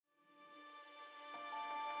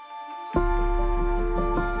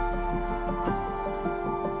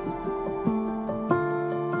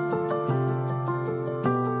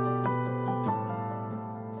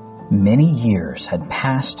Many years had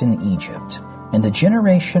passed in Egypt, and the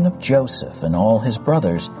generation of Joseph and all his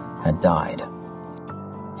brothers had died.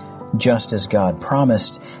 Just as God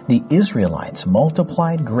promised, the Israelites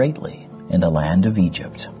multiplied greatly in the land of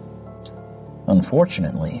Egypt.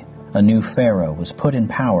 Unfortunately, a new Pharaoh was put in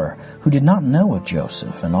power who did not know of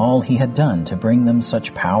Joseph and all he had done to bring them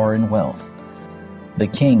such power and wealth. The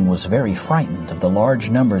king was very frightened of the large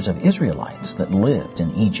numbers of Israelites that lived in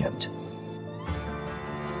Egypt.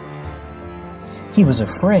 He was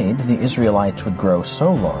afraid the Israelites would grow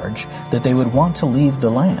so large that they would want to leave the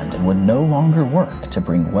land and would no longer work to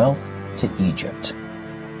bring wealth to Egypt.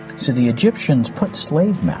 So the Egyptians put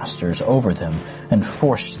slave masters over them and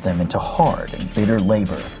forced them into hard and bitter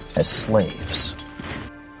labor as slaves.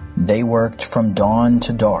 They worked from dawn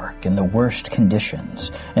to dark in the worst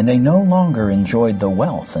conditions, and they no longer enjoyed the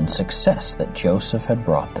wealth and success that Joseph had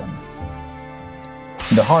brought them.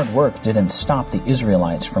 The hard work didn't stop the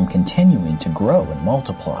Israelites from continuing to grow and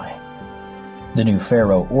multiply. The new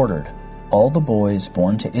Pharaoh ordered all the boys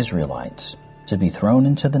born to Israelites to be thrown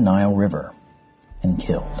into the Nile River and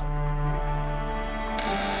killed.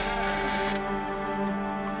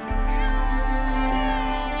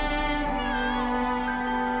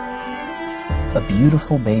 A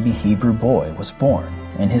beautiful baby Hebrew boy was born,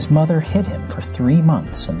 and his mother hid him for 3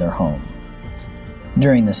 months in their home.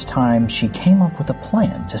 During this time, she came up with a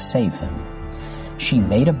plan to save him. She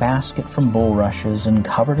made a basket from bulrushes and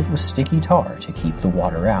covered it with sticky tar to keep the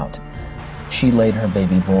water out. She laid her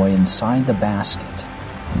baby boy inside the basket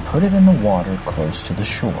and put it in the water close to the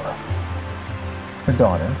shore. Her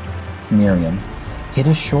daughter, Miriam, hid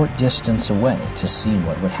a short distance away to see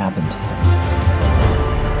what would happen to him.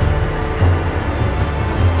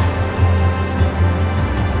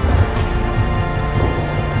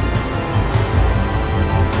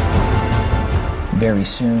 Very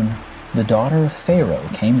soon, the daughter of Pharaoh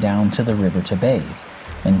came down to the river to bathe,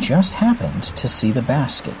 and just happened to see the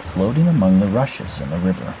basket floating among the rushes in the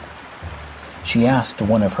river. She asked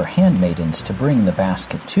one of her handmaidens to bring the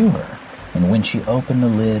basket to her, and when she opened the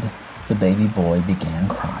lid, the baby boy began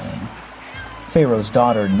crying. Pharaoh's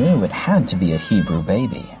daughter knew it had to be a Hebrew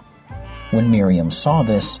baby. When Miriam saw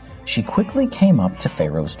this, she quickly came up to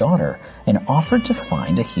Pharaoh's daughter and offered to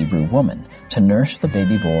find a Hebrew woman to nurse the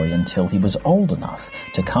baby boy until he was old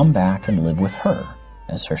enough to come back and live with her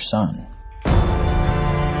as her son.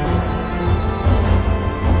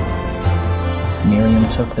 Miriam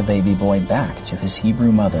took the baby boy back to his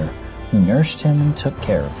Hebrew mother, who nursed him and took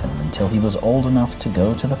care of him until he was old enough to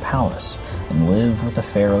go to the palace and live with the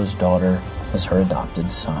Pharaoh's daughter as her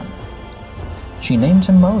adopted son. She named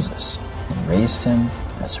him Moses and raised him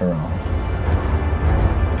as her own.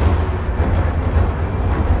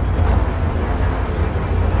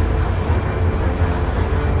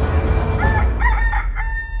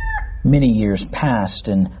 Many years passed,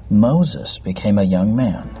 and Moses became a young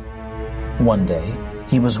man. One day,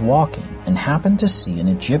 he was walking and happened to see an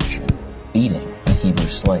Egyptian beating a Hebrew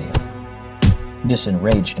slave. This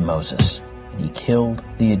enraged Moses, and he killed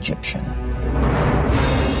the Egyptian.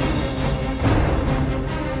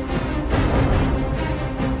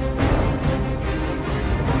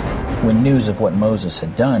 When news of what Moses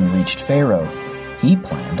had done reached Pharaoh, he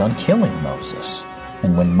planned on killing Moses.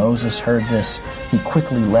 And when Moses heard this, he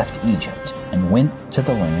quickly left Egypt and went to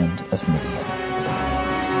the land of Midian.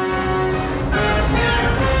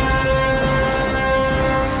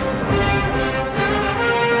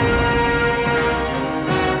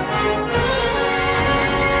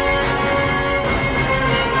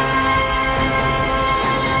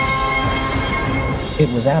 It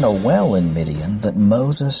was at a well in Midian that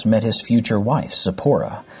Moses met his future wife,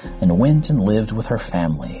 Zipporah, and went and lived with her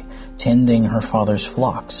family, tending her father's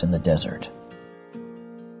flocks in the desert.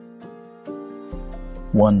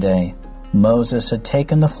 One day, Moses had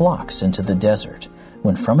taken the flocks into the desert,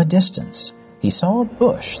 when from a distance he saw a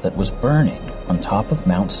bush that was burning on top of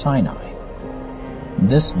Mount Sinai.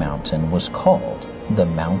 This mountain was called the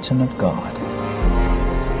Mountain of God.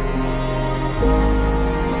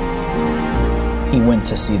 He went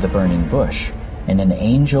to see the burning bush, and an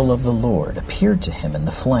angel of the Lord appeared to him in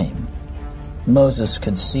the flame. Moses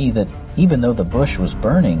could see that even though the bush was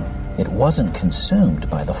burning, it wasn't consumed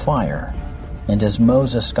by the fire. And as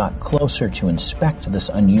Moses got closer to inspect this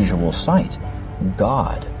unusual sight,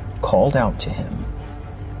 God called out to him,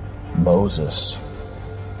 "Moses,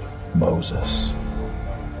 Moses."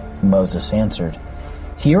 Moses answered,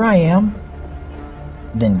 "Here I am."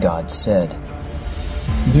 Then God said,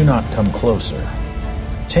 "Do not come closer.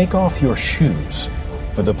 Take off your shoes,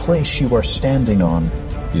 for the place you are standing on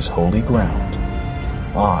is holy ground.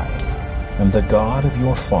 I am the God of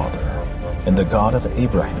your father and the God of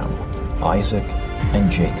Abraham, Isaac, and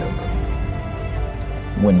Jacob."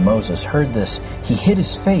 When Moses heard this, he hid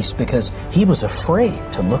his face because he was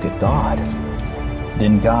afraid to look at God.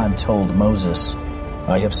 Then God told Moses,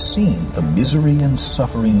 "I have seen the misery and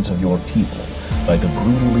sufferings of your people by the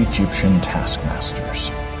brutal Egyptian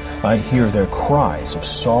taskmasters. I hear their cries of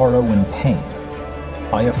sorrow and pain.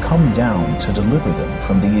 I have come down to deliver them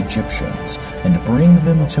from the Egyptians and bring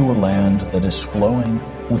them to a land that is flowing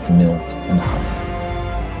with milk and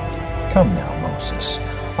honey. Come now, Moses,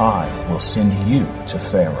 I will send you to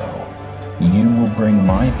Pharaoh. You will bring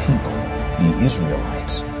my people, the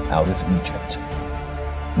Israelites, out of Egypt."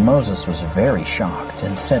 Moses was very shocked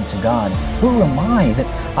and said to God, "Who am I that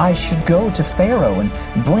I should go to Pharaoh and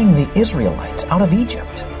bring the Israelites out of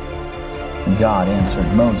Egypt?" God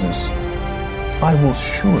answered Moses, "I will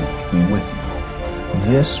surely be with you.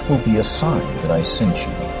 This will be a sign that I sent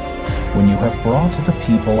you. When you have brought the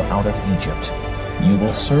people out of Egypt, you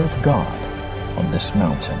will serve God on this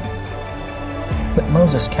mountain." But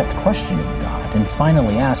Moses kept questioning God and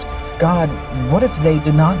finally asked, "God, what if they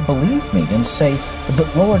do not believe me and say, 'The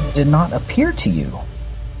Lord did not appear to you?'"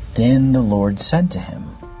 Then the Lord said to him,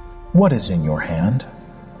 "What is in your hand?"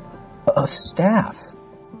 "A staff,"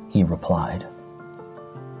 he replied.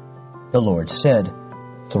 The Lord said,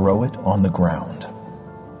 "Throw it on the ground."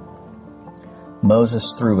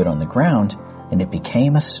 Moses threw it on the ground, and it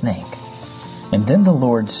became a snake. And then the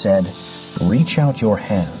Lord said, "Reach out your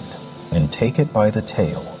hand and take it by the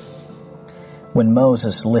tail." When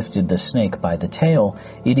Moses lifted the snake by the tail,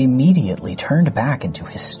 it immediately turned back into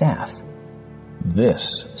his staff.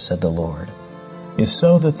 "This," said the Lord, "is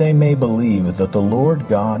so that they may believe that the Lord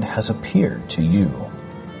God has appeared to you."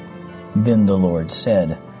 Then the Lord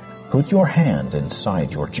said, "Put your hand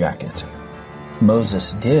inside your jacket."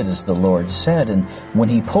 Moses did as the Lord said, and when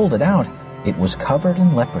he pulled it out, it was covered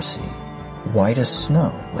in leprosy, white as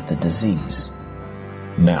snow with the disease.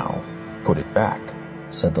 "Now put it back,"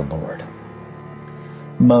 said the Lord.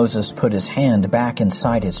 Moses put his hand back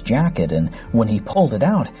inside his jacket, and when he pulled it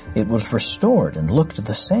out, it was restored and looked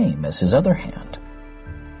the same as his other hand.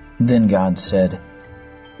 Then God said,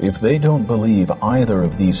 "If they don't believe either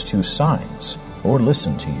of these two signs, or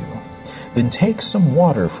listen to you, then take some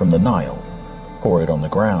water from the Nile, pour it on the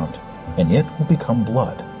ground, and it will become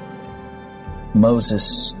blood." Moses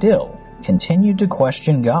still continued to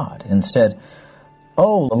question God and said,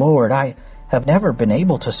 "Oh Lord, I have never been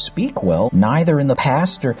able to speak well, neither in the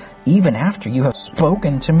past or even after you have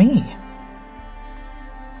spoken to me."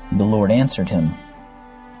 The Lord answered him,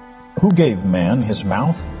 "Who gave man his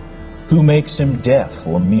mouth? Who makes him deaf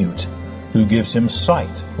or mute? Who gives him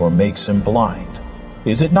sight or makes him blind?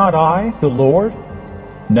 Is it not I, the Lord?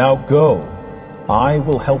 Now go, I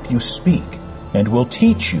will help you speak, and will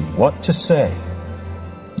teach you what to say."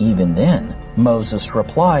 Even then, Moses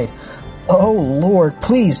replied, "Oh Lord,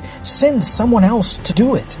 please send someone else to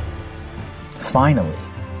do it." Finally,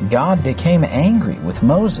 God became angry with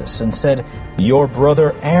Moses and said, "Your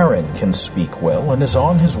brother Aaron can speak well and is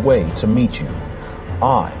on his way to meet you.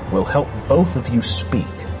 I will help both of you speak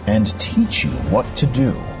and teach you what to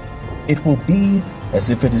do. It will be as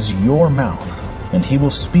if it is your mouth, and he will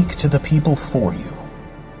speak to the people for you."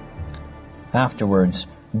 Afterwards,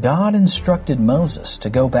 God instructed Moses to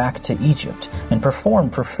go back to Egypt and perform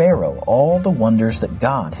for Pharaoh all the wonders that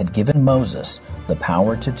God had given Moses the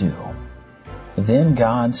power to do. Then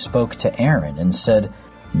God spoke to Aaron and said,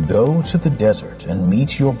 "Go to the desert and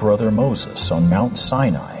meet your brother Moses on Mount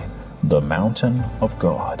Sinai, the mountain of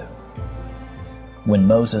God." When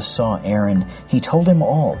Moses saw Aaron, he told him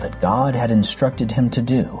all that God had instructed him to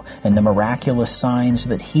do and the miraculous signs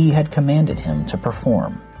that he had commanded him to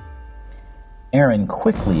perform. Aaron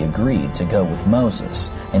quickly agreed to go with Moses,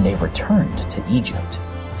 and they returned to Egypt.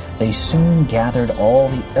 They soon gathered all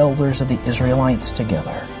the elders of the Israelites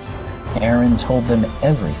together. Aaron told them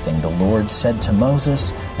everything the Lord said to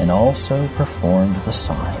Moses and also performed the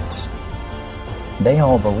signs. They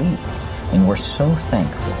all believed and were so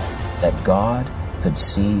thankful that God could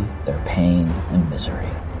see their pain and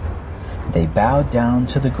misery. They bowed down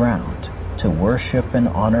to the ground to worship and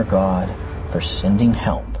honor God for sending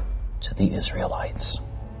help to the Israelites.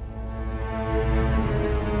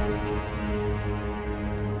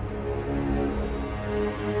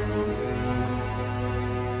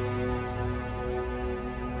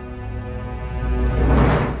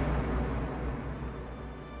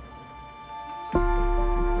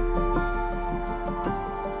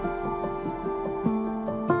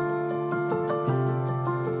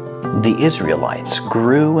 The Israelites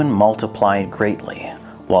grew and multiplied greatly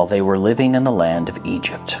while they were living in the land of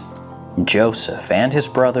Egypt. Joseph and his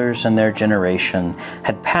brothers and their generation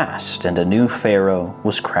had passed, and a new Pharaoh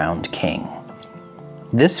was crowned king.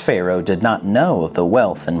 This Pharaoh did not know of the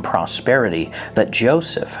wealth and prosperity that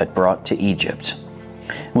Joseph had brought to Egypt.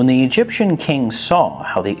 When the Egyptian king saw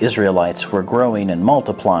how the Israelites were growing and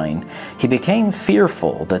multiplying, he became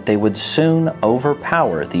fearful that they would soon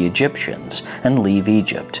overpower the Egyptians and leave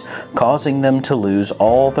Egypt, causing them to lose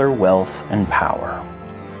all their wealth and power.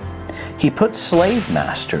 He put slave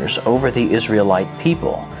masters over the Israelite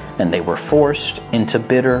people, and they were forced into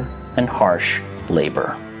bitter and harsh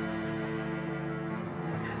labor.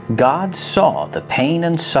 God saw the pain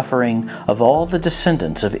and suffering of all the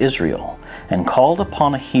descendants of Israel and called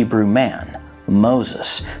upon a Hebrew man,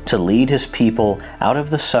 Moses, to lead his people out of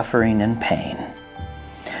the suffering and pain.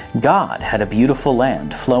 God had a beautiful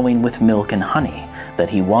land flowing with milk and honey that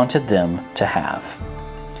he wanted them to have.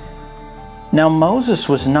 Now Moses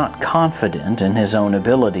was not confident in his own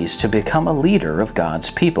abilities to become a leader of God's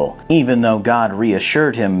people, even though God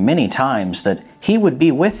reassured him many times that he would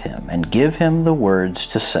be with him and give him the words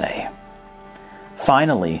to say.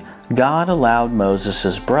 Finally, God allowed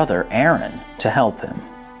Moses' brother Aaron to help him.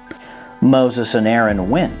 Moses and Aaron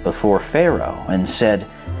went before Pharaoh and said,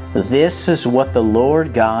 "This is what the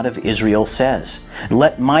Lord God of Israel says.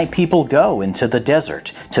 Let my people go into the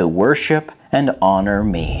desert to worship and honor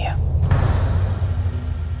me."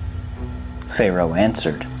 Pharaoh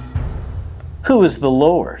answered, "Who is the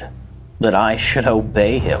Lord, that I should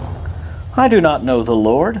obey him? I do not know the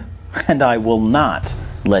Lord, and I will not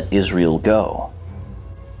let Israel go."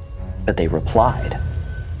 But they replied,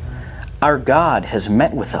 "Our God has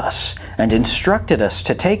met with us and instructed us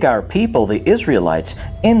to take our people, the Israelites,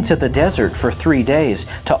 into the desert for 3 days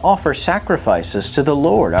to offer sacrifices to the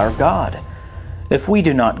Lord our God. If we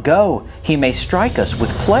do not go, he may strike us with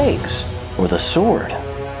plagues or the sword."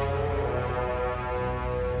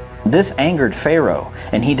 This angered Pharaoh,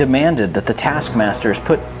 and he demanded that the taskmasters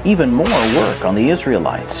put even more work on the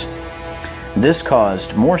Israelites. This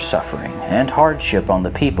caused more suffering and hardship on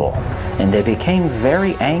the people, and they became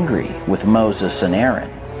very angry with Moses and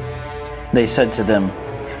Aaron. They said to them,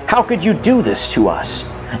 "How could you do this to us?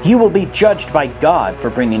 You will be judged by God for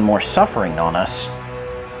bringing more suffering on us."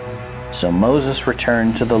 So Moses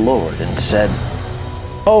returned to the Lord and said,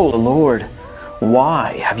 "O Lord,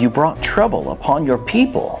 why have you brought trouble upon your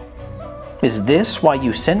people? Is this why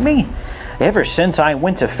you sent me? Ever since I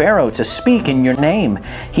went to Pharaoh to speak in your name,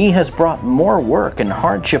 he has brought more work and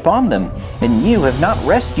hardship on them, and you have not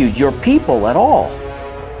rescued your people at all."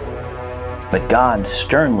 But God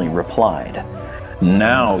sternly replied,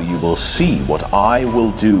 "Now you will see what I will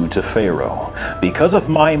do to Pharaoh. Because of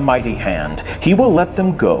my mighty hand, he will let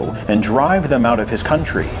them go and drive them out of his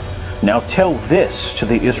country. Now tell this to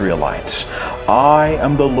the Israelites: I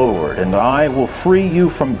am the Lord, and I will free you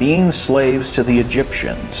from being slaves to the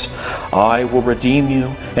Egyptians. I will redeem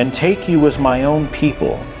you and take you as my own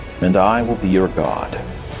people, and I will be your God.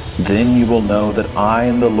 Then you will know that I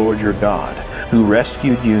am the Lord your God, who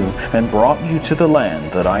rescued you and brought you to the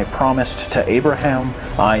land that I promised to Abraham,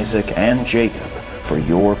 Isaac, and Jacob for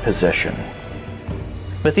your possession."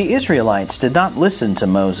 But the Israelites did not listen to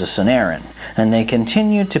Moses and Aaron, and they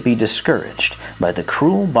continued to be discouraged by the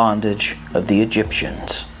cruel bondage of the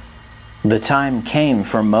Egyptians. The time came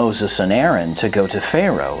for Moses and Aaron to go to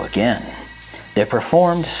Pharaoh again. They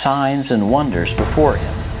performed signs and wonders before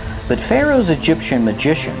him, but Pharaoh's Egyptian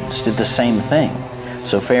magicians did the same thing,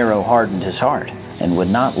 so Pharaoh hardened his heart and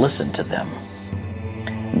would not listen to them.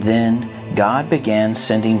 Then God began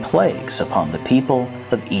sending plagues upon the people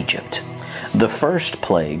of Egypt. The first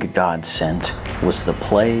plague God sent was the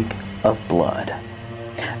plague of blood.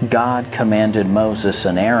 God commanded Moses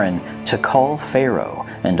and Aaron to call Pharaoh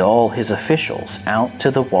and all his officials out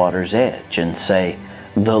to the water's edge and say,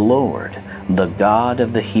 "The Lord, the God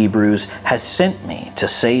of the Hebrews, has sent me to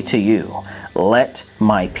say to you, let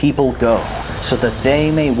my people go, so that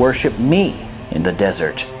they may worship me in the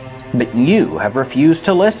desert. But you have refused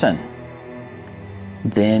to listen."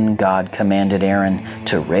 Then God commanded Aaron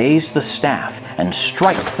to raise the staff and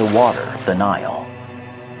strike the water of the Nile.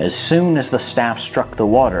 As soon as the staff struck the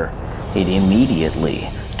water, it immediately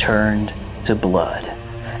turned to blood.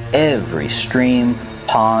 Every stream,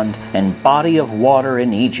 pond, and body of water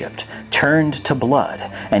in Egypt turned to blood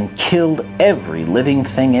and killed every living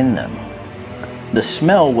thing in them. The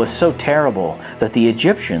smell was so terrible that the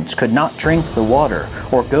Egyptians could not drink the water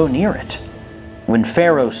or go near it. When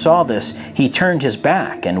Pharaoh saw this, he turned his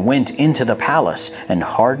back and went into the palace and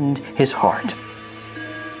hardened his heart.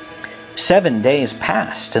 7 days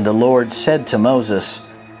passed, and the Lord said to Moses,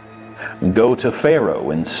 Go to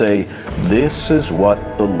Pharaoh and say, 'This is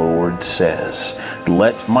what the Lord says.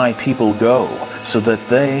 Let my people go, so that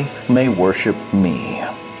they may worship me.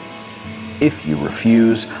 If you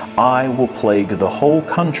refuse, I will plague the whole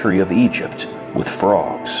country of Egypt with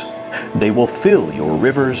frogs. They will fill your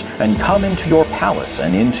rivers and come into your palace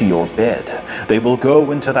and into your bed. They will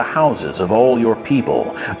go into the houses of all your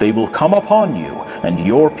people. They will come upon you and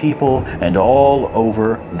your people and all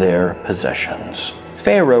over their possessions.'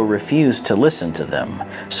 Pharaoh refused to listen to them,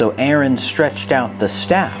 so Aaron stretched out the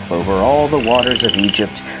staff over all the waters of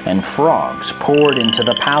Egypt, and frogs poured into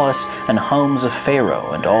the palace and homes of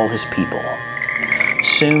Pharaoh and all his people.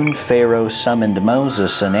 Soon Pharaoh summoned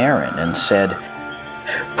Moses and Aaron and said,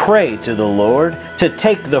 'Pray to the Lord to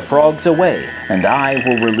take the frogs away, and I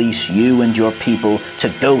will release you and your people to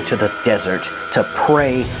go to the desert to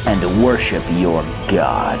pray and worship your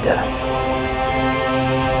God.'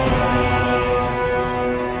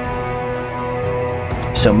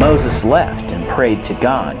 So Moses left and prayed to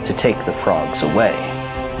God to take the frogs away.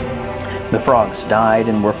 The frogs died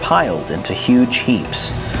and were piled into huge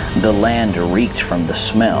heaps. The land reeked from the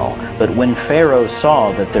smell, but when Pharaoh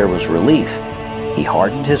saw that there was relief, he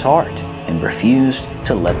hardened his heart and refused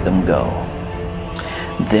to let them go.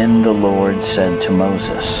 Then the Lord said to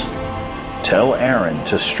Moses, 'Tell Aaron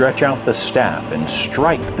to stretch out the staff and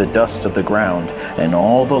strike the dust of the ground, and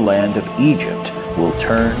all the land of Egypt will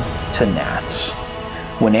turn to gnats.'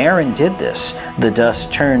 When Aaron did this, the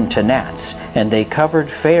dust turned to gnats, and they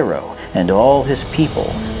covered Pharaoh and all his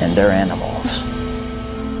people and their animals.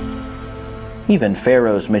 Even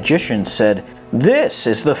Pharaoh's magicians said, 'This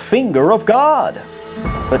is the finger of God.'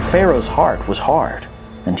 But Pharaoh's heart was hard,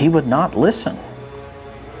 and he would not listen.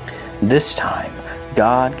 This time,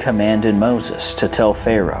 God commanded Moses to tell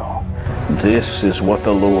Pharaoh, 'This is what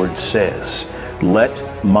the Lord says. Let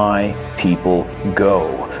my people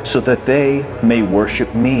go, so that they may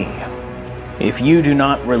worship me. If you do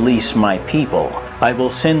not release my people, I will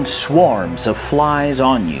send swarms of flies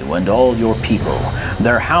on you and all your people.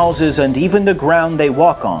 Their houses and even the ground they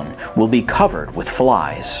walk on will be covered with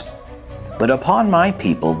flies. But upon my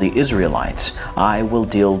people, the Israelites, I will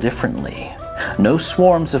deal differently. No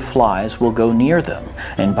swarms of flies will go near them,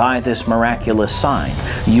 and by this miraculous sign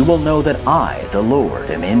you will know that I, the Lord,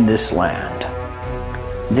 am in this land.'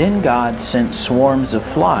 Then God sent swarms of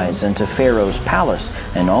flies into Pharaoh's palace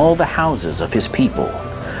and all the houses of his people.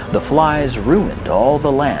 The flies ruined all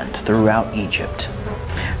the land throughout Egypt.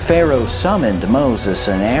 Pharaoh summoned Moses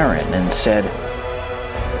and Aaron and said,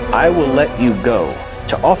 'I will let you go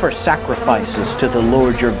to offer sacrifices to the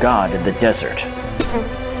Lord your God in the desert.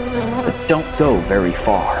 But don't go very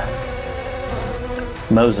far.'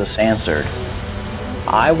 Moses answered,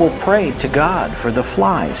 'I will pray to God for the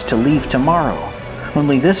flies to leave tomorrow.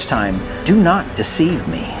 Only this time, do not deceive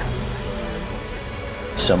me.'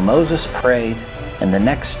 So Moses prayed, and the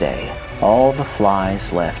next day, all the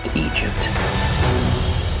flies left Egypt.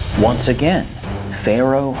 Once again,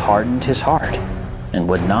 Pharaoh hardened his heart and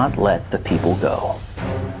would not let the people go.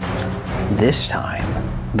 This time,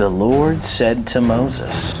 the Lord said to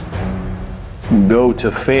Moses, 'Go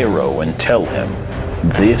to Pharaoh and tell him,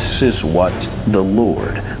 "This is what the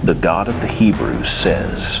Lord, the God of the Hebrews,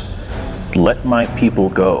 says. Let my people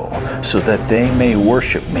go, so that they may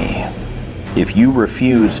worship me. If you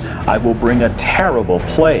refuse, I will bring a terrible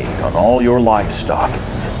plague on all your livestock.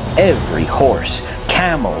 Every horse,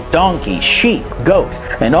 camel, donkey, sheep, goat,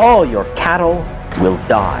 and all your cattle will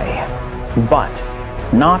die. But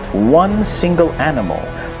not one single animal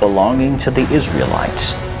belonging to the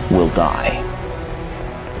Israelites will die."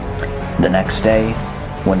 The next day,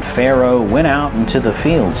 when Pharaoh went out into the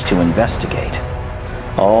fields to investigate,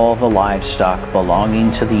 all the livestock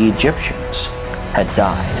belonging to the Egyptians had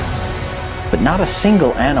died. But not a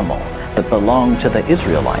single animal that belonged to the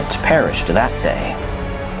Israelites perished that day.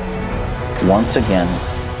 Once again,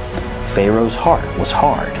 Pharaoh's heart was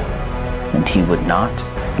hard, and he would not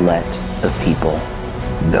let the people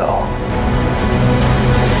go.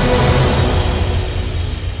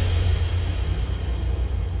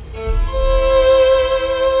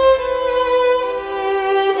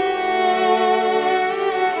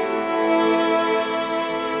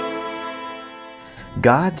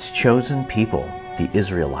 God's chosen people, the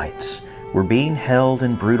Israelites, were being held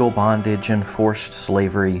in brutal bondage and forced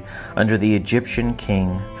slavery under the Egyptian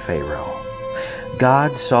king Pharaoh.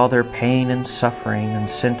 God saw their pain and suffering and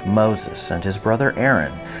sent Moses and his brother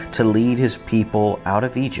Aaron to lead his people out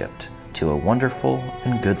of Egypt to a wonderful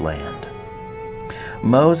and good land.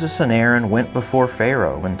 Moses and Aaron went before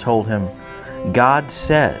Pharaoh and told him, "God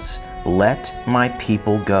says, 'Let my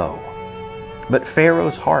people go.' But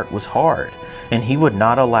Pharaoh's heart was hard, and he would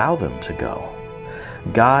not allow them to go.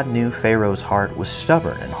 God knew Pharaoh's heart was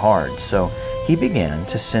stubborn and hard, so he began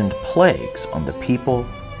to send plagues on the people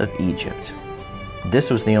of Egypt. This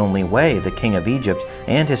was the only way the king of Egypt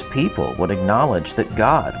and his people would acknowledge that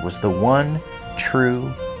God was the one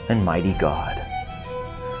true and mighty God.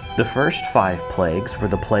 The first 5 plagues were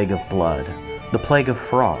the plague of blood, the plague of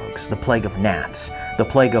frogs, the plague of gnats, the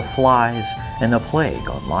plague of flies, and the plague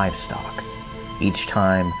on livestock. Each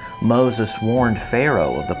time, Moses warned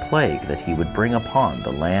Pharaoh of the plague that he would bring upon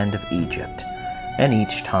the land of Egypt. And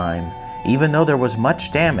each time, even though there was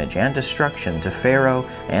much damage and destruction to Pharaoh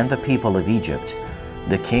and the people of Egypt,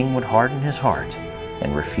 the king would harden his heart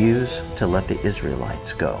and refuse to let the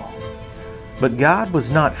Israelites go. But God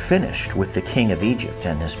was not finished with the king of Egypt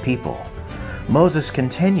and his people. Moses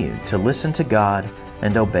continued to listen to God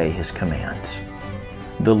and obey his commands.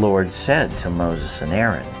 The Lord said to Moses and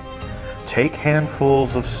Aaron, "Take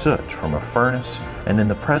handfuls of soot from a furnace, and in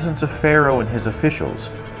the presence of Pharaoh and his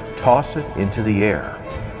officials, toss it into the air.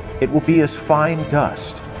 It will be as fine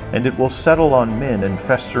dust, and it will settle on men, and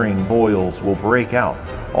festering boils will break out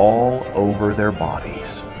all over their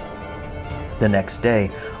bodies." The next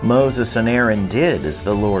day, Moses and Aaron did as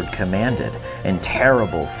the Lord commanded, and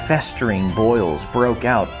terrible, festering boils broke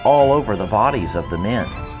out all over the bodies of the men.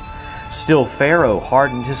 Still Pharaoh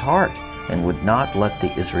hardened his heart and would not let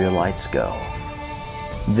the Israelites go.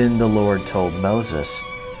 Then the Lord told Moses,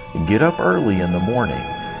 "Get up early in the morning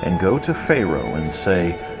and go to Pharaoh and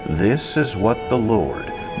say, 'This is what the Lord,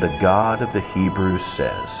 the God of the Hebrews,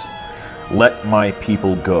 says. Let my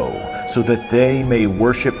people go, so that they may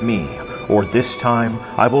worship me, or this time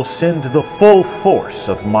I will send the full force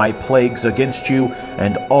of my plagues against you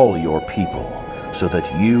and all your people, so that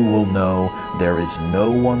you will know there is no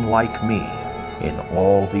one like me in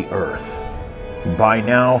all the earth. By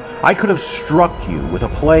now I could have struck you with a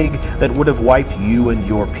plague that would have wiped you and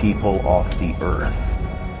your people off the earth.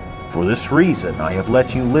 For this reason I have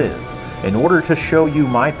let you live, in order to show you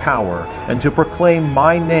my power and to proclaim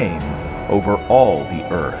my name over all the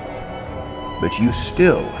earth. But you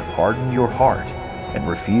still have hardened your heart and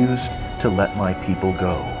refused to let my people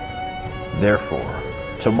go. Therefore,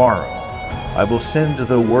 tomorrow I will send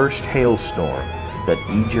the worst hailstorm that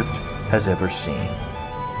Egypt has ever seen."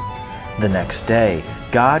 The next day,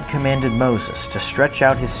 God commanded Moses to stretch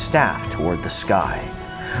out his staff toward the sky.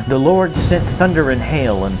 The Lord sent thunder and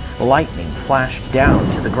hail, and lightning flashed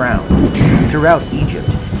down to the ground. Throughout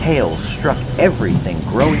Egypt, hail struck everything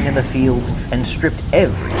growing in the fields and stripped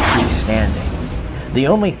every tree standing. The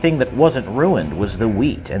only thing that wasn't ruined was the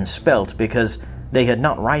wheat and spelt, because they had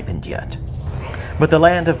not ripened yet. But the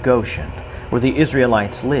land of Goshen, where the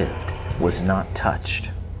Israelites lived, was not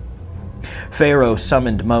touched. Pharaoh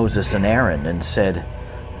summoned Moses and Aaron and said,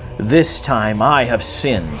 "This time I have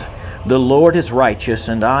sinned. The Lord is righteous,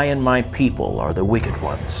 and I and my people are the wicked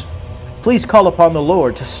ones. Please call upon the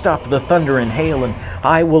Lord to stop the thunder and hail, and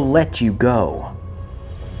I will let you go."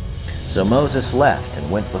 So Moses left and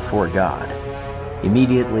went before God.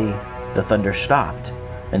 Immediately the thunder stopped,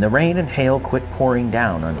 and the rain and hail quit pouring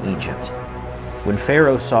down on Egypt. When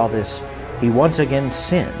Pharaoh saw this, he once again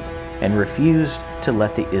sinned and refused to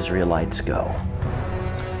let the Israelites go.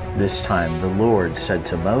 This time the Lord said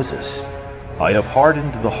to Moses, "I have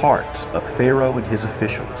hardened the hearts of Pharaoh and his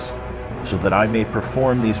officials, so that I may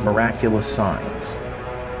perform these miraculous signs.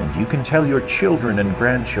 And you can tell your children and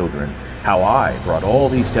grandchildren how I brought all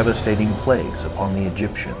these devastating plagues upon the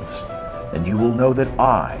Egyptians, and you will know that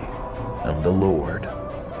I am the Lord."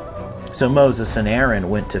 So Moses and Aaron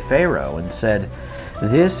went to Pharaoh and said,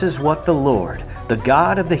 "This is what the Lord, the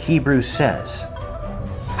God of the Hebrews, says.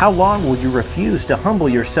 How long will you refuse to humble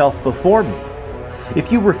yourself before me?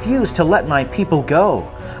 If you refuse to let my people go,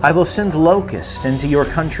 I will send locusts into your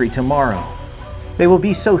country tomorrow. They will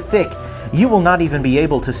be so thick you will not even be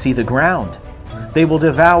able to see the ground. They will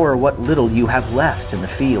devour what little you have left in the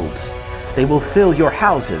fields. They will fill your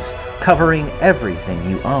houses, covering everything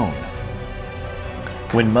you own."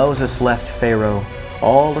 When Moses left Pharaoh,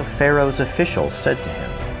 all of Pharaoh's officials said to him,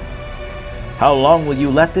 "How long will you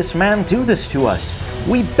let this man do this to us?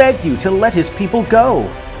 We beg you to let his people go.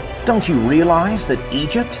 Don't you realize that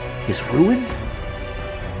Egypt is ruined?"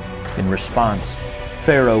 In response,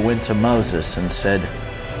 Pharaoh went to Moses and said,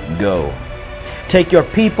 "Go, take your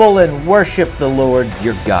people and worship the Lord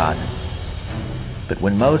your God." But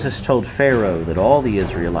when Moses told Pharaoh that all the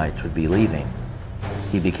Israelites would be leaving,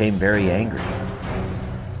 he became very angry.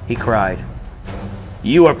 He cried,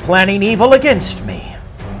 "You are planning evil against me.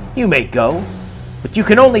 You may go, but you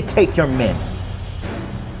can only take your men."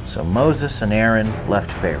 So Moses and Aaron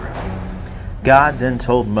left Pharaoh. God then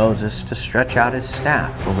told Moses to stretch out his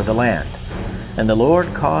staff over the land. And the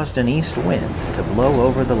Lord caused an east wind to blow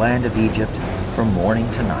over the land of Egypt from morning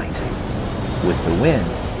to night. With the wind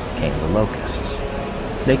came the locusts.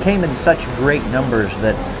 They came in such great numbers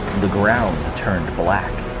that the ground turned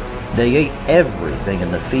black. They ate everything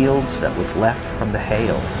in the fields that was left from the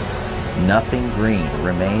hail. Nothing green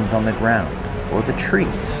remained on the ground or the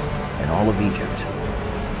trees in all of Egypt.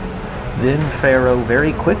 Then Pharaoh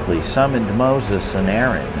very quickly summoned Moses and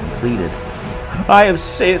Aaron and pleaded, "I have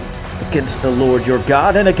sinned against the Lord your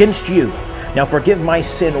God and against you. Now forgive my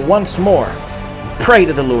sin once more. Pray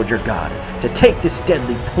to the Lord your God to take this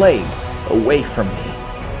deadly plague away from me."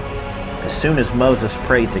 As soon as Moses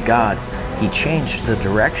prayed to God, he changed the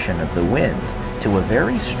direction of the wind to a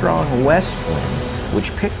very strong west wind,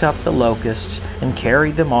 which picked up the locusts and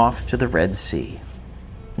carried them off to the Red Sea.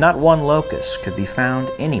 Not one locust could be found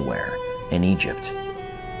anywhere in Egypt.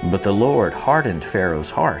 But the Lord hardened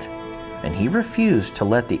Pharaoh's heart, and he refused to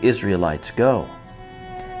let the Israelites go.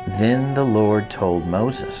 Then the Lord told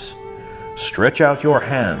Moses, "Stretch out your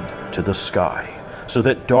hand to the sky, so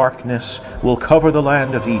that darkness will cover the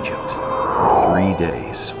land of Egypt for 3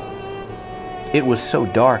 days." It was so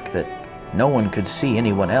dark that no one could see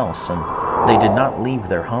anyone else, and they did not leave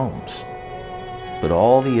their homes. But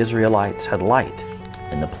all the Israelites had light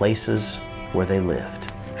in the places where they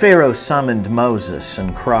lived. Pharaoh summoned Moses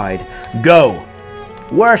and cried, "Go,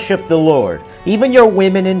 worship the Lord. Even your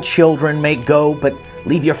women and children may go, but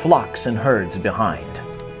leave your flocks and herds behind."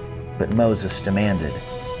 But Moses demanded,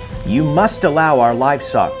 "You must allow our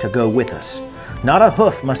livestock to go with us. Not a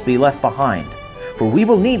hoof must be left behind, for we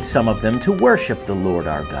will need some of them to worship the Lord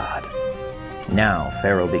our God." Now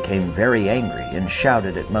Pharaoh became very angry and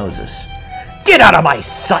shouted at Moses, "Get out of my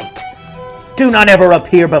sight! Do not ever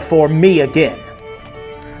appear before me again.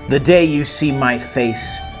 The day you see my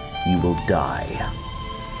face, you will die."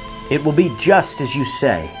 "It will be just as you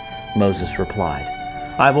say," Moses replied.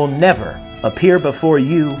 "I will never appear before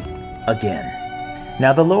you again."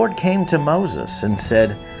 Now the Lord came to Moses and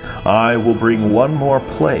said, "I will bring one more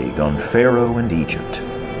plague on Pharaoh and Egypt.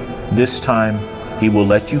 This time he will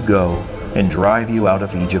let you go and drive you out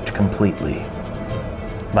of Egypt completely."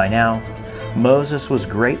 By now, Moses was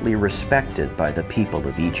greatly respected by the people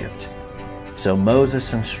of Egypt. So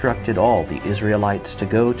Moses instructed all the Israelites to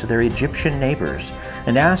go to their Egyptian neighbors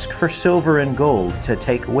and ask for silver and gold to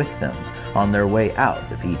take with them on their way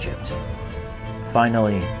out of Egypt.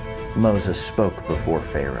 Finally, Moses spoke before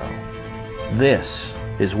Pharaoh. "This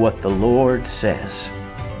is what the Lord says.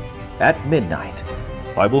 At midnight,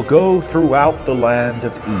 I will go throughout the land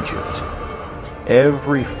of Egypt.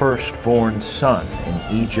 Every firstborn son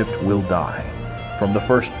in Egypt will die, from the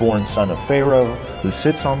firstborn son of Pharaoh who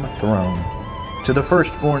sits on the throne, to the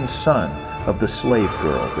firstborn son of the slave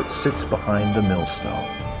girl that sits behind the millstone.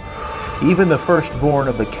 Even the firstborn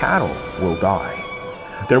of the cattle will die.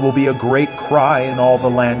 There will be a great cry in all the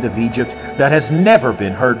land of Egypt that has never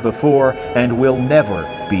been heard before and will never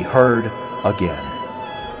be heard again.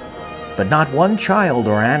 But not one child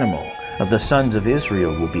or animal of the sons of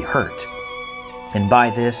Israel will be hurt. And by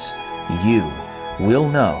this you will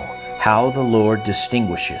know how the Lord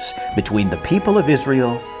distinguishes between the people of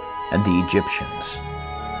Israel and the Egyptians.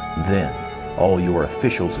 Then all your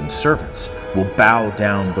officials and servants will bow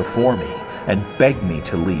down before me and beg me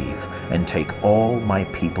to leave and take all my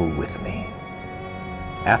people with me."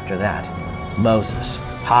 After that, Moses,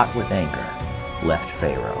 hot with anger, left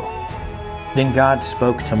Pharaoh. Then God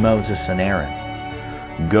spoke to Moses and Aaron,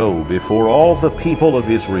 "Go before all the people of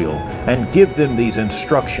Israel and give them these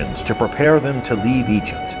instructions to prepare them to leave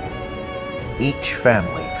Egypt. Each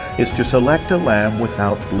family is to select a lamb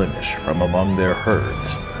without blemish from among their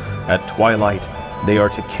herds. At twilight, they are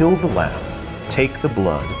to kill the lamb, take the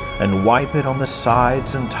blood, and wipe it on the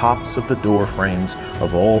sides and tops of the door frames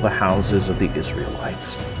of all the houses of the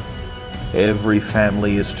Israelites. Every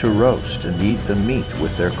family is to roast and eat the meat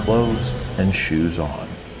with their clothes and shoes on.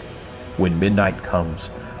 When midnight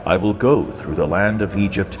comes, I will go through the land of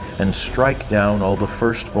Egypt and strike down all the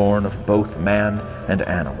firstborn of both man and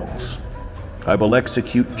animals. I will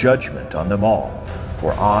execute judgment on them all,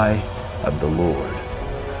 for I am the Lord.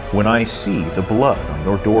 When I see the blood on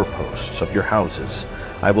your doorposts of your houses,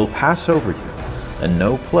 I will pass over you, and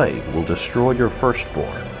no plague will destroy your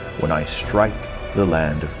firstborn when I strike the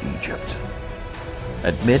land of Egypt."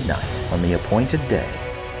 At midnight on the appointed day,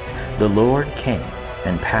 the Lord came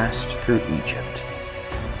and passed through Egypt.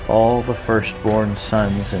 All the firstborn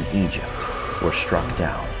sons in Egypt were struck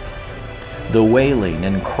down. The wailing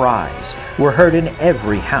and cries were heard in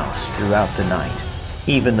every house throughout the night.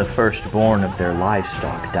 Even the firstborn of their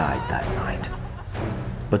livestock died that night.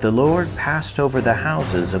 But the Lord passed over the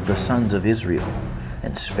houses of the sons of Israel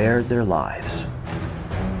and spared their lives.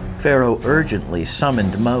 Pharaoh urgently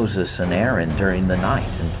summoned Moses and Aaron during the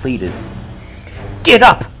night and pleaded, "Get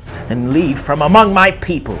up and leave from among my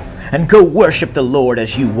people, and go worship the Lord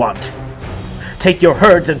as you want. Take your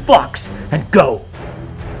herds and flocks and go."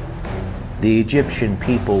 The Egyptian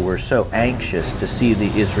people were so anxious to see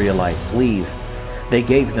the Israelites leave, they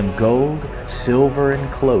gave them gold, silver,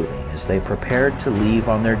 and clothing as they prepared to leave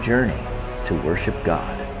on their journey to worship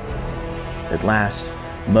God. At last,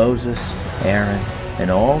 Moses, Aaron, and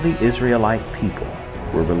all the Israelite people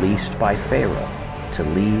were released by Pharaoh to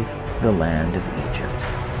leave the land of Egypt.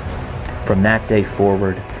 From that day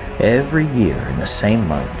forward, every year in the same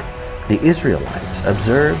month, the Israelites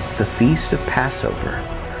observed the Feast of Passover,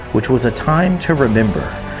 which was a time to remember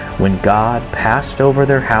when God passed over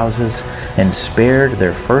their houses and spared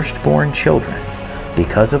their firstborn children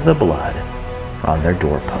because of the blood on their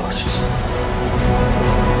doorposts.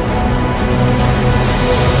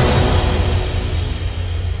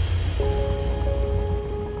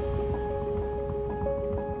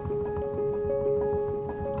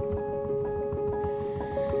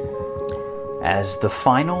 As the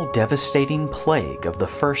final devastating plague of the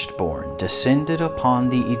firstborn descended upon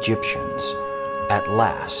the Egyptians, at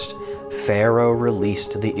last Pharaoh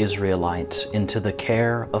released the Israelites into the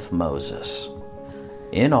care of Moses.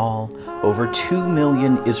 In all, over 2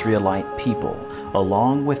 million Israelite people,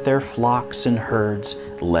 along with their flocks and herds,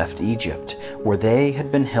 left Egypt, where they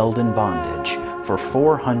had been held in bondage for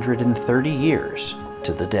 430 years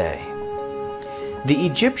to the day. The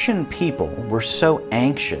Egyptian people were so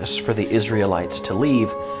anxious for the Israelites to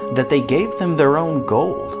leave that they gave them their own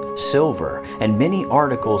gold, silver, and many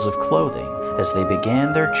articles of clothing as they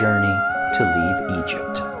began their journey to leave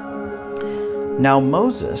Egypt. Now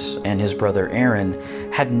Moses and his brother Aaron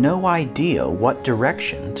had no idea what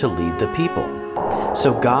direction to lead the people.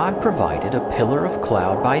 So God provided a pillar of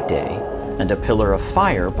cloud by day and a pillar of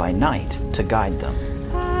fire by night to guide them.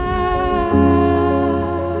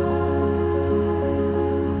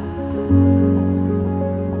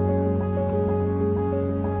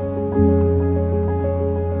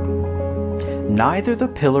 Neither the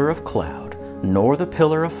pillar of cloud nor the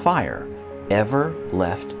pillar of fire ever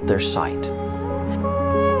left their sight.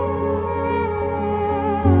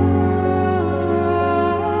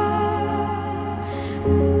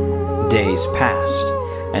 Days passed,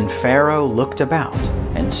 and Pharaoh looked about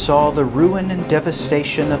and saw the ruin and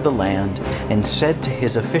devastation of the land and said to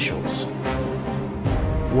his officials,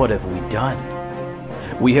 "What have we done?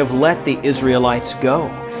 We have let the Israelites go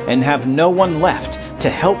and have no one left to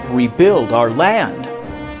help rebuild our land."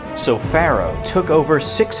 So Pharaoh took over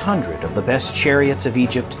 600 of the best chariots of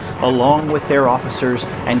Egypt along with their officers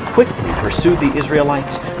and quickly pursued the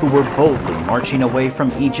Israelites who were boldly marching away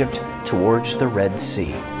from Egypt towards the Red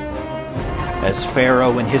Sea. As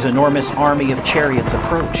Pharaoh and his enormous army of chariots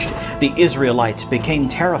approached, the Israelites became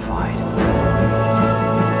terrified.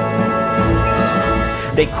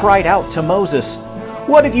 They cried out to Moses,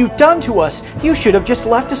 "What have you done to us? You should have just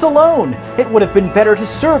left us alone. It would have been better to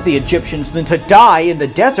serve the Egyptians than to die in the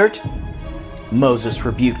desert." Moses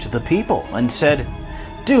rebuked the people and said,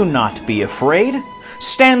 "Do not be afraid.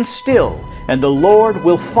 Stand still, and the Lord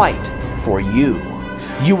will fight for you.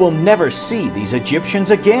 You will never see these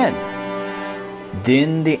Egyptians again."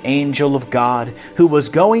 Then the angel of God, who was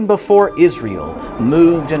going before Israel,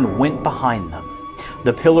 moved and went behind them.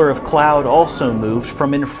 The pillar of cloud also moved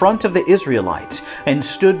from in front of the Israelites and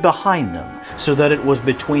stood behind them, so that it was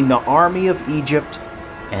between the army of Egypt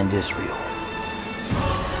and Israel.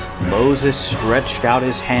 Moses stretched out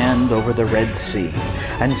his hand over the Red Sea,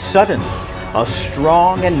 and suddenly a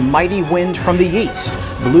strong and mighty wind from the east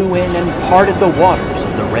blew in and parted the waters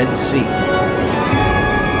of the Red Sea.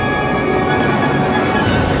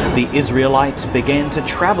 The Israelites began to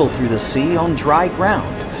travel through the sea on dry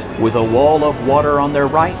ground, with a wall of water on their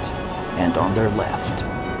right and on their left.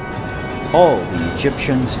 All the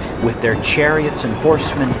Egyptians, with their chariots and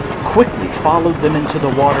horsemen, quickly followed them into the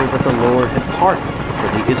water that the Lord had parted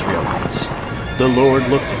for the Israelites. The Lord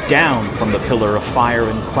looked down from the pillar of fire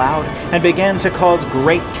and cloud and began to cause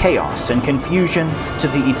great chaos and confusion to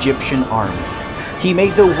the Egyptian army. He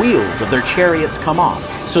made the wheels of their chariots come off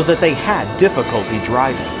so that they had difficulty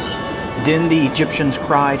driving. Then the Egyptians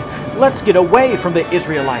cried, "Let's get away from the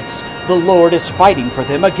Israelites. The Lord is fighting for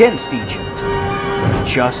them against Egypt."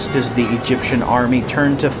 Just as the Egyptian army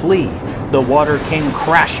turned to flee, the water came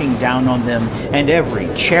crashing down on them, and every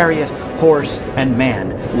chariot, horse, and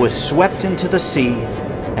man was swept into the sea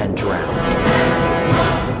and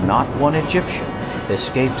drowned. Not one Egyptian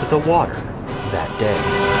escaped the water that day.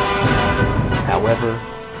 However,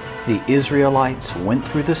 the Israelites went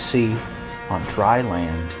through the sea on dry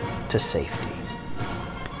land to safety.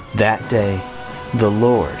 That day, the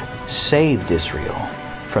Lord saved Israel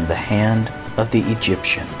from the hand of the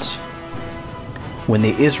Egyptians. When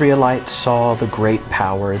the Israelites saw the great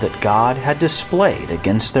power that God had displayed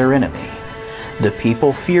against their enemy, the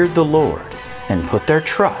people feared the Lord and put their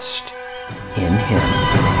trust in Him.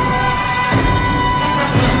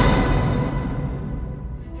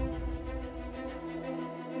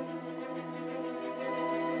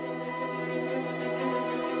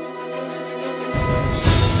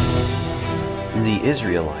 The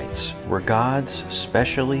Israelites were God's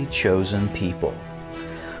specially chosen people.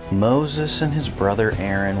 Moses and his brother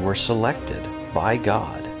Aaron were selected by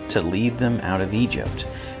God to lead them out of Egypt,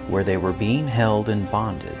 where they were being held in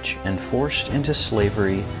bondage and forced into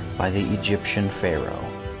slavery by the Egyptian Pharaoh.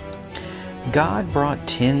 God brought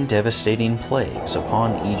 10 devastating plagues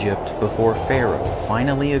upon Egypt before Pharaoh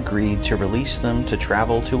finally agreed to release them to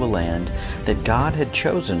travel to a land that God had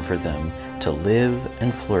chosen for them to live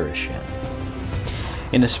and flourish in.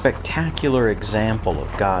 In a spectacular example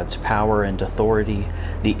of God's power and authority,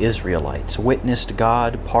 the Israelites witnessed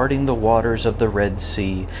God parting the waters of the Red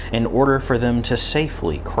Sea in order for them to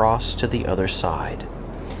safely cross to the other side.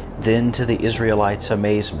 Then, to the Israelites'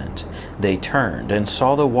 amazement, they turned and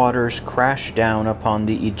saw the waters crash down upon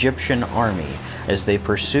the Egyptian army as they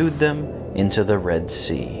pursued them into the Red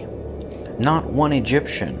Sea. Not one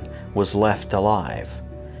Egyptian was left alive.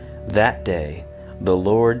 That day, the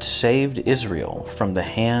Lord saved Israel from the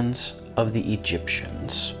hands of the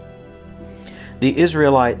Egyptians. The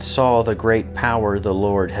Israelites saw the great power the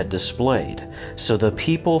Lord had displayed, so the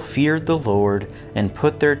people feared the Lord and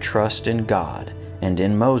put their trust in God and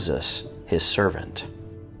in Moses, his servant.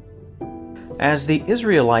 As the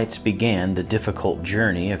Israelites began the difficult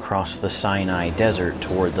journey across the Sinai desert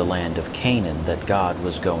toward the land of Canaan that God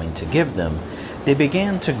was going to give them, they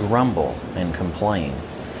began to grumble and complain.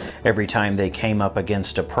 Every time they came up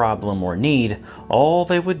against a problem or need, all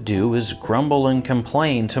they would do is grumble and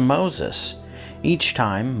complain to Moses. Each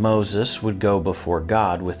time, Moses would go before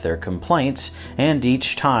God with their complaints, and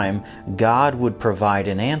each time, God would provide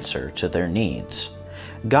an answer to their needs.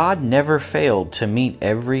 God never failed to meet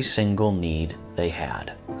every single need they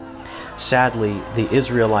had. Sadly, the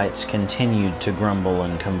Israelites continued to grumble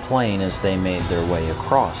and complain as they made their way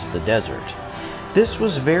across the desert. This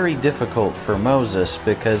was very difficult for Moses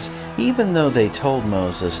because even though they told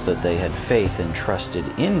Moses that they had faith and trusted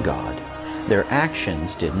in God, their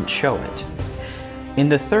actions didn't show it. In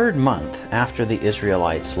the 3rd month after the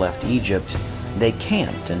Israelites left Egypt, they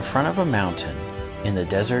camped in front of a mountain in the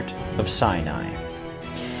desert of Sinai.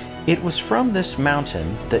 It was from this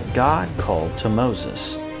mountain that God called to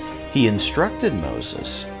Moses. He instructed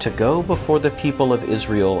Moses to go before the people of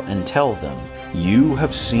Israel and tell them, "You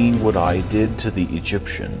have seen what I did to the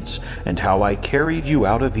Egyptians, and how I carried you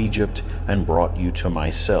out of Egypt and brought you to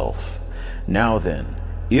myself. Now then,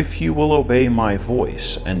 if you will obey my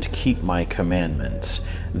voice and keep my commandments,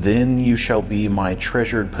 then you shall be my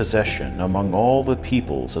treasured possession among all the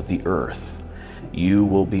peoples of the earth. You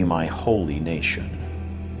will be my holy nation."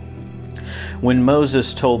 When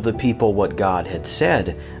Moses told the people what God had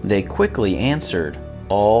said, they quickly answered,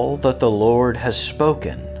 "All that the Lord has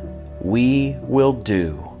spoken, we will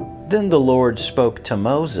do." Then the Lord spoke to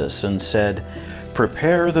Moses and said,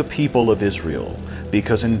 "Prepare the people of Israel,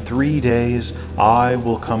 because in 3 days I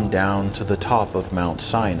will come down to the top of Mount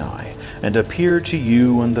Sinai and appear to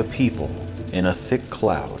you and the people in a thick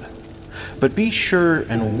cloud. But be sure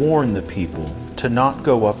and warn the people to not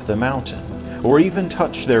go up the mountain, or even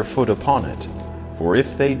touch their foot upon it, for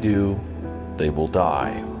if they do, they will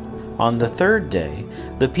die." On the 3rd day,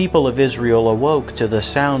 the people of Israel awoke to the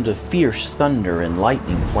sound of fierce thunder and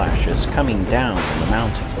lightning flashes coming down from the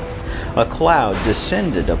mountain. A cloud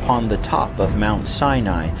descended upon the top of Mount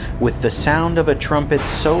Sinai with the sound of a trumpet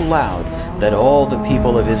so loud that all the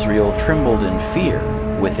people of Israel trembled in fear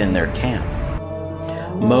within their camp.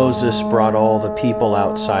 Moses brought all the people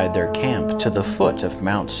outside their camp to the foot of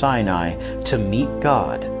Mount Sinai to meet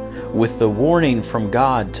God, with the warning from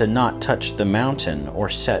God to not touch the mountain or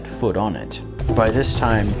set foot on it. By this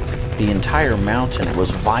time, the entire mountain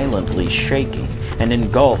was violently shaking and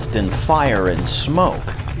engulfed in fire and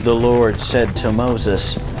smoke. The Lord said to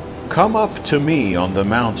Moses, "Come up to me on the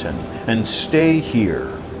mountain and stay here.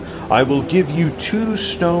 I will give you 2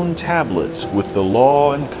 stone tablets with the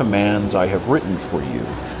law and commands I have written for you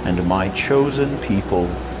and my chosen people,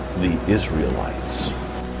 the Israelites."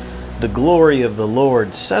 The glory of the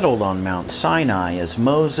Lord settled on Mount Sinai as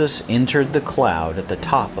Moses entered the cloud at the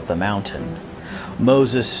top of the mountain.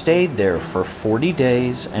 Moses stayed there for 40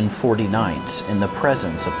 days and 40 nights in the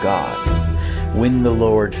presence of God. When the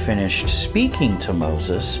Lord finished speaking to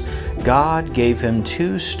Moses, God gave him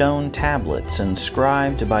 2 stone tablets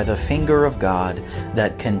inscribed by the finger of God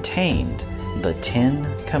that contained the 10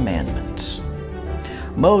 Commandments.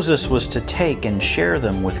 Moses was to take and share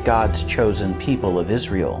them with God's chosen people of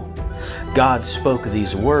Israel. God spoke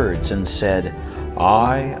these words and said,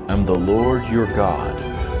 "I am the Lord your God,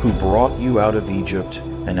 who brought you out of Egypt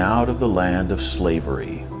and out of the land of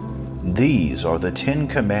slavery. These are the 10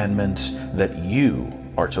 Commandments that you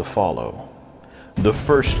are to follow. The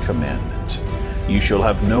first commandment, you shall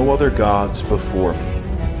have no other gods before me.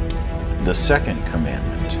 The second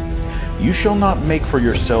commandment, you shall not make for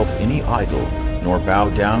yourself any idol, nor bow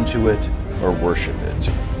down to it or worship it.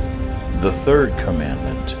 The third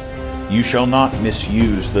commandment, you shall not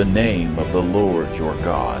misuse the name of the Lord your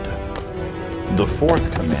God. The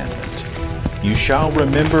fourth commandment, you shall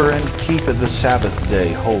remember and keep the Sabbath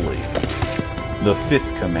day holy. The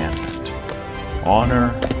fifth commandment,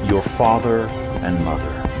 honor your father and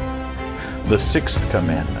mother. The sixth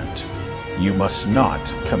commandment, you must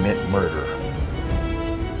not commit murder.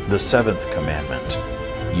 The seventh commandment,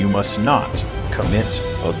 you must not commit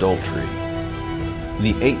adultery.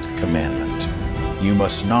 The eighth commandment, you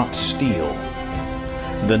must not steal.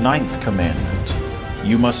 The ninth commandment,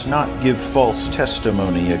 you must not give false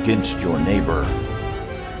testimony against your neighbor.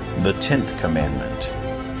 The 10th commandment,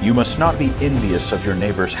 you must not be envious of your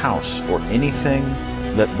neighbor's house or anything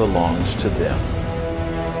that belongs to them."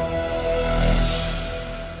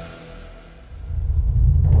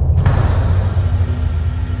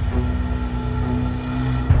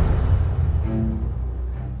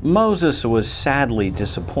 Moses was sadly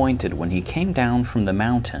disappointed when he came down from the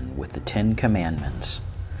mountain with the 10 Commandments.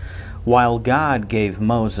 While God gave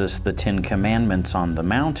Moses the 10 Commandments on the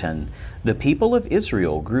mountain, the people of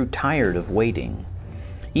Israel grew tired of waiting.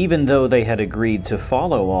 Even though they had agreed to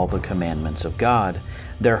follow all the commandments of God,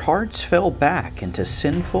 their hearts fell back into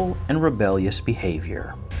sinful and rebellious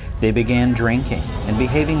behavior. They began drinking and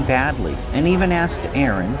behaving badly, and even asked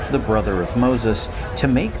Aaron, the brother of Moses, to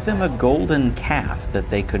make them a golden calf that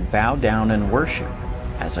they could bow down and worship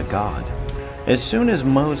as a god. As soon as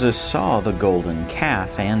Moses saw the golden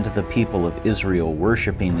calf and the people of Israel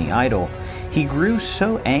worshiping the idol, he grew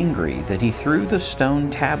so angry that he threw the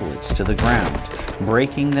stone tablets to the ground,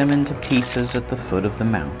 breaking them into pieces at the foot of the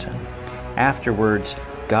mountain. Afterwards,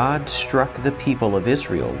 God struck the people of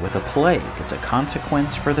Israel with a plague as a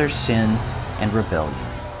consequence for their sin and rebellion.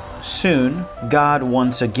 Soon, God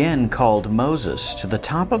once again called Moses to the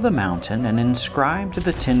top of the mountain and inscribed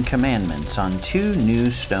the 10 Commandments on 2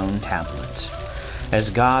 new stone tablets.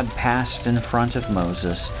 As God passed in front of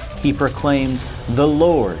Moses, he proclaimed, the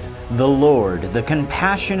Lord, the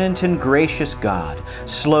compassionate and gracious God,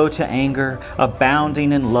 slow to anger,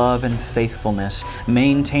 abounding in love and faithfulness,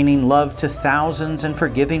 maintaining love to thousands and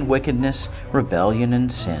forgiving wickedness, rebellion,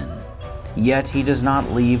 and sin. Yet he does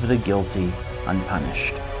not leave the guilty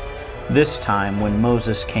unpunished." This time, when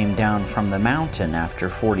Moses came down from the mountain after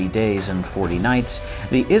 40 days and 40 nights,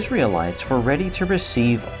 the Israelites were ready to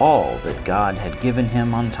receive all that God had given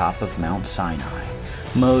him on top of Mount Sinai.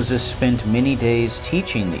 Moses spent many days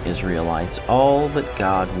teaching the Israelites all that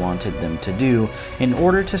God wanted them to do in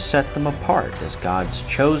order to set them apart as God's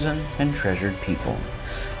chosen and treasured people.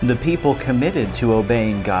 The people committed to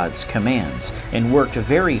obeying God's commands and worked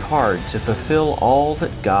very hard to fulfill all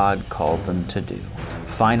that God called them to do.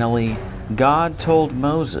 Finally, God told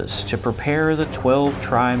Moses to prepare the 12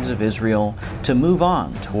 tribes of Israel to move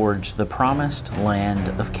on towards the promised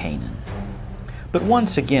land of Canaan. But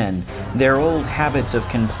once again, their old habits of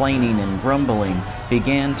complaining and grumbling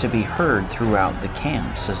began to be heard throughout the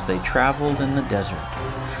camps as they traveled in the desert.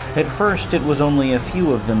 At first, it was only a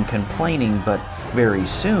few of them complaining, but very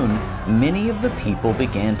soon, many of the people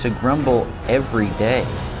began to grumble every day.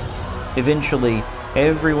 Eventually,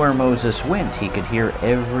 everywhere Moses went, he could hear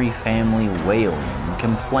every family wailing and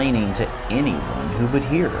complaining to anyone who would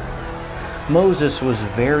hear. Moses was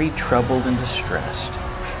very troubled and distressed.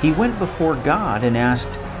 He went before God and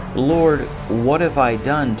asked, "Lord, what have I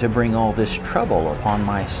done to bring all this trouble upon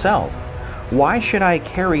myself? Why should I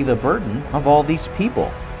carry the burden of all these people?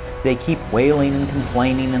 They keep wailing and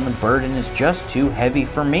complaining, and the burden is just too heavy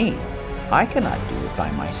for me. I cannot do it by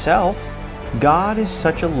myself." God is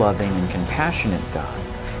such a loving and compassionate God,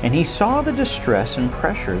 and he saw the distress and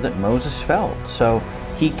pressure that Moses felt. So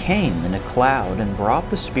he came in a cloud and brought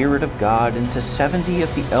the Spirit of God into 70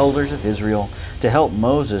 of the elders of Israel to help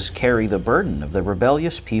Moses carry the burden of the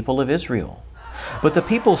rebellious people of Israel. But the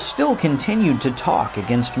people still continued to talk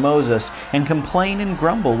against Moses and complain and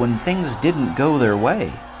grumble when things didn't go their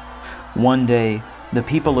way. One day, the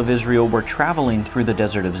people of Israel were traveling through the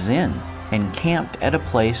desert of Zin, and camped at a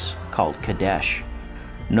place called Kadesh.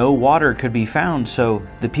 No water could be found, so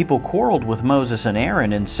the people quarreled with Moses and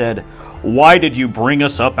Aaron and said, "Why did you bring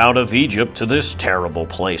us up out of Egypt to this terrible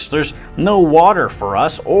place? There's no water for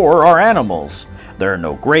us or our animals. There are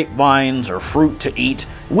no grapevines or fruit to eat.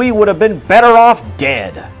 We would have been better off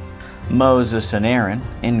dead." Moses and Aaron,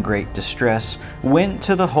 in great distress, went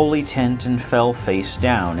to the holy tent and fell face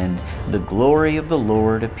down, and the glory of the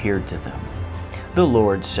Lord appeared to them. The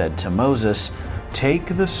Lord said to Moses,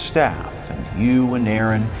 "Take the staff, and you and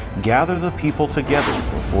Aaron gather the people together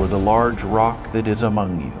before the large rock that is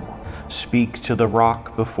among you. Speak to the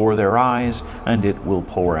rock before their eyes, and it will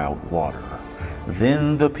pour out water.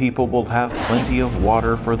 Then the people will have plenty of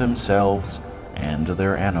water for themselves and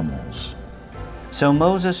their animals." So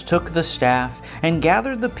Moses took the staff and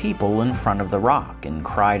gathered the people in front of the rock and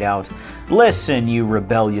cried out, "Listen, you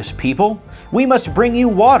rebellious people! We must bring you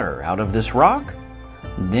water out of this rock."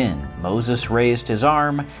 Then Moses raised his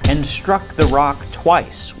arm and struck the rock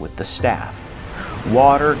twice with the staff.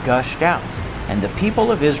 Water gushed out, and the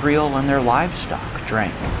people of Israel and their livestock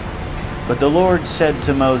drank. But the Lord said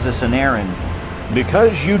to Moses and Aaron,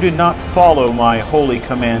 "Because you did not follow my holy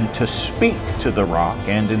command to speak to the rock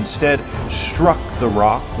and instead struck the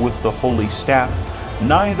rock with the holy staff,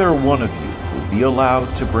 neither one of you will be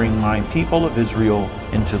allowed to bring my people of Israel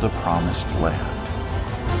into the promised land."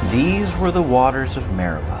 These were the waters of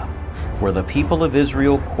Meribah, where the people of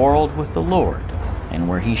Israel quarreled with the Lord, and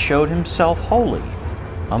where he showed himself holy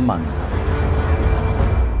among them.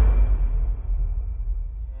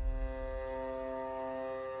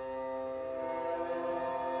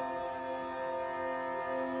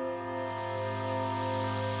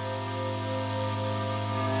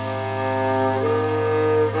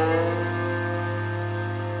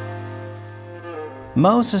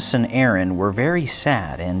 Moses and Aaron were very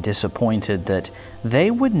sad and disappointed that they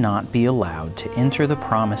would not be allowed to enter the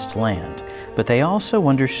promised land, but they also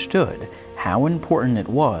understood how important it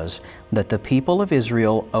was that the people of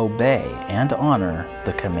Israel obey and honor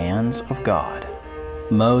the commands of God.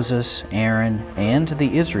 Moses, Aaron, and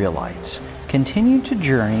the Israelites continued to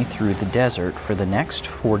journey through the desert for the next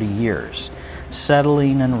 40 years,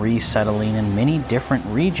 settling and resettling in many different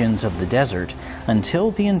regions of the desert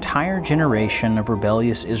until the entire generation of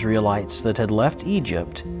rebellious Israelites that had left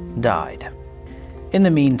Egypt died. In the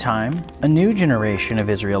meantime, a new generation of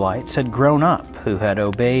Israelites had grown up who had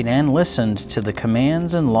obeyed and listened to the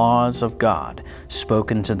commands and laws of God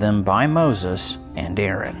spoken to them by Moses and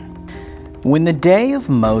Aaron. When the day of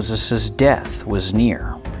Moses' death was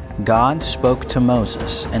near, God spoke to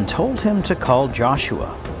Moses and told him to call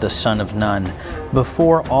Joshua, the son of Nun,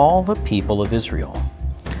 before all the people of Israel.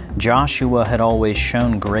 Joshua had always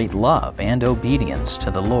shown great love and obedience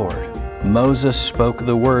to the Lord. Moses spoke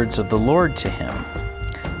the words of the Lord to him.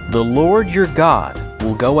 "The Lord your God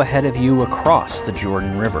will go ahead of you across the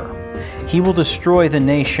Jordan River. He will destroy the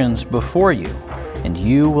nations before you, and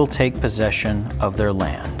you will take possession of their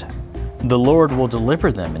land. The Lord will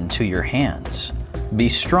deliver them into your hands. Be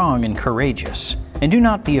strong and courageous, and do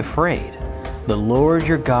not be afraid. The Lord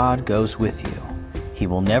your God goes with you. He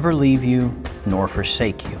will never leave you nor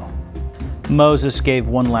forsake you." Moses gave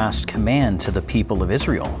one last command to the people of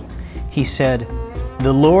Israel. He said,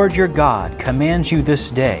 "The Lord your God commands you this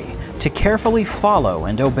day to carefully follow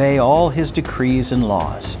and obey all his decrees and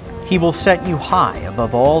laws. He will set you high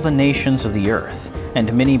above all the nations of the earth,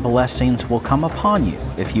 and many blessings will come upon you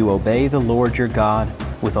if you obey the Lord your God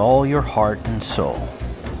with all your heart and soul.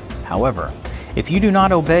 However, if you do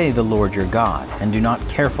not obey the Lord your God and do not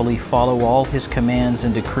carefully follow all his commands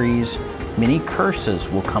and decrees, many curses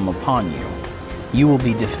will come upon you. You will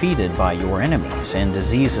be defeated by your enemies, and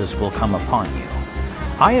diseases will come upon you.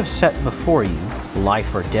 I have set before you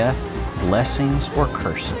life or death, blessings or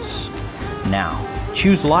curses. Now,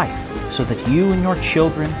 choose life so that you and your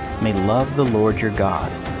children may love the Lord your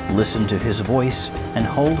God, listen to his voice, and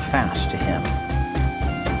hold fast to him."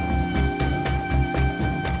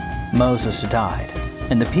 Moses died,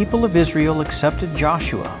 and the people of Israel accepted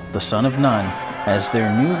Joshua, the son of Nun, as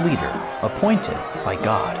their new leader, appointed by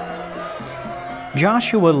God.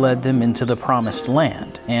 Joshua led them into the promised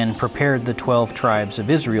land and prepared the 12 tribes of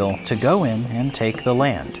Israel to go in and take the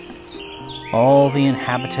land. All the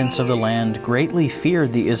inhabitants of the land greatly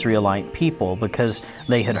feared the Israelite people because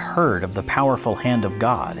they had heard of the powerful hand of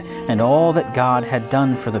God and all that God had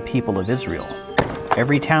done for the people of Israel.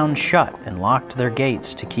 Every town shut and locked their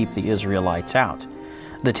gates to keep the Israelites out.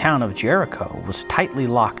 The town of Jericho was tightly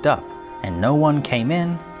locked up, and no one came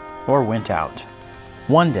in or went out.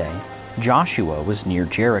 One day, Joshua was near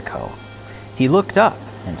Jericho. He looked up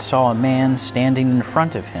and saw a man standing in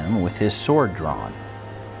front of him with his sword drawn.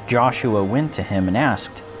 Joshua went to him and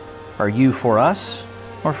asked, "Are you for us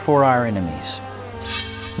or for our enemies?"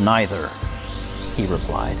 "Neither," he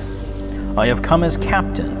replied. "I have come as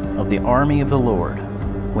captain of the army of the Lord."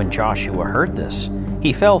 When Joshua heard this,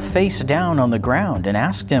 he fell face down on the ground and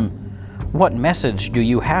asked him, "What message do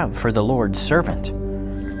you have for the Lord's servant?"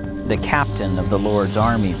 The captain of the Lord's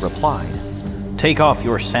army replied, "Take off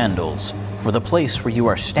your sandals, for the place where you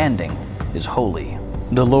are standing is holy."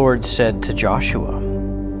 The Lord said to Joshua,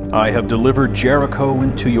 "I have delivered Jericho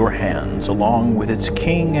into your hands, along with its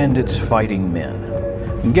king and its fighting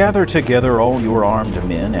men. Gather together all your armed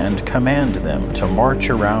men and command them to march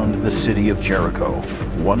around the city of Jericho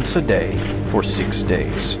once a day for 6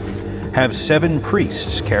 days. Have 7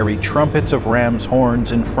 priests carry trumpets of ram's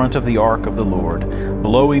horns in front of the ark of the Lord,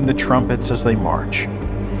 blowing the trumpets as they march.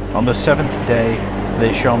 On the 7th day,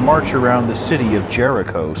 they shall march around the city of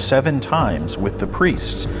Jericho 7 times with the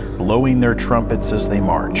priests, blowing their trumpets as they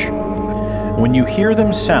march. When you hear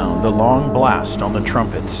them sound the long blast on the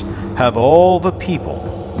trumpets, have all the people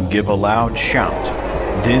give a loud shout.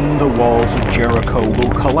 Then the walls of Jericho will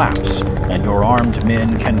collapse, and your armed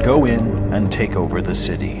men can go in and take over the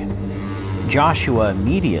city." Joshua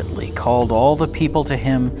immediately called all the people to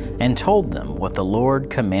him and told them what the Lord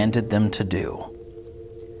commanded them to do.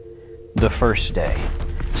 The first day,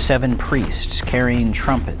 7 priests carrying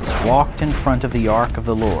trumpets walked in front of the ark of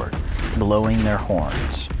the Lord, blowing their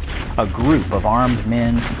horns. A group of armed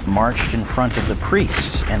men marched in front of the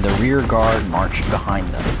priests, and the rear guard marched behind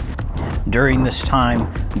them. During this time,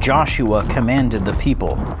 Joshua commanded the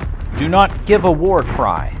people, "Do not give a war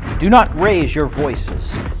cry. Do not raise your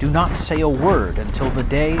voices. Do not say a word until the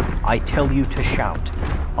day I tell you to shout.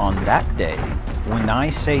 On that day, when I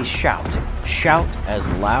say shout, shout as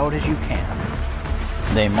loud as you can."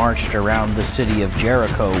 They marched around the city of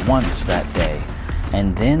Jericho once that day,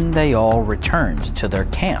 and then they all returned to their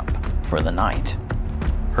camp for the night.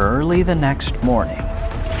 Early the next morning,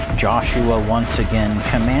 Joshua once again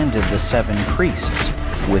commanded the 7 priests,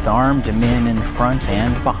 with armed men in front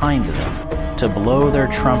and behind them, to blow their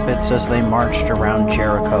trumpets as they marched around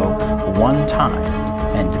Jericho 1 time,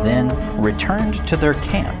 and then returned to their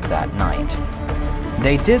camp that night.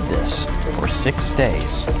 They did this for 6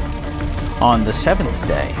 days. On the 7th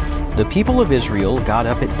day, the people of Israel got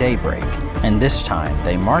up at daybreak, and this time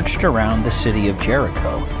they marched around the city of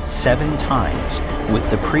Jericho 7 times, with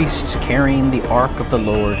the priests carrying the ark of the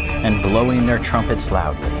Lord and blowing their trumpets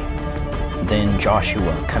loudly. Then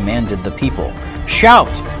Joshua commanded the people,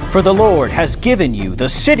 "Shout, for the Lord has given you the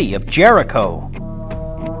city of Jericho."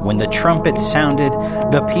 When the trumpet sounded,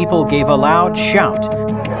 the people gave a loud shout.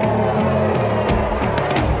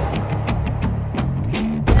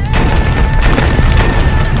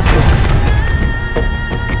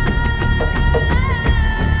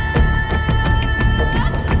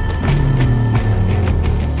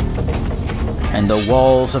 And the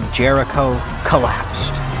walls of Jericho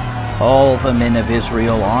collapsed. All the men of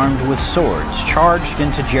Israel, armed with swords, charged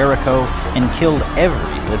into Jericho and killed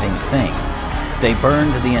every living thing. They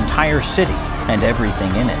burned the entire city and everything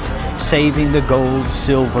in it, saving the gold,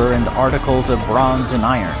 silver, and articles of bronze and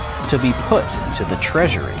iron to be put into the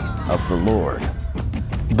treasury of the Lord.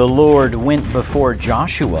 The Lord went before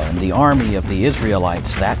Joshua and the army of the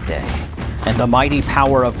Israelites that day, and the mighty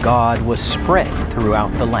power of God was spread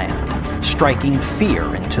throughout the land, striking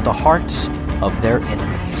fear into the hearts of their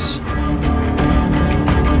enemies.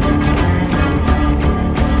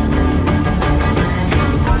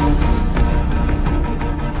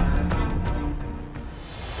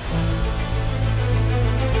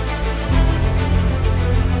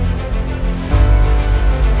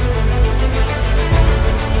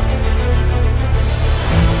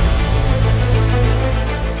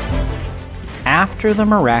 After the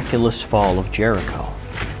miraculous fall of Jericho,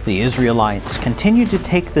 the Israelites continued to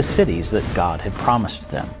take the cities that God had promised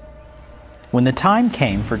them. When the time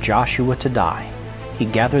came for Joshua to die, he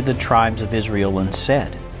gathered the tribes of Israel and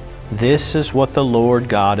said, "This is what the Lord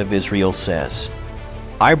God of Israel says.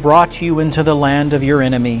 I brought you into the land of your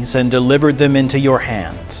enemies and delivered them into your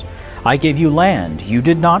hands. I gave you land you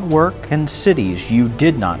did not work and cities you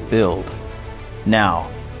did not build. Now,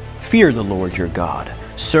 fear the Lord your God.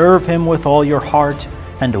 Serve him with all your heart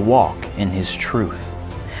and walk in his truth.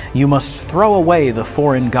 You must throw away the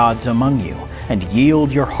foreign gods among you and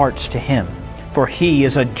yield your hearts to him, for he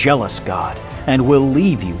is a jealous God and will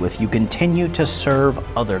leave you if you continue to serve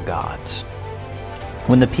other gods."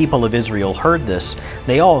 When the people of Israel heard this,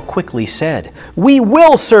 they all quickly said, "We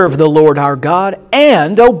will serve the Lord our God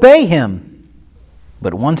and obey him."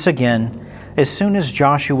 But once again, as soon as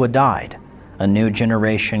Joshua died, A new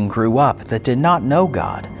generation grew up that did not know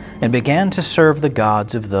God and began to serve the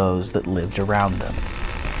gods of those that lived around them.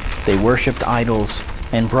 They worshipped idols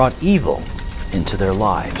and brought evil into their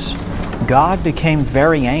lives. God became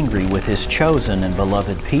very angry with His chosen and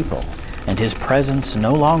beloved people, and His presence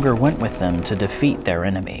no longer went with them to defeat their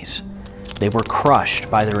enemies. They were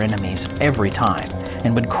crushed by their enemies every time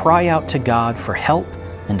and would cry out to God for help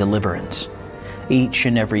and deliverance. Each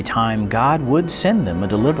and every time, God would send them a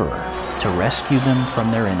deliverer to rescue them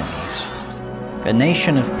from their enemies. A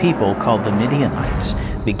nation of people called the Midianites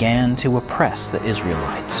began to oppress the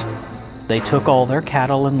Israelites. They took all their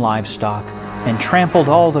cattle and livestock and trampled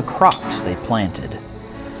all the crops they planted.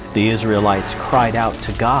 The Israelites cried out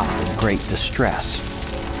to God in great distress.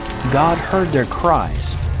 God heard their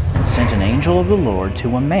cries and sent an angel of the Lord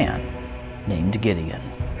to a man named Gideon.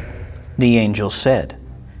 The angel said,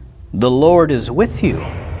 "The Lord is with you,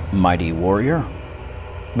 mighty warrior."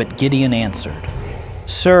 But Gideon answered,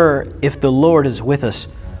 "Sir, if the Lord is with us,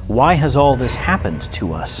 why has all this happened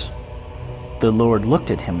to us?" The Lord looked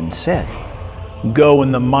at him and said, "Go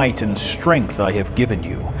in the might and strength I have given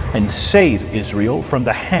you, and save Israel from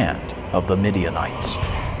the hand of the Midianites."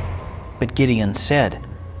 But Gideon said,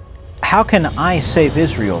 "How can I save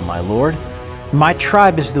Israel, my Lord? My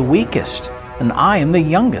tribe is the weakest, and I am the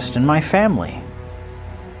youngest in my family."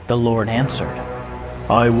 The Lord answered,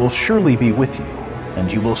 "I will surely be with you,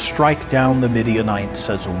 and you will strike down the Midianites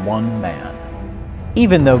as one man."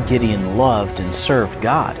 Even though Gideon loved and served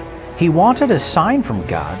God, he wanted a sign from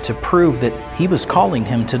God to prove that He was calling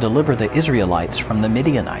him to deliver the Israelites from the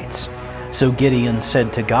Midianites. So Gideon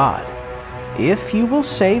said to God, "If you will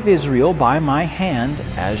save Israel by my hand,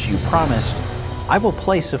 as you promised, I will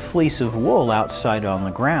place a fleece of wool outside on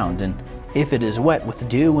the ground, and if it is wet with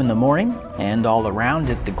dew in the morning, and all around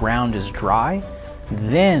it the ground is dry,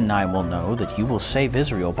 then I will know that you will save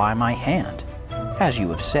Israel by my hand, as you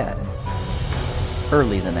have said."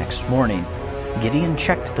 Early the next morning, Gideon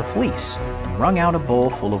checked the fleece and wrung out a bowl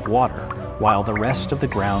full of water, while the rest of the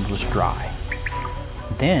ground was dry.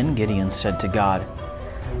 Then Gideon said to God,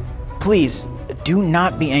 "Please, do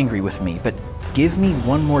not be angry with me, but give me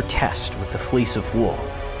one more test with the fleece of wool.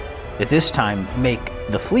 At this time, make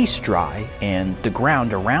the fleece dry and the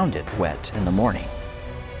ground around it wet in the morning."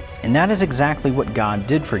 And that is exactly what God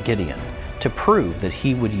did for Gideon, to prove that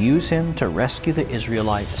He would use him to rescue the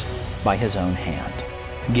Israelites by His own hand.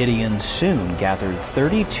 Gideon soon gathered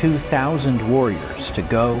 32,000 warriors to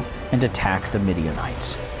go and attack the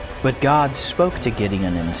Midianites. But God spoke to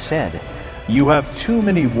Gideon and said, "You have too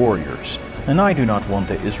many warriors, and I do not want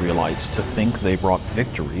the Israelites to think they brought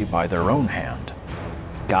victory by their own hand."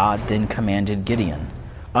 God then commanded Gideon,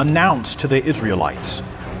 "Announce to the Israelites,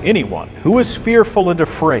 anyone who is fearful and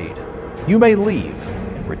afraid, you may leave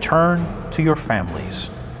and return to your families."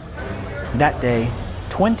 That day,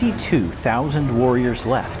 22,000 warriors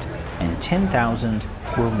left, and 10,000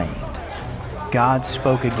 remained. God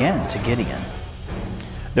spoke again to Gideon,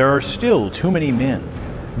 "There are still too many men.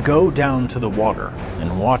 Go down to the water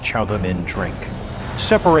and watch how the men drink.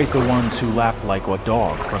 Separate the ones who lap like a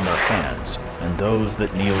dog from their hands, and those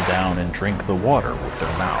that kneel down and drink the water with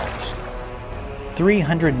their mouths."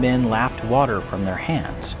 300 men lapped water from their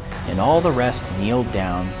hands, and all the rest kneeled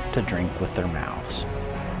down to drink with their mouths.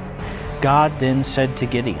 God then said to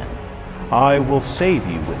Gideon, "I will save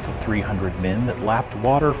you with the 300 men that lapped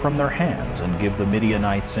water from their hands and give the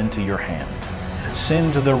Midianites into your hand.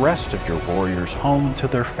 Send the rest of your warriors home to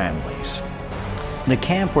their families." The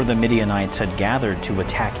camp where the Midianites had gathered to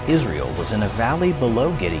attack Israel was in a valley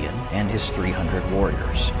below Gideon and his 300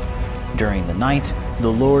 warriors. During the night,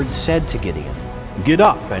 the Lord said to Gideon, "Get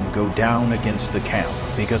up and go down against the camp,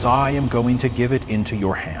 because I am going to give it into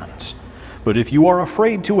your hands. But if you are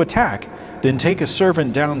afraid to attack, then take a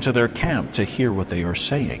servant down to their camp to hear what they are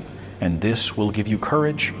saying, and this will give you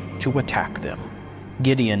courage to attack them."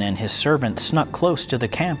 Gideon and his servant snuck close to the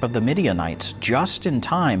camp of the Midianites just in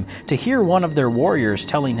time to hear one of their warriors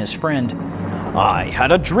telling his friend, "I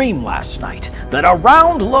had a dream last night that a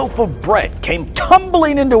round loaf of bread came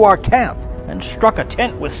tumbling into our camp and struck a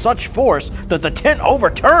tent with such force that the tent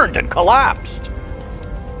overturned and collapsed."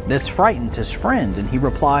 This frightened his friend, and he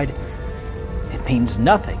replied, "It means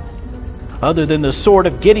nothing. Other than the sword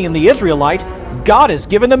of Gideon the Israelite, God has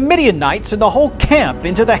given the Midianites and the whole camp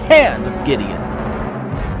into the hand of Gideon."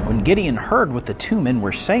 When Gideon heard what the two men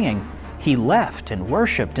were saying, he left and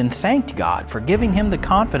worshipped and thanked God for giving him the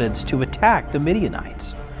confidence to attack the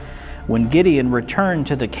Midianites. When Gideon returned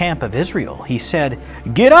to the camp of Israel, he said,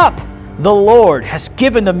 "Get up! The Lord has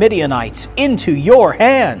given the Midianites into your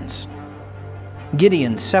hands."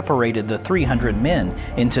 Gideon separated the 300 men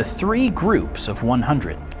into 3 groups of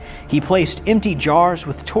 100. He placed empty jars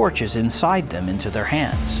with torches inside them into their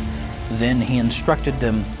hands. Then he instructed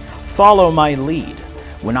them, "Follow my lead.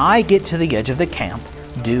 When I get to the edge of the camp,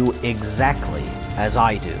 do exactly as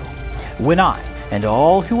I do. When I and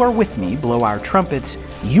all who are with me blow our trumpets,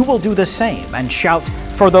 you will do the same and shout,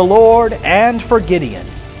 'For the Lord and for Gideon.'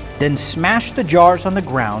 Then smash the jars on the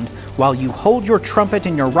ground while you hold your trumpet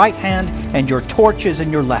in your right hand and your torches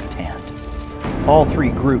in your left hand." All three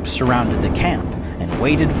groups surrounded the camp and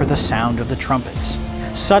waited for the sound of the trumpets.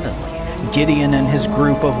 Suddenly, Gideon and his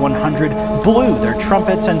group of 100 blew their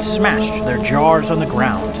trumpets and smashed their jars on the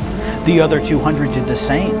ground. The other 200 did the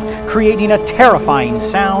same, creating a terrifying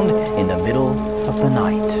sound in the middle of the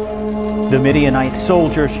night. The Midianite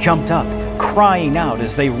soldiers jumped up, crying out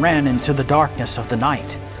as they ran into the darkness of the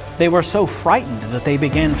night. They were so frightened that they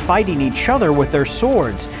began fighting each other with their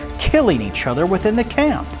swords, killing each other within the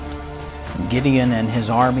camp. Gideon and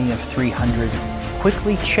his army of 300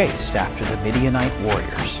 quickly chased after the Midianite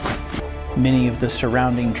warriors. Many of the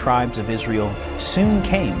surrounding tribes of Israel soon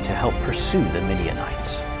came to help pursue the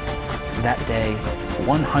Midianites. That day,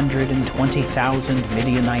 120,000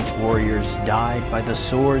 Midianite warriors died by the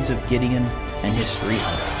swords of Gideon and his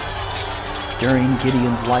 300. During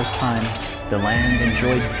Gideon's lifetime, the land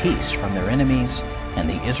enjoyed peace from their enemies, and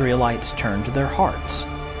the Israelites turned their hearts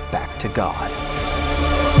back to God.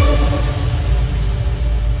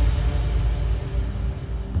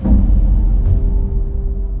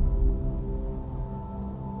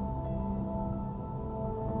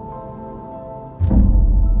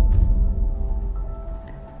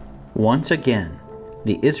 Once again,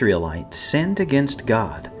 the Israelites sinned against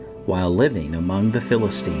God while living among the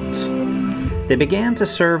Philistines. They began to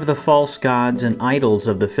serve the false gods and idols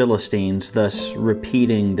of the Philistines, thus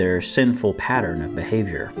repeating their sinful pattern of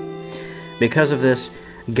behavior. Because of this,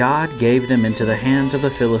 God gave them into the hands of the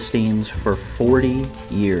Philistines for 40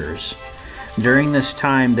 years. During this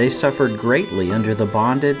time, they suffered greatly under the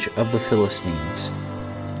bondage of the Philistines.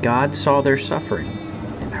 God saw their suffering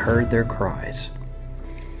and heard their cries.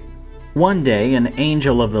 One day, an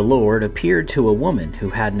angel of the Lord appeared to a woman who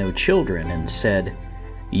had no children and said,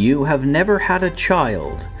 "You have never had a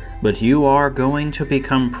child, but you are going to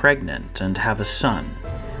become pregnant and have a son.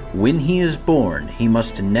 When he is born, he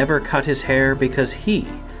must never cut his hair because he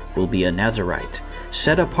will be a Nazirite,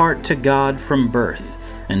 set apart to God from birth,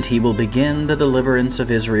 and he will begin the deliverance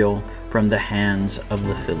of Israel from the hands of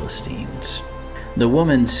the Philistines." The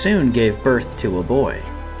woman soon gave birth to a boy.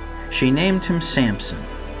 She named him Samson.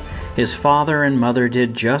 His father and mother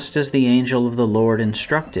did just as the angel of the Lord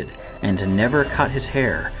instructed, and never cut his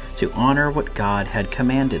hair to honor what God had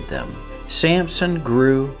commanded them. Samson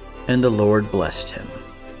grew, and the Lord blessed him.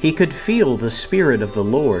 He could feel the Spirit of the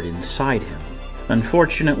Lord inside him.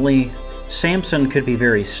 Unfortunately, Samson could be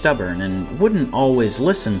very stubborn and wouldn't always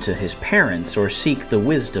listen to his parents or seek the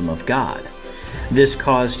wisdom of God. This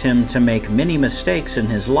caused him to make many mistakes in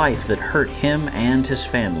his life that hurt him and his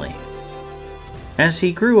family. As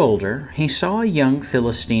he grew older, he saw a young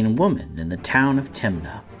Philistine woman in the town of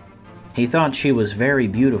Timnah. He thought she was very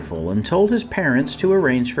beautiful and told his parents to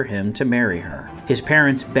arrange for him to marry her. His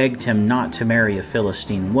parents begged him not to marry a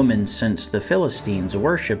Philistine woman since the Philistines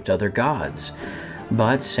worshipped other gods.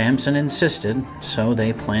 But Samson insisted, so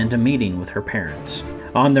they planned a meeting with her parents.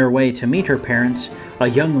 On their way to meet her parents, a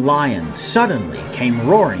young lion suddenly came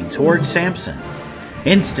roaring toward Samson.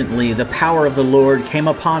 Instantly, the power of the Lord came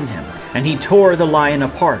upon him, and he tore the lion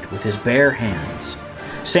apart with his bare hands.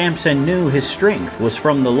 Samson knew his strength was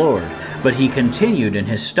from the Lord, but he continued in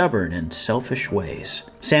his stubborn and selfish ways.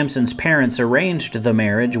 Samson's parents arranged the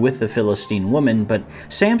marriage with the Philistine woman, but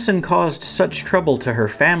Samson caused such trouble to her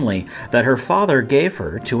family that her father gave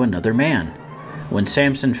her to another man. When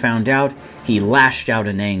Samson found out, he lashed out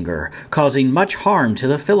in anger, causing much harm to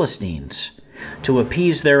the Philistines. To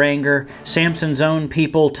appease their anger, Samson's own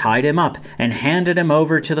people tied him up and handed him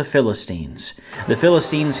over to the Philistines. The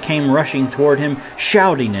Philistines came rushing toward him,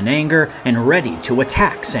 shouting in anger and ready to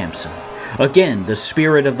attack Samson. Again, the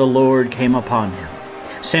Spirit of the Lord came upon him.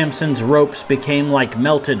 Samson's ropes became like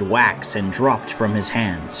melted wax and dropped from his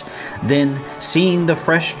hands. Then, seeing the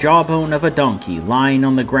fresh jawbone of a donkey lying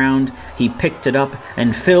on the ground, he picked it up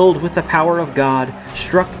and, filled with the power of God,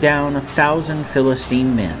 struck down 1,000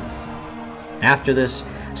 Philistine men. After this,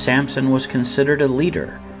 Samson was considered a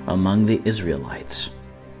leader among the Israelites.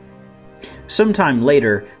 Sometime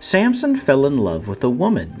later, Samson fell in love with a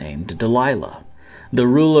woman named Delilah. The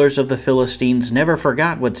rulers of the Philistines never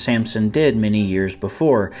forgot what Samson did many years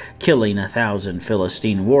before, killing 1,000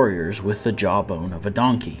 Philistine warriors with the jawbone of a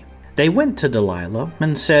donkey. They went to Delilah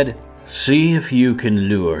and said, "See if you can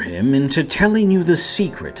lure him into telling you the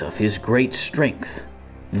secret of his great strength."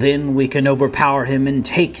 Then we can overpower him and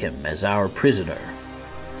take him as our prisoner."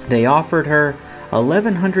 They offered her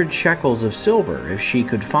 1,100 shekels of silver if she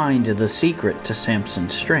could find the secret to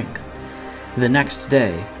Samson's strength. The next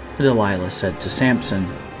day, Delilah said to Samson,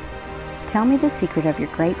 "Tell me the secret of your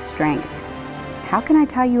great strength. How can I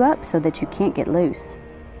tie you up so that you can't get loose?"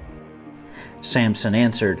 Samson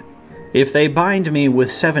answered, "If they bind me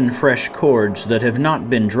with 7 fresh cords that have not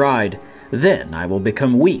been dried, then I will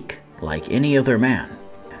become weak like any other man."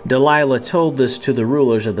 Delilah told this to the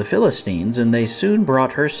rulers of the Philistines, and they soon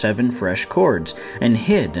brought her 7 fresh cords and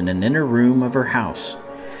hid in an inner room of her house.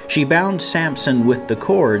 She bound Samson with the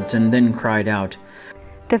cords and then cried out,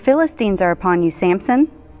 "The Philistines are upon you, Samson."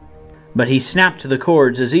 But he snapped the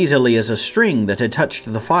cords as easily as a string that had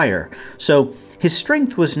touched the fire, so his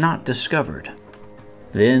strength was not discovered.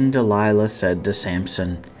 Then Delilah said to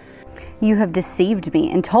Samson, "You have deceived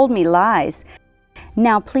me and told me lies.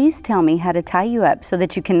 Now please tell me how to tie you up so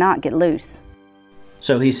that you cannot get loose."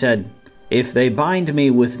 So he said, "If they bind me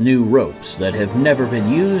with new ropes that have never been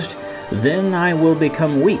used, then I will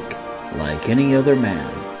become weak like any other man."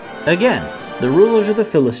 Again, the rulers of the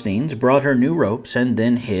Philistines brought her new ropes and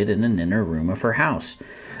then hid in an inner room of her house.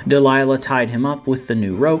 Delilah tied him up with the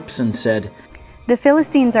new ropes and said, "The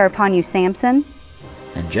Philistines are upon you, Samson."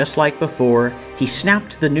 And just like before, he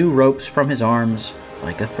snapped the new ropes from his arms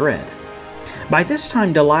like a thread. By this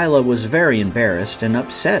time, Delilah was very embarrassed and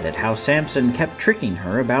upset at how Samson kept tricking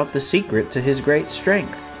her about the secret to his great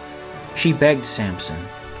strength. She begged Samson,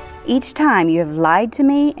 "Each time you have lied to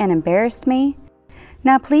me and embarrassed me.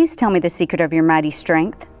 Now please tell me the secret of your mighty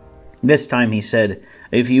strength." This time he said,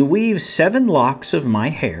 "If you weave 7 locks of my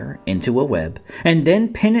hair into a web and then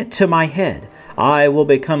pin it to my head, I will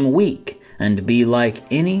become weak and be like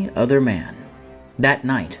any other man." That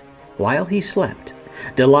night, while he slept,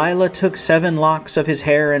 Delilah took 7 locks of his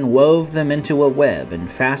hair and wove them into a web and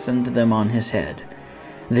fastened them on his head.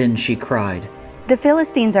 Then she cried, "The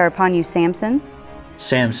Philistines are upon you, Samson."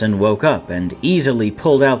 Samson woke up and easily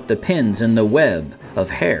pulled out the pins in the web of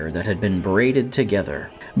hair that had been braided together.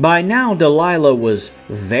 By now Delilah was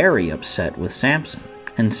very upset with Samson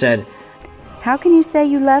and said, "How can you say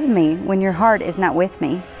you love me when your heart is not with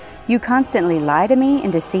me? You constantly lie to me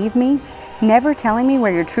and deceive me, never telling me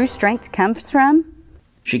where your true strength comes from."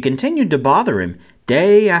 She continued to bother him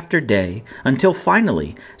day after day until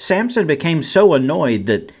finally Samson became so annoyed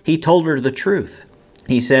that he told her the truth.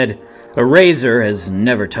 He said, "A razor has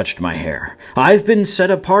never touched my hair. I've been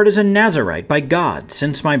set apart as a Nazirite by God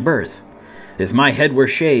since my birth. If my head were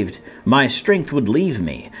shaved, my strength would leave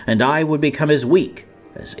me, and I would become as weak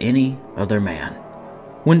as any other man."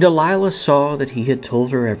 When Delilah saw that he had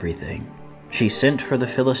told her everything, she sent for the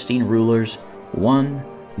Philistine rulers one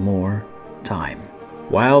more time.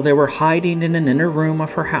 While they were hiding in an inner room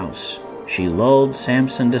of her house, she lulled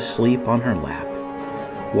Samson to sleep on her lap.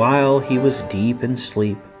 While he was deep in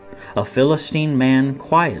sleep, a Philistine man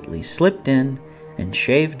quietly slipped in and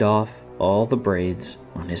shaved off all the braids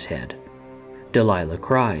on his head. Delilah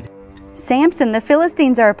cried, "Samson, the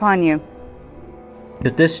Philistines are upon you."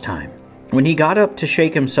 But this time, when he got up to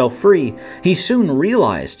shake himself free, he soon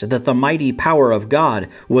realized that the mighty power of God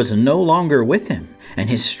was no longer with him, and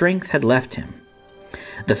his strength had left him.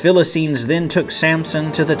 The Philistines then took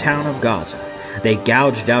Samson to the town of Gaza. They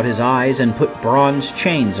gouged out his eyes and put bronze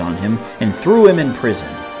chains on him and threw him in prison.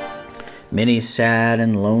 Many sad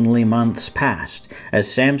and lonely months passed as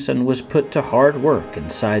Samson was put to hard work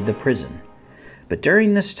inside the prison. But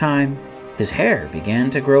during this time, his hair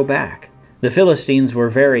began to grow back. The Philistines were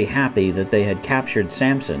very happy that they had captured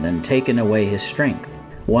Samson and taken away his strength.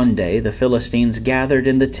 One day the Philistines gathered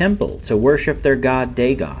in the temple to worship their god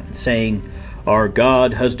Dagon, saying, "Our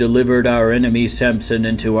God has delivered our enemy Samson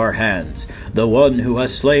into our hands, the one who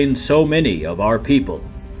has slain so many of our people."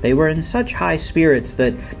 They were in such high spirits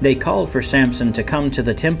that they called for Samson to come to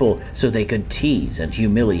the temple so they could tease and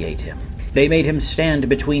humiliate him. They made him stand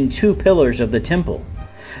between 2 pillars of the temple.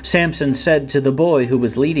 Samson said to the boy who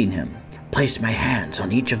was leading him, "Place my hands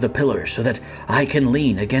on each of the pillars so that I can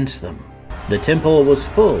lean against them." The temple was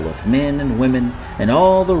full of men and women and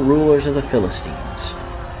all the rulers of the Philistines.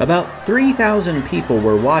 About 3,000 people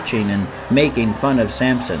were watching and making fun of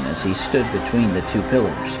Samson as he stood between the 2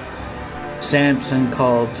 pillars. Samson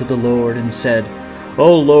called to the Lord and said,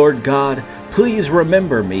 "O Lord God, please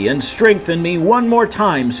remember me and strengthen me one more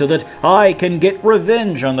time so that I can get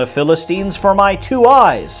revenge on the Philistines for my 2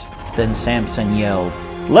 eyes." Then Samson yelled,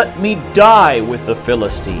 "Let me die with the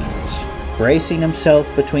Philistines." Bracing himself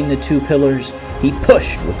between the 2 pillars, he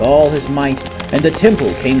pushed with all his might, and the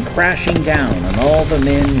temple came crashing down on all the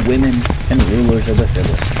men, women, and rulers of the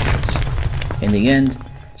Philistines. In the end,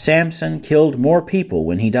 Samson killed more people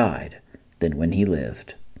when he died than when he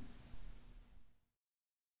lived.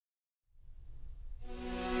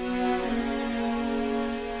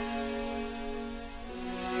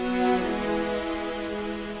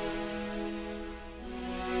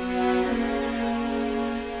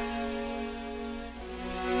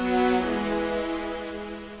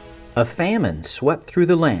 A famine swept through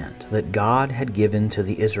the land that God had given to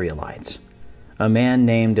the Israelites. A man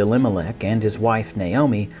named Elimelech and his wife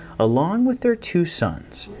Naomi, along with their 2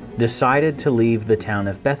 sons, decided to leave the town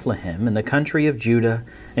of Bethlehem in the country of Judah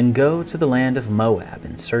and go to the land of Moab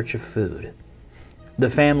in search of food. The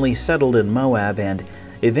family settled in Moab, and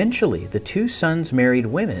eventually the 2 sons married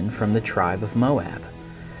women from the tribe of Moab.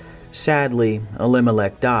 Sadly,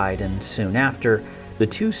 Elimelech died, and soon after, the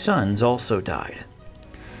 2 sons also died.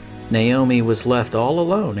 Naomi was left all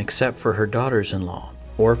alone except for her daughters-in-law,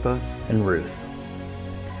 Orpah and Ruth.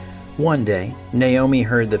 One day, Naomi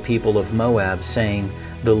heard the people of Moab saying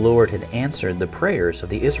the Lord had answered the prayers of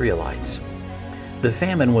the Israelites. The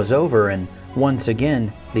famine was over, and once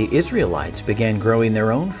again, the Israelites began growing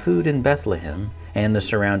their own food in Bethlehem and the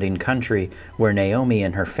surrounding country where Naomi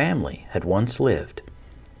and her family had once lived.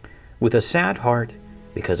 With a sad heart,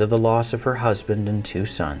 because of the loss of her husband and 2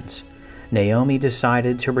 sons, Naomi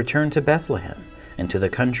decided to return to Bethlehem and to the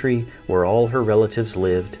country where all her relatives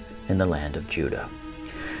lived in the land of Judah.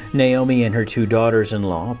 Naomi and her 2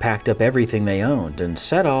 daughters-in-law packed up everything they owned and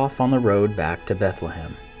set off on the road back to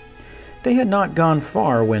Bethlehem. They had not gone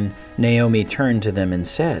far when Naomi turned to them and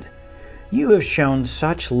said, "You have shown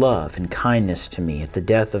such love and kindness to me at the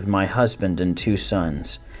death of my husband and 2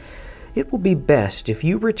 sons. It will be best if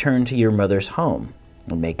you return to your mother's home,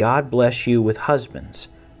 and may God bless you with husbands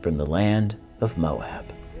from the land of Moab."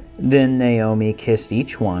 Then Naomi kissed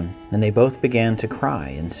each one, and they both began to cry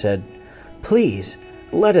and said, "Please,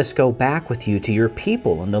 let us go back with you to your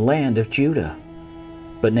people in the land of Judah."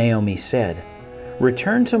 But Naomi said,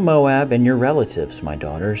 "Return to Moab and your relatives, my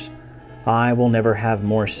daughters. I will never have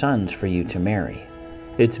more sons for you to marry.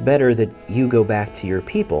 It's better that you go back to your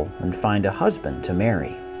people and find a husband to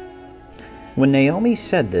marry." When Naomi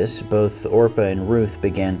said this, both Orpah and Ruth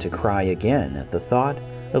began to cry again at the thought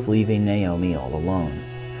of leaving Naomi all alone.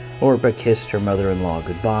 Orpah kissed her mother-in-law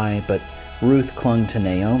goodbye, but Ruth clung to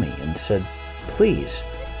Naomi and said, "Please,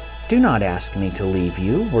 do not ask me to leave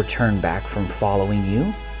you or turn back from following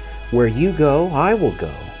you. Where you go, I will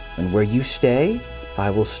go, and where you stay,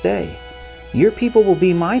 I will stay. Your people will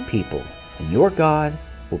be my people, and your God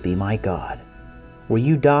will be my God. Where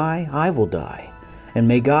you die, I will die, and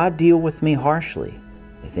may God deal with me harshly,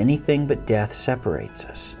 if anything but death separates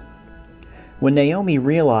us." When Naomi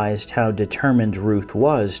realized how determined Ruth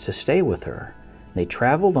was to stay with her, they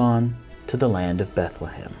traveled on to the land of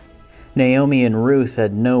Bethlehem. Naomi and Ruth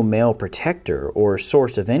had no male protector or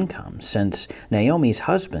source of income since Naomi's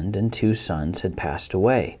husband and 2 sons had passed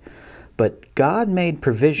away. But God made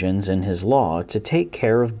provisions in His law to take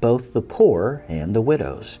care of both the poor and the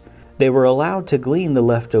widows. They were allowed to glean the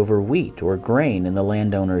leftover wheat or grain in the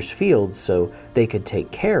landowner's fields so they could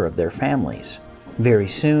take care of their families. Very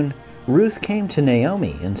soon, Ruth came to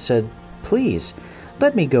Naomi and said, "Please,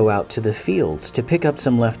 let me go out to the fields to pick up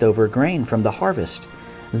some leftover grain from the harvest.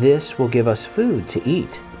 This will give us food to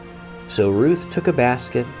eat." So Ruth took a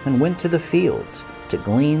basket and went to the fields to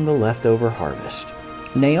glean the leftover harvest.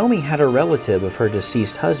 Naomi had a relative of her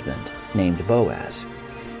deceased husband named Boaz.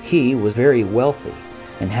 He was very wealthy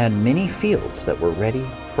and had many fields that were ready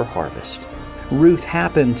for harvest. Ruth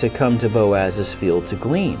happened to come to Boaz's field to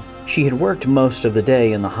glean. She had worked most of the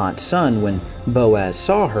day in the hot sun when Boaz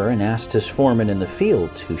saw her and asked his foreman in the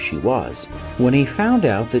fields who she was. When he found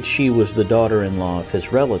out that she was the daughter-in-law of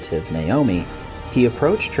his relative Naomi, he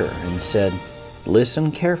approached her and said,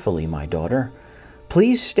 "Listen carefully, my daughter.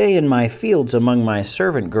 Please stay in my fields among my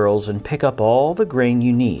servant girls and pick up all the grain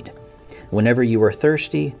you need. Whenever you are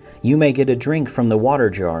thirsty, you may get a drink from the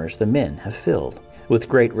water jars the men have filled." With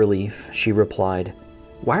great relief, she replied,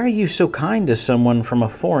 "Why are you so kind to someone from a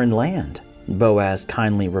foreign land?" Boaz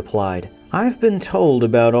kindly replied, "I've been told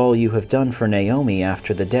about all you have done for Naomi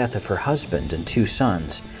after the death of her husband and 2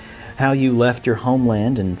 sons, how you left your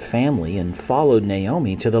homeland and family and followed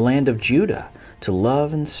Naomi to the land of Judah to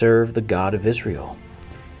love and serve the God of Israel.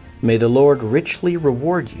 May the Lord richly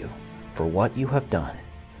reward you for what you have done."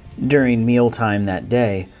 During mealtime that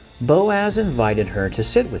day, Boaz invited her to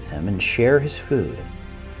sit with him and share his food.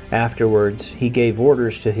 Afterwards, he gave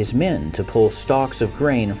orders to his men to pull stalks of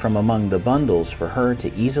grain from among the bundles for her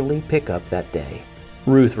to easily pick up that day.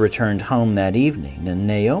 Ruth returned home that evening, and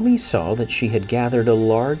Naomi saw that she had gathered a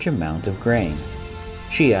large amount of grain.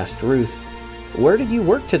 She asked Ruth, "Where did you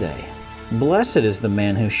work today?" Blessed is the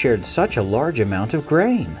man who shared such a large amount of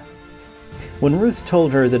grain." When Ruth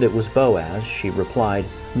told her that it was Boaz, she replied,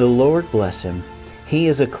 "The Lord bless him. He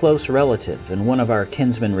is a close relative and one of our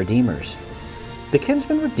kinsman redeemers." The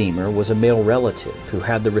kinsman redeemer was a male relative who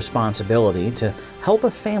had the responsibility to help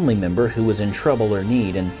a family member who was in trouble or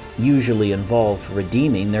need, and usually involved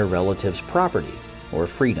redeeming their relative's property or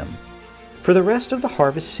freedom. For the rest of the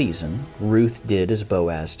harvest season, Ruth did as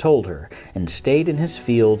Boaz told her, and stayed in his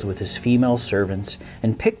fields with his female servants,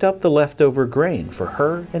 and picked up the leftover grain for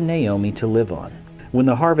her and Naomi to live on. When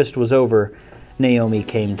the harvest was over, Naomi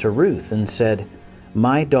came to Ruth and said,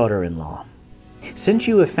 "My daughter-in-law, since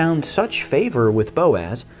you have found such favor with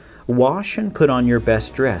Boaz, wash and put on your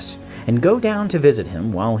best dress, and go down to visit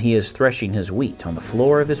him while he is threshing his wheat on the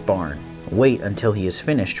floor of his barn. Wait until he is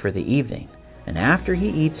finished for the evening, and after he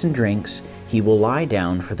eats and drinks, he will lie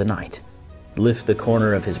down for the night. Lift the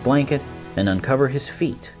corner of his blanket and uncover his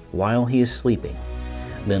feet while he is sleeping.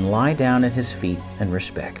 Then lie down at his feet and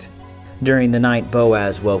respect." During the night,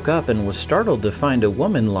 Boaz woke up and was startled to find a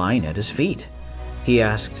woman lying at his feet. He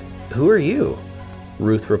asked, "Who are you?"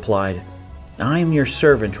 Ruth replied, "I am your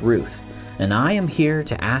servant Ruth, and I am here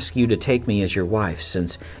to ask you to take me as your wife,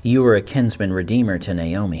 since you are a kinsman redeemer to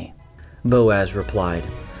Naomi." Boaz replied,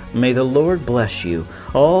 "May the Lord bless you.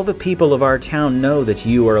 All the people of our town know that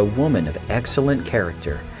you are a woman of excellent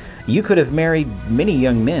character. You could have married many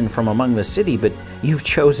young men from among the city, but you've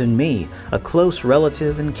chosen me, a close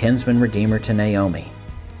relative and kinsman redeemer to Naomi.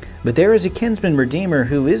 But there is a kinsman redeemer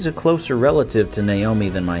who is a closer relative to Naomi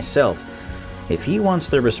than myself. If he wants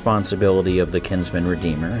the responsibility of the kinsman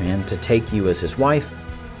redeemer and to take you as his wife,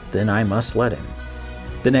 then I must let him."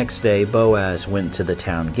 The next day, Boaz went to the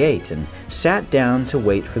town gate and sat down to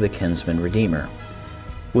wait for the kinsman redeemer.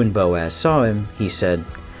 When Boaz saw him, he said,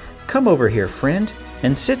 "Come over here, friend,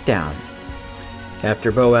 and sit down."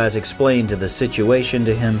 After Boaz explained the situation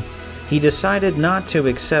to him, he decided not to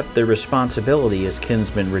accept the responsibility as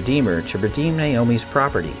kinsman redeemer to redeem Naomi's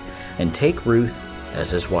property and take Ruth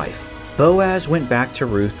as his wife. Boaz went back to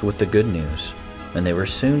Ruth with the good news, and they were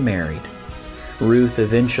soon married. Ruth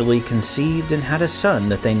eventually conceived and had a son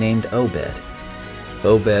that they named Obed.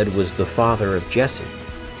 Obed was the father of Jesse,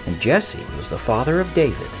 and Jesse was the father of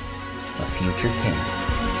David, a future king.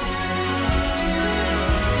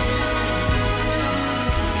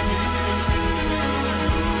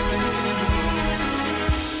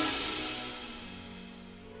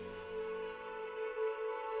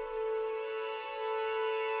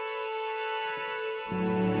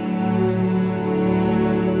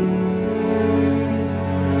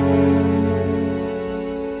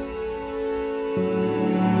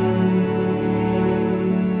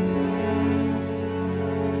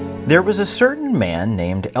 There was a certain man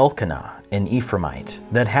named Elkanah, an Ephraimite,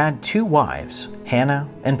 that had 2 wives, Hannah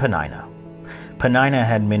and Peninnah. Peninnah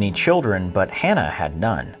had many children, but Hannah had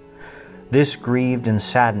none. This grieved and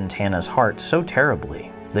saddened Hannah's heart so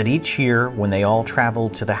terribly that each year, when they all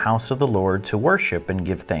traveled to the house of the Lord to worship and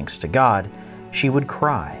give thanks to God, she would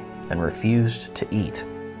cry and refused to eat.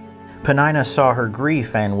 Peninnah saw her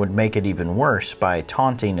grief and would make it even worse by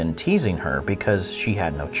taunting and teasing her because she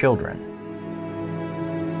had no children.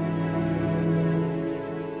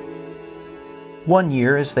 One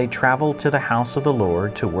year, as they traveled to the house of the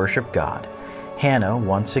Lord to worship God, Hannah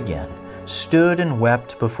once again stood and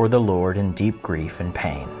wept before the Lord in deep grief and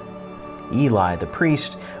pain. Eli the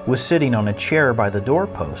priest was sitting on a chair by the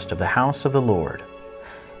doorpost of the house of the Lord.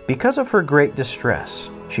 Because of her great distress,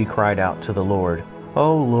 she cried out to the Lord,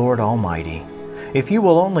 "O Lord Almighty, if you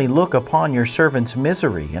will only look upon your servant's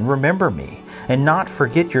misery and remember me, and not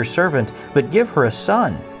forget your servant, but give her a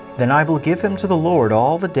son, then I will give him to the Lord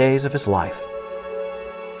all the days of his life."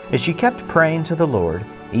 As she kept praying to the Lord,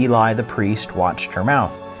 Eli the priest watched her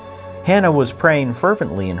mouth. Hannah was praying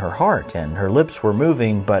fervently in her heart, and her lips were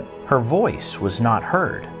moving, but her voice was not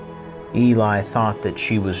heard. Eli thought that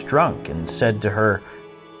she was drunk and said to her,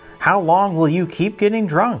 "How long will you keep getting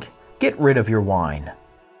drunk? Get rid of your wine."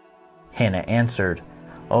 Hannah answered,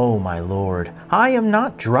 "Oh, my Lord, I am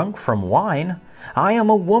not drunk from wine. I am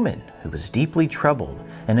a woman who is deeply troubled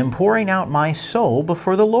and am pouring out my soul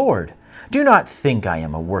before the Lord. Do not think I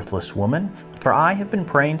am a worthless woman, for I have been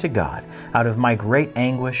praying to God out of my great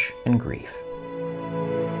anguish and grief."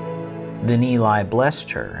 Then Eli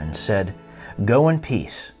blessed her and said, "Go in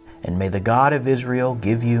peace, and may the God of Israel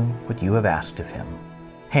give you what you have asked of him."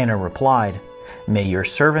 Hannah replied, "May your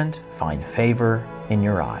servant find favor in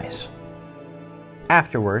your eyes."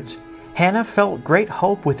 Afterwards, Hannah felt great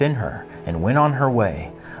hope within her and went on her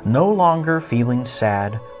way, no longer feeling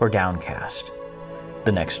sad or downcast.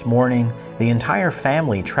 The next morning, the entire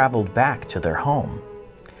family traveled back to their home.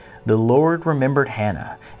 the Lord remembered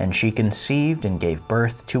Hannah, and she conceived and gave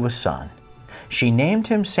birth to a son. She named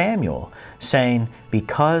him Samuel, saying,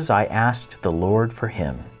 "Because I asked the Lord for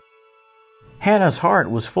him." Hannah's heart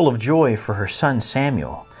was full of joy for her son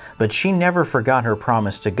Samuel, but she never forgot her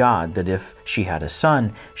promise to God that if she had a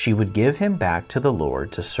son, she would give him back to the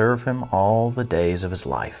Lord to serve him all the days of his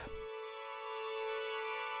life.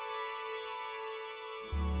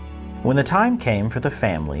 When the time came for the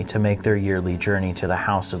family to make their yearly journey to the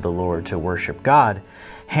house of the Lord to worship God,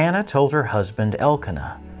 Hannah told her husband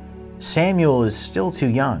Elkanah, "Samuel is still too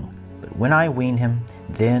young, but when I wean him,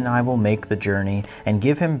 then I will make the journey and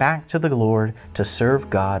give him back to the Lord to serve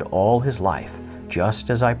God all his life, just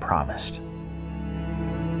as I promised."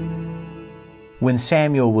 When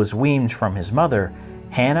Samuel was weaned from his mother,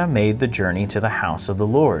 Hannah made the journey to the house of the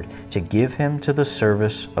Lord to give him to the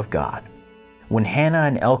service of God. When Hannah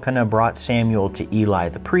and Elkanah brought Samuel to Eli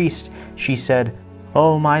the priest, she said,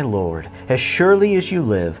 "O my Lord, as surely as you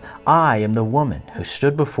live, I am the woman who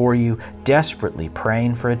stood before you desperately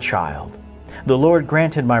praying for a child. The Lord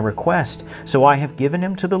granted my request, so I have given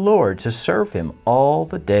him to the Lord to serve him all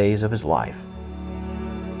the days of his life."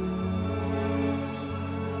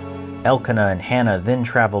 Elkanah and Hannah then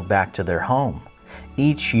traveled back to their home.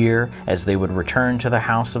 Each year, as they would return to the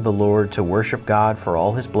house of the Lord to worship God for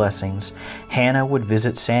all his blessings, Hannah would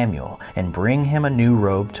visit Samuel and bring him a new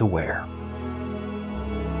robe to wear.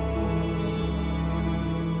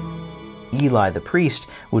 Eli the priest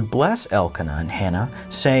would bless Elkanah and Hannah,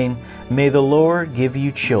 saying, "May the Lord give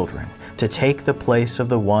you children to take the place of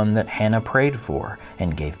the one that Hannah prayed for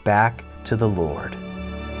and gave back to the Lord."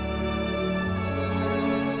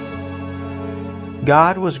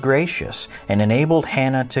 God was gracious and enabled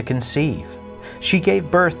Hannah to conceive. She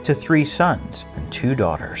gave birth to 3 sons and 2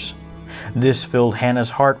 daughters. This filled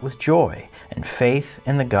Hannah's heart with joy and faith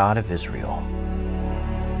in the God of Israel.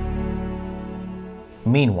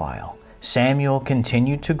 Meanwhile, Samuel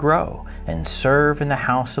continued to grow and serve in the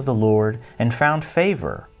house of the Lord and found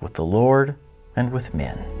favor with the Lord and with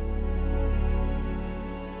men.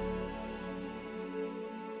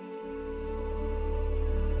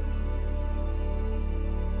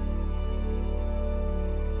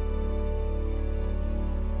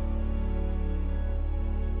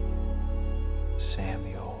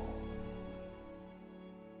 Samuel.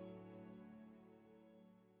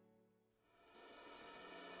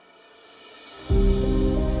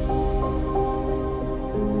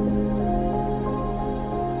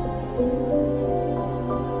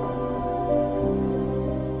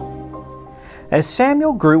 As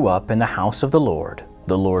Samuel grew up in the house of the Lord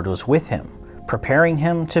was with him, preparing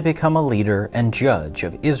him to become a leader and judge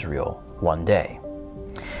of Israel one day.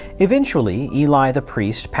 Eventually, Eli the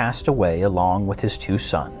priest passed away along with his 2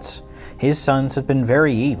 sons. His sons had been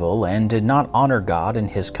very evil and did not honor God and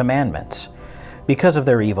his commandments. Because of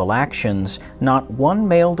their evil actions, not one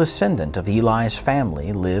male descendant of Eli's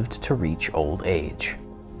family lived to reach old age.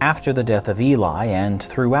 After the death of Eli and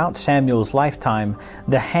throughout Samuel's lifetime,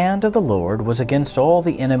 the hand of the Lord was against all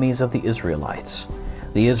the enemies of the Israelites.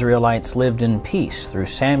 The Israelites lived in peace through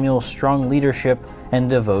Samuel's strong leadership and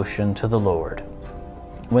devotion to the Lord.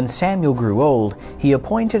 When Samuel grew old, he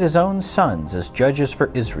appointed his own sons as judges for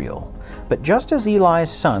Israel. But just as Eli's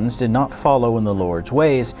sons did not follow in the Lord's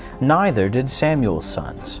ways, neither did Samuel's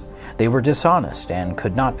sons. They were dishonest and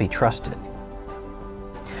could not be trusted.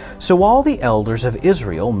 So all the elders of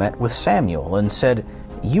Israel met with Samuel and said,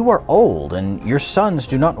 "You are old, and your sons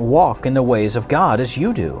do not walk in the ways of God as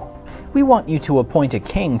you do. We want you to appoint a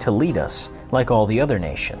king to lead us, like all the other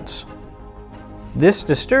nations." This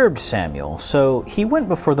disturbed Samuel, so he went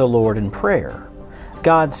before the Lord in prayer.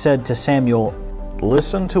 God said to Samuel,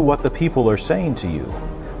 "Listen to what the people are saying to you.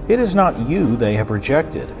 It is not you they have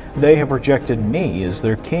rejected. They have rejected me as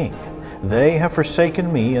their king. They have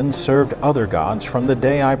forsaken me and served other gods from the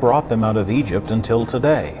day I brought them out of Egypt until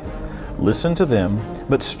today. Listen to them,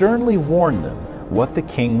 but sternly warn them what the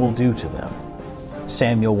king will do to them."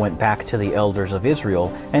 Samuel went back to the elders of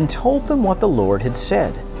Israel and told them what the Lord had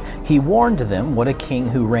said. He warned them what a king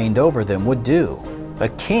who reigned over them would do. "A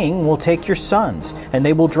king will take your sons, and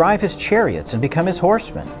they will drive his chariots and become his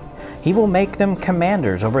horsemen. He will make them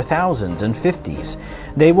commanders over thousands and 50s.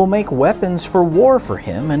 They will make weapons for war for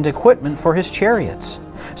him and equipment for his chariots.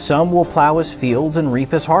 Some will plow his fields and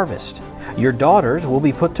reap his harvest. Your daughters will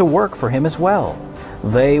be put to work for him as well.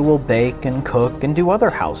 They will bake and cook and do other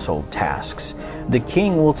household tasks. The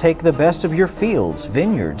king will take the best of your fields,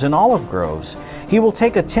 vineyards, and olive groves. He will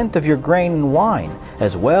take 1/10 of your grain and wine,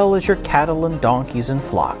 as well as your cattle and donkeys and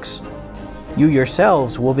flocks. You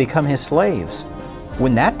yourselves will become his slaves.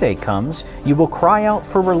 When that day comes, you will cry out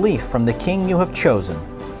for relief from the king you have chosen.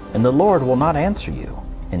 and the Lord will not answer you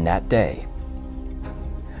in that day."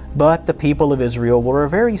 But the people of Israel were a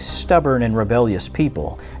very stubborn and rebellious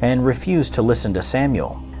people and refused to listen to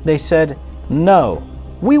Samuel. They said, "No,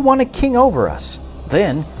 we want a king over us.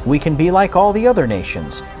 Then we can be like all the other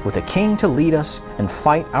nations, with a king to lead us and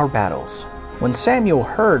fight our battles." When Samuel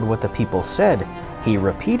heard what the people said, he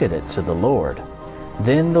repeated it to the Lord.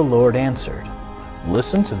 Then the Lord answered,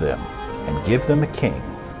 "Listen to them and give them a king."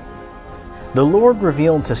 The Lord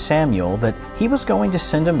revealed to Samuel that he was going to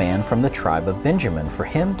send a man from the tribe of Benjamin for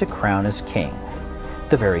him to crown as king.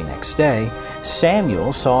 The very next day,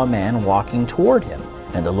 Samuel saw a man walking toward him,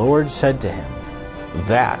 and the Lord said to him,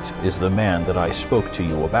 "That is the man that I spoke to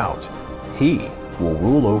you about. He will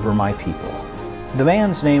rule over my people." The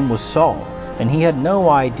man's name was Saul, and he had no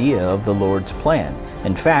idea of the Lord's plan.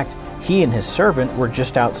 In fact, he and his servant were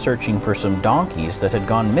just out searching for some donkeys that had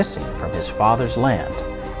gone missing from his father's land.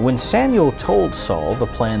 When Samuel told Saul the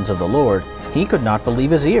plans of the Lord, he could not believe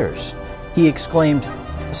his ears. He exclaimed,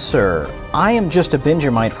 "Sir, I am just a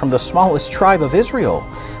Benjamite from the smallest tribe of Israel.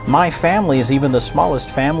 My family is even the smallest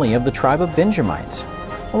family of the tribe of Benjamites.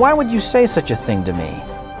 Why would you say such a thing to me?"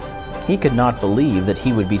 He could not believe that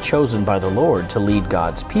he would be chosen by the Lord to lead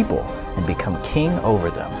God's people and become king over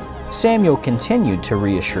them. Samuel continued to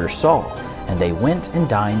reassure Saul, and they went and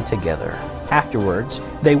dined together. Afterwards,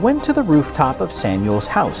 they went to the rooftop of Samuel's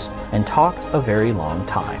house and talked a very long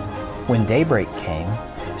time. When daybreak came,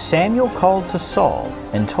 Samuel called to Saul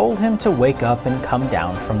and told him to wake up and come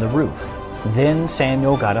down from the roof. Then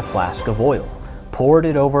Samuel got a flask of oil, poured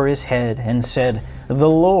it over his head, and said, "The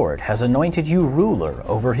Lord has anointed you ruler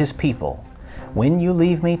over his people. When you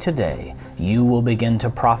leave me today, you will begin to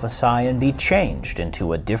prophesy and be changed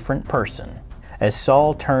into a different person." As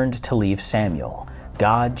Saul turned to leave Samuel,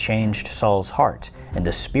 God changed Saul's heart, and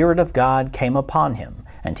the Spirit of God came upon him,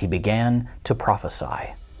 and he began to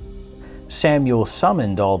prophesy. Samuel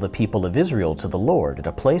summoned all the people of Israel to the Lord at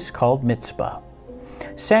a place called Mizpah.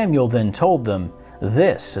 Samuel then told them,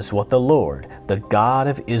 "This is what the Lord, the God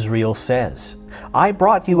of Israel, says. I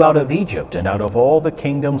brought you out of Egypt and out of all the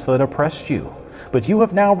kingdoms that oppressed you. But you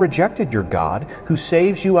have now rejected your God, who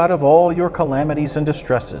saves you out of all your calamities and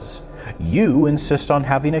distresses. You insist on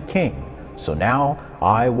having a king. So now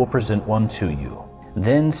I will present one to you."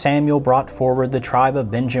 Then Samuel brought forward the tribe of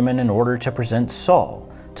Benjamin in order to present Saul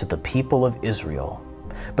to the people of Israel.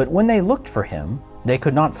 But when they looked for him, they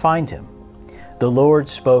could not find him. The Lord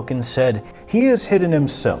spoke and said, "He has hidden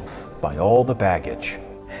himself by all the baggage."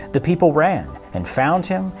 The people ran and found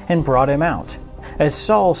him and brought him out. As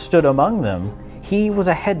Saul stood among them, he was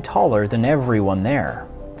a head taller than everyone there.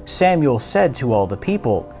 Samuel said to all the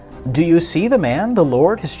people, "Do you see the man the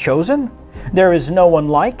Lord has chosen? There is no one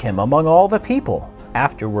like him among all the people."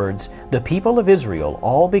 Afterwards, the people of Israel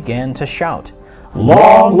all began to shout,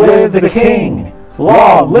 "Long live the king!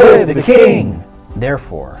 Long live the king!"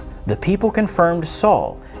 Therefore, the people confirmed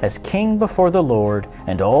Saul as king before the Lord,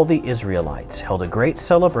 and all the Israelites held a great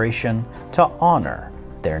celebration to honor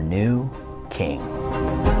their new king.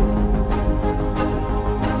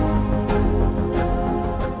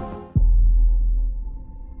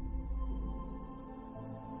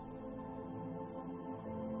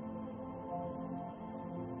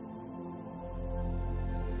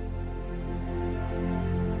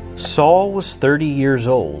 Saul was 30 years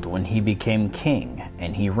old when he became king,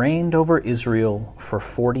 and he reigned over Israel for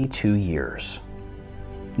 42 years.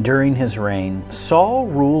 During his reign, Saul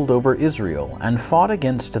ruled over Israel and fought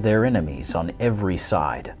against their enemies on every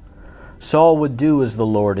side. Saul would do as the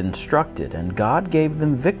Lord instructed, and God gave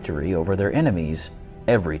them victory over their enemies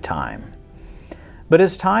every time. But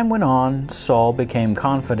as time went on, Saul became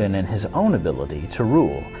confident in his own ability to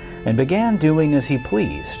rule and began doing as he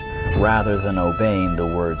pleased, rather than obeying the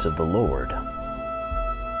words of the Lord.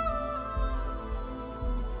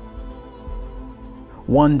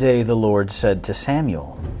 One day the Lord said to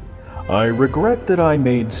Samuel, "I regret that I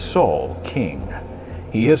made Saul king.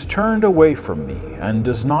 He has turned away from me and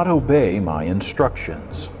does not obey my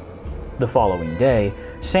instructions." The following day,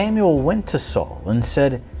 Samuel went to Saul and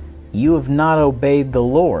said, "You have not obeyed the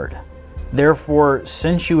Lord. Therefore,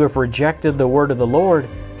 since you have rejected the word of the Lord,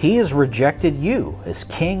 he has rejected you as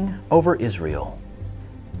king over Israel."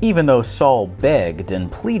 Even though Saul begged and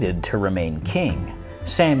pleaded to remain king,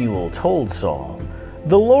 Samuel told Saul,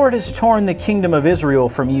 "The Lord has torn the kingdom of Israel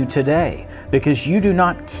from you today, because you do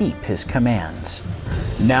not keep his commands.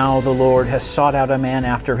 Now the Lord has sought out a man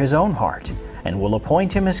after his own heart, and will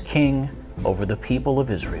appoint him as king over the people of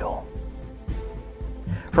Israel."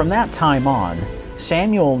 From that time on,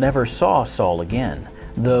 Samuel never saw Saul again,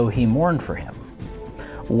 though he mourned for him.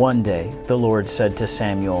 One day the Lord said to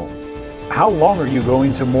Samuel, How long are you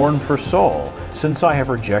going to mourn for Saul, since I have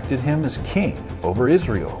rejected him as king over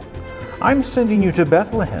Israel? I'm sending you to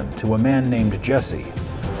Bethlehem to a man named Jesse.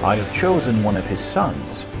 I have chosen one of his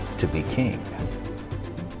sons to be king."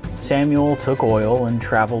 Samuel took oil and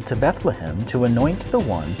traveled to Bethlehem to anoint the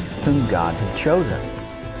one whom God had chosen.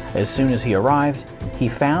 As soon as he arrived, he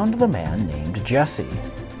found the man named Jesse.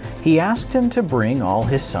 He asked him to bring all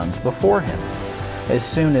his sons before him. As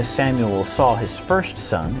soon as Samuel saw his first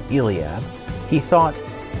son, Eliab, he thought,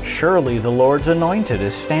 "Surely the Lord's anointed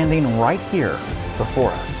is standing right here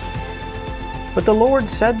before us." But the Lord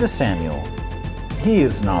said to Samuel, "He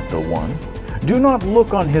is not the one. Do not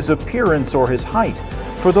look on his appearance or his height,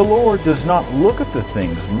 for the Lord does not look at the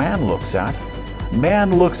things man looks at.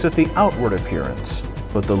 Man looks at the outward appearance,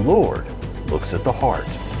 but the Lord looks at the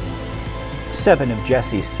heart." 7 of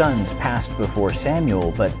Jesse's sons passed before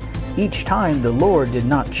Samuel, but each time the Lord did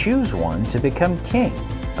not choose one to become king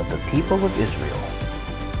of the people of Israel.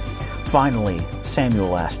 Finally,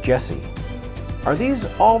 Samuel asked Jesse, "Are these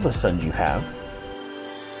all the sons you have?"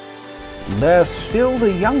 "They're still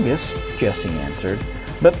the youngest," Jesse answered,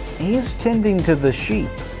 "but he's tending to the sheep."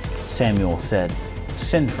 Samuel said,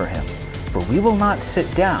 "Send for him, for we will not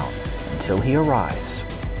sit down until he arrives."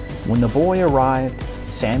 When the boy arrived,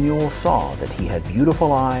 Samuel saw that he had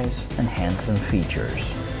beautiful eyes and handsome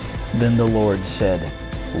features. Then the Lord said,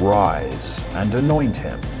 "Rise and anoint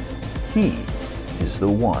him. He is the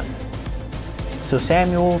one." So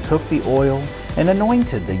Samuel took the oil and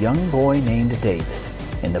anointed the young boy named David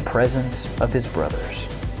in the presence of his brothers.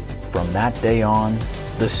 From that day on,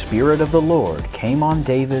 the Spirit of the Lord came on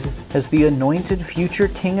David as the anointed future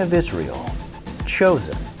king of Israel,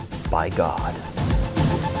 chosen by God.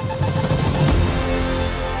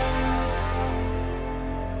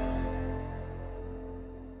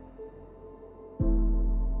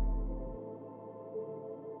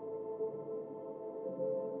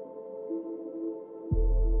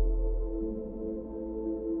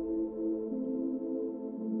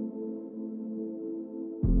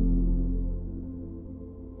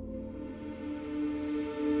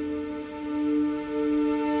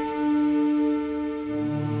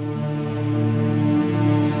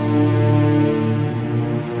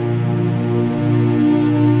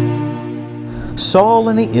 Saul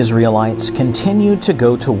and the Israelites continued to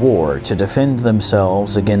go to war to defend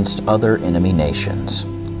themselves against other enemy nations.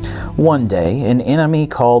 One day, an enemy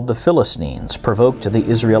called the Philistines provoked the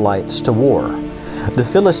Israelites to war. The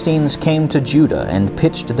Philistines came to Judah and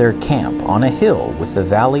pitched their camp on a hill with the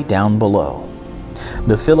valley down below.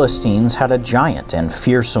 The Philistines had a giant and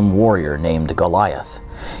fearsome warrior named Goliath.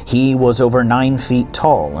 He was over 9 feet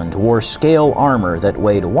tall and wore scale armor that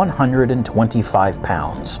weighed 125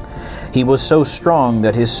 pounds. He was so strong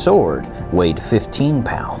that his sword weighed 15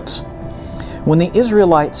 pounds. When the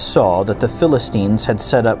Israelites saw that the Philistines had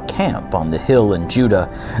set up camp on the hill in Judah,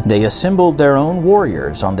 they assembled their own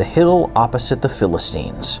warriors on the hill opposite the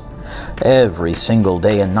Philistines. Every single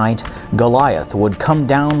day and night, Goliath would come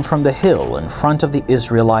down from the hill in front of the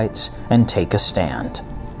Israelites and take a stand.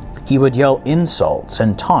 He would yell insults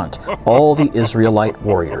and taunt all the Israelite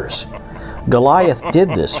warriors. Goliath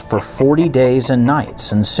did this for 40 days and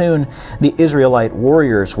nights, and soon the Israelite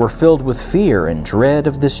warriors were filled with fear and dread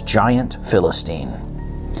of this giant Philistine.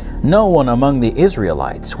 No one among the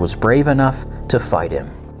Israelites was brave enough to fight him.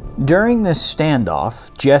 During this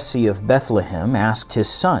standoff, Jesse of Bethlehem asked his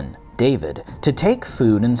son, David, to take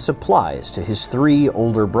food and supplies to his 3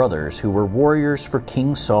 older brothers who were warriors for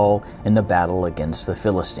King Saul in the battle against the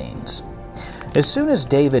Philistines. As soon as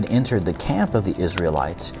David entered the camp of the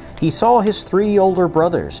Israelites, he saw his 3 older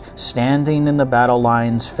brothers standing in the battle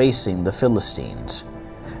lines facing the Philistines.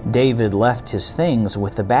 David left his things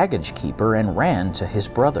with the baggage keeper and ran to his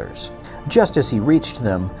brothers. Just as he reached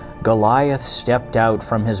them, Goliath stepped out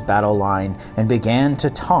from his battle line and began to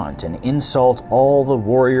taunt and insult all the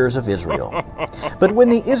warriors of Israel. But when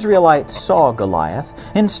the Israelites saw Goliath,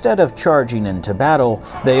 instead of charging into battle,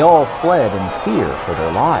 they all fled in fear for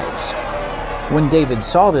their lives. When David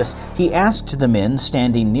saw this, he asked the men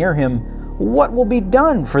standing near him, "What will be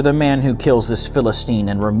done for the man who kills this Philistine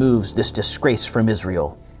and removes this disgrace from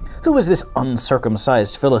Israel? Who is this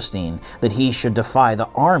uncircumcised Philistine that he should defy the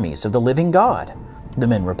armies of the living God?" The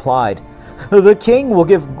men replied, "The king will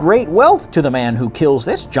give great wealth to the man who kills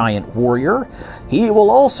this giant warrior. He will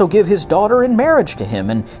also give his daughter in marriage to him,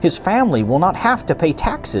 and his family will not have to pay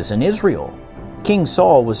taxes in Israel." King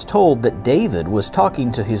Saul was told that David was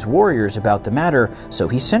talking to his warriors about the matter, so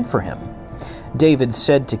he sent for him. David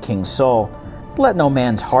said to King Saul, "Let no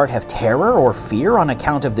man's heart have terror or fear on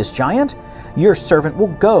account of this giant. Your servant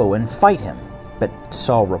will go and fight him." But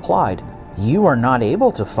Saul replied, "You are not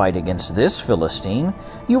able to fight against this Philistine.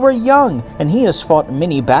 You are young, and he has fought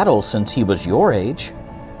many battles since he was your age."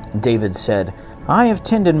 David said, "I have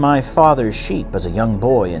tended my father's sheep as a young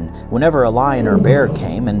boy, and whenever a lion or bear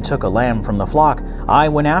came and took a lamb from the flock, I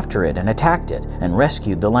went after it and attacked it and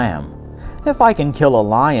rescued the lamb. If I can kill a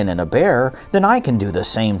lion and a bear, then I can do the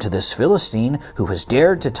same to this Philistine who has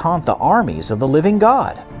dared to taunt the armies of the living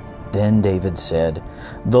God." Then David said,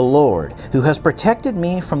 "The Lord, who has protected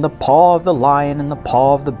me from the paw of the lion and the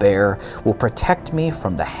paw of the bear, will protect me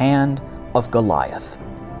from the hand of Goliath."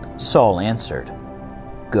 Saul answered,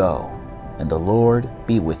 "Go, and the Lord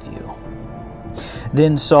be with you."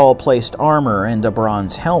 Then Saul placed armor and a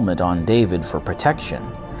bronze helmet on David for protection.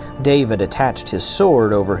 David attached his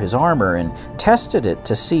sword over his armor and tested it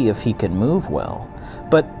to see if he could move well.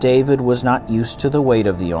 But David was not used to the weight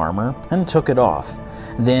of the armor and took it off.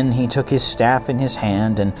 Then he took his staff in his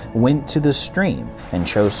hand and went to the stream and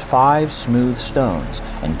chose 5 smooth stones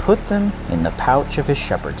and put them in the pouch of his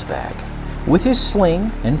shepherd's bag. With his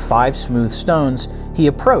sling and 5 smooth stones, he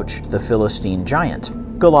approached the Philistine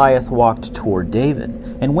giant. Goliath walked toward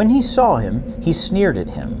David, and when he saw him, he sneered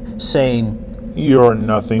at him, saying, "You're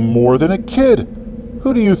nothing more than a kid.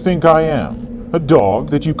 Who do you think I am? A dog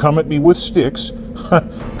that you come at me with sticks?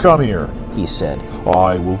 Come here," he said.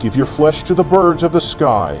 "I will give your flesh to the birds of the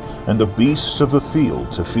sky and the beasts of the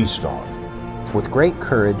field to feast on." With great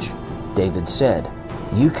courage, David said,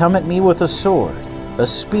 "You come at me with a sword, a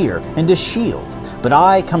spear, and a shield, but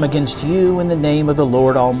I come against you in the name of the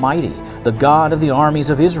Lord Almighty, the God of the armies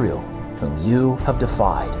of Israel, whom you have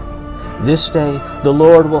defied. This day the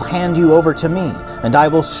Lord will hand you over to me, and I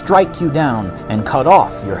will strike you down and cut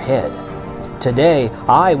off your head. Today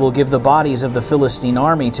I will give the bodies of the Philistine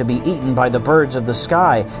army to be eaten by the birds of the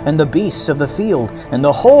sky and the beasts of the field, and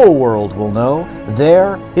the whole world will know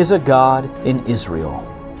there is a God in Israel.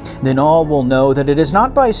 Then all will know that it is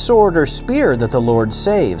not by sword or spear that the Lord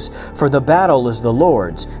saves, for the battle is the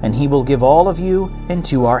Lord's, and he will give all of you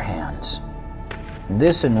into our hands."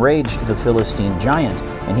 This enraged the Philistine giant,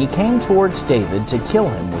 and he came towards David to kill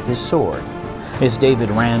him with his sword. As David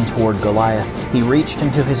ran toward Goliath, he reached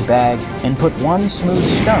into his bag and put 1 smooth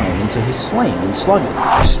stone into his sling and slung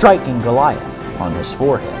it, striking Goliath on his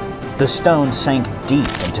forehead. The stone sank deep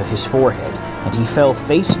into his forehead, and he fell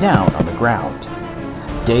face down on the ground.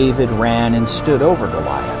 David ran and stood over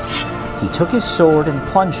Goliath. He took his sword and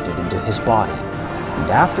plunged it into his body, and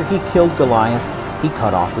after he killed Goliath, he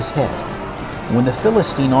cut off his head. When the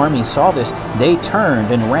Philistine army saw this, they turned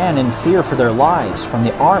and ran in fear for their lives from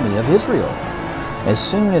the army of Israel. As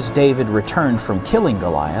soon as David returned from killing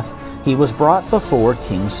Goliath, he was brought before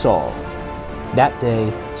King Saul. That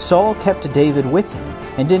day, Saul kept David with him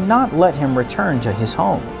and did not let him return to his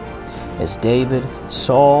home. As David,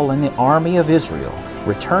 Saul, and the army of Israel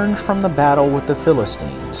returned from the battle with the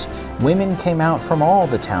Philistines, women came out from all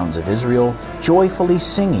the towns of Israel, joyfully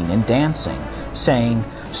singing and dancing, saying,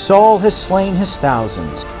 "Saul has slain his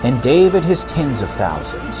thousands, and David his tens of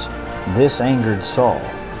thousands." This angered Saul,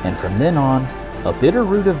 and from then on, a bitter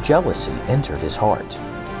root of jealousy entered his heart.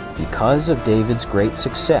 Because of David's great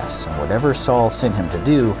success and whatever Saul sent him to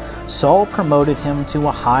do, Saul promoted him to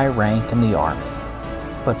a high rank in the army.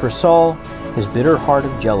 But for Saul, his bitter heart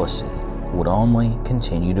of jealousy would only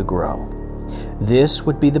continue to grow. This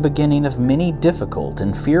would be the beginning of many difficult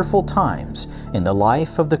and fearful times in the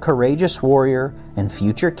life of the courageous warrior and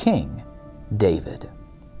future king, David.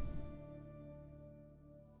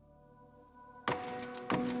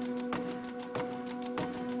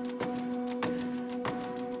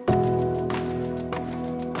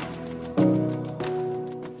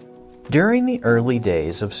 During the early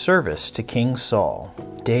days of service to King Saul,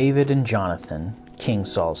 David and Jonathan, King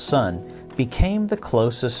Saul's son, became the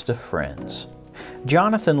closest of friends.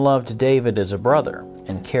 Jonathan loved David as a brother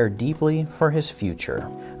and cared deeply for his future.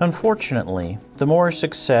 Unfortunately, the more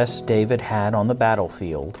success David had on the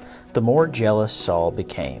battlefield, the more jealous Saul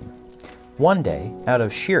became. One day, out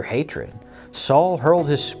of sheer hatred, Saul hurled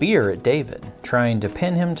his spear at David, trying to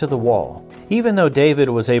pin him to the wall. Even though David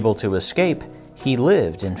was able to escape, he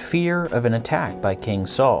lived in fear of an attack by King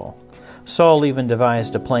Saul. Saul even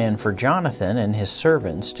devised a plan for Jonathan and his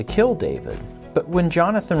servants to kill David. But when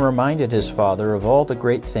Jonathan reminded his father of all the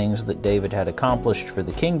great things that David had accomplished for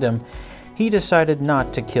the kingdom, he decided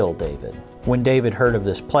not to kill David. When David heard of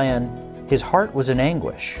this plan, his heart was in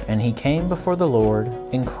anguish, and he came before the Lord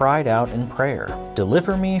and cried out in prayer,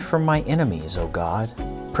 "Deliver me from my enemies, O God.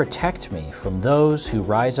 Protect me from those who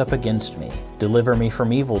rise up against me. Deliver me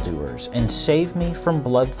from evildoers, and save me from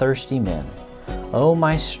bloodthirsty men. O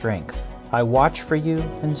my strength, I watch for you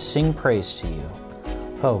and sing praise to you.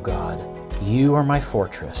 O God, you are my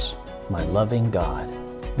fortress. my loving God."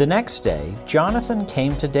 The next day, Jonathan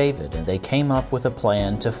came to David, and they came up with a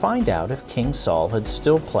plan to find out if King Saul had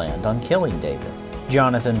still planned on killing David.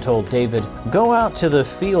 Jonathan told David, "Go out to the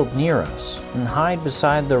field near us and hide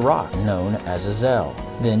beside the rock known as Azel.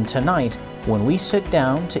 Then tonight, when we sit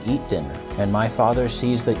down to eat dinner, and my father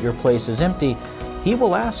sees that your place is empty, he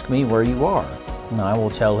will ask me where you are. And I will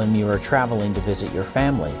tell him you are traveling to visit your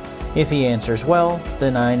family. If he answers well,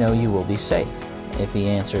 then I know you will be safe. If he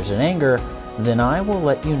answers in anger, then I will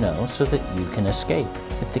let you know so that you can escape.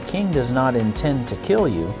 If the king does not intend to kill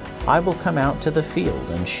you, I will come out to the field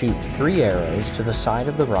and shoot 3 arrows to the side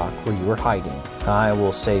of the rock where you are hiding. I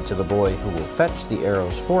will say to the boy who will fetch the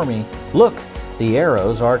arrows for me, 'Look, the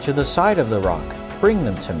arrows are to the side of the rock. Bring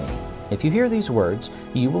them to me.' If you hear these words,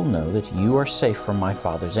 you will know that you are safe from my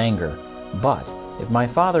father's anger. But if my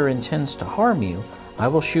father intends to harm you, I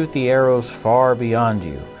will shoot the arrows far beyond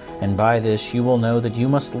you, and by this you will know that you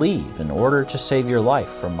must leave in order to save your life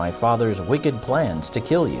from my father's wicked plans to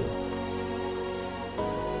kill you."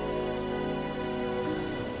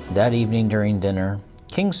 That evening during dinner,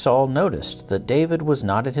 King Saul noticed that David was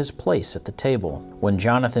not at his place at the table. When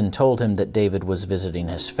Jonathan told him that David was visiting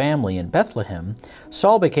his family in Bethlehem,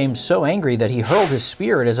 Saul became so angry that he hurled his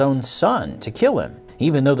spear at his own son to kill him.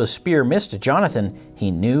 Even though the spear missed Jonathan,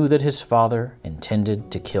 he knew that his father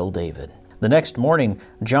intended to kill David. The next morning,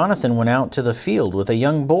 Jonathan went out to the field with a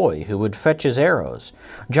young boy who would fetch his arrows.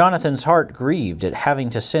 Jonathan's heart grieved at having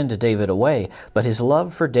to send David away, but his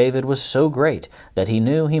love for David was so great that he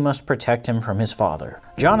knew he must protect him from his father.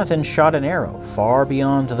 Jonathan shot an arrow far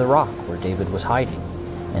beyond the rock where David was hiding,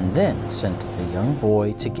 and then sent the young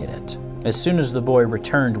boy to get it. As soon as the boy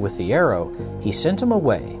returned with the arrow, he sent him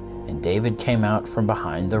away, and David came out from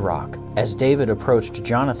behind the rock. As David approached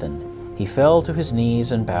Jonathan, he fell to his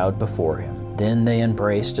knees and bowed before him. Then they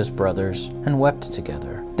embraced as brothers and wept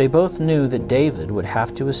together. They both knew that David would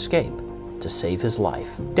have to escape to save his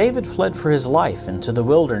life. David fled for his life into the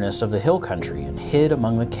wilderness of the hill country and hid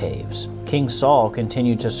among the caves. King Saul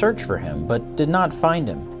continued to search for him, but did not find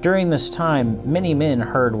him. During this time, many men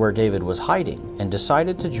heard where David was hiding and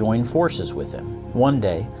decided to join forces with him. One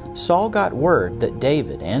day, Saul got word that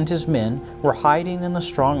David and his men were hiding in the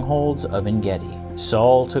strongholds of En-Gedi.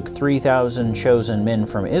 Saul took 3,000 chosen men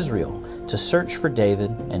from Israel to search for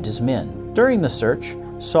David and his men. During the search,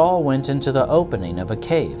 Saul went into the opening of a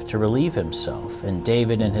cave to relieve himself, and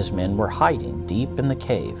David and his men were hiding deep in the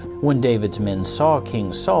cave. When David's men saw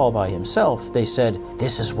King Saul by himself, they said,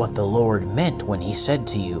 "This is what the Lord meant when he said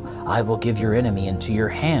to you, 'I will give your enemy into your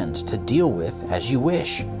hands to deal with as you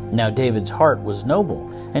wish.'" Now David's heart was noble,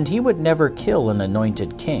 and he would never kill an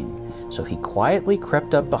anointed king. So he quietly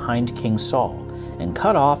crept up behind King Saul and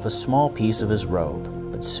cut off a small piece of his robe.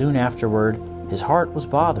 But soon afterward, his heart was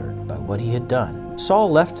bothered by what he had done.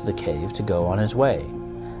 Saul left the cave to go on his way.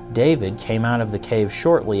 David came out of the cave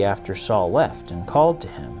shortly after Saul left and called to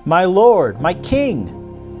him, "My lord, my king!"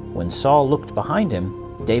 When Saul looked behind him,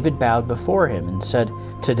 David bowed before him and said,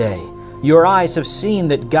 "Today your eyes have seen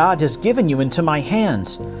that God has given you into my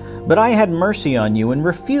hands, but I had mercy on you and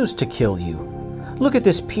refused to kill you. Look at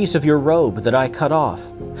this piece of your robe that I cut off.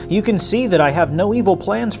 You can see that I have no evil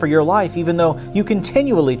plans for your life, even though you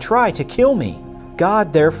continually try to kill me.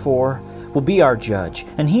 God, therefore, will be our judge,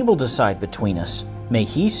 and he will decide between us. May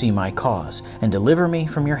he see my cause and deliver me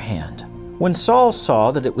from your hand." When Saul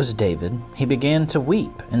saw that it was David, he began to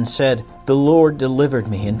weep and said, "The Lord delivered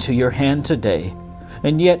me into your hand today,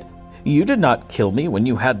 and yet you did not kill me when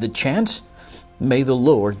you had the chance. May the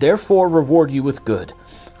Lord therefore reward you with good.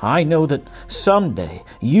 I know that someday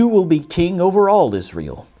you will be king over all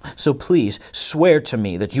Israel. So please swear to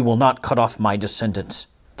me that you will not cut off my descendants."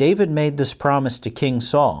 David made this promise to King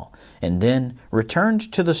Saul, and then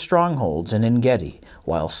returned to the strongholds in En-Gedi,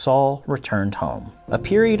 while Saul returned home. A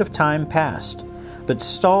period of time passed, but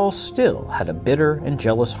Saul still had a bitter and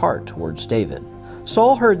jealous heart towards David.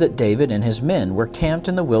 Saul heard that David and his men were camped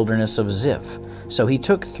in the wilderness of Ziph, so he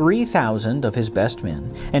took 3,000 of his best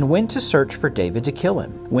men and went to search for David to kill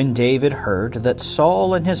him. When David heard that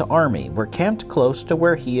Saul and his army were camped close to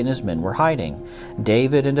where he and his men were hiding,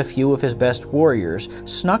 David and a few of his best warriors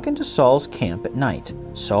snuck into Saul's camp at night.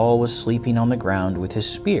 Saul was sleeping on the ground with his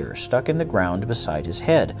spear stuck in the ground beside his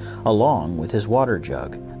head, along with his water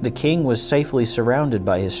jug. The king was safely surrounded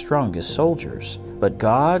by his strongest soldiers, but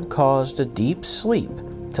God caused a deep sleep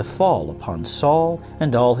to fall upon Saul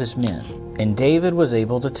and all his men, and David was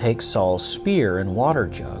able to take Saul's spear and water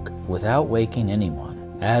jug without waking anyone.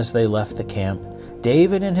 As they left the camp,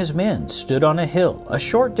 David and his men stood on a hill a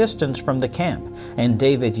short distance from the camp, and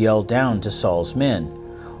David yelled down to Saul's men,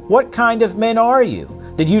 "What kind of men are you,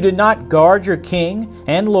 that you did not guard your king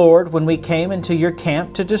and Lord when we came into your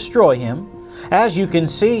camp to destroy him? As you can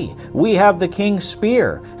see, we have the king's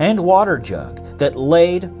spear and water jug that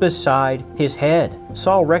laid beside his head."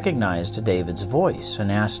 Saul recognized David's voice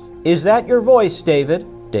and asked, "Is that your voice, David?"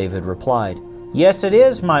 David replied, "Yes, it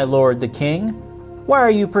is, my lord the king. Why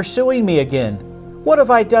are you pursuing me again? What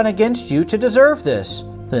have I done against you to deserve this?"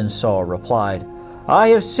 Then Saul replied, "I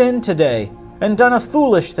have sinned today and done a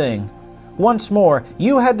foolish thing. Once more,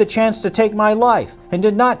 you had the chance to take my life and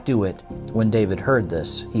did not do it." When David heard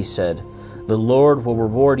this, he said, "The Lord will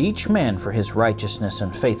reward each man for his righteousness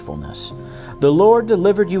and faithfulness. The Lord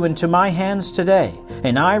delivered you into my hands today,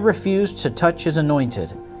 and I refused to touch his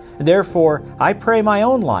anointed. Therefore, I pray my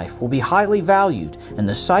own life will be highly valued in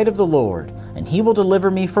the sight of the Lord, and he will deliver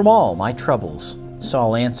me from all my troubles."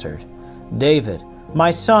 Saul answered, "David, my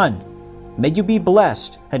son, may you be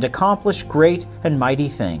blessed and accomplish great and mighty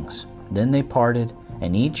things." Then they parted,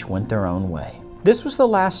 and each went their own way. This was the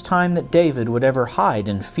last time that David would ever hide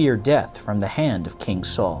and fear death from the hand of King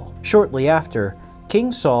Saul. Shortly after,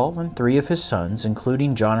 King Saul and 3 of his sons,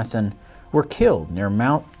 including Jonathan, were killed near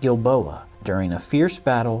Mount Gilboa during a fierce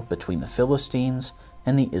battle between the Philistines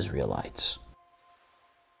and the Israelites.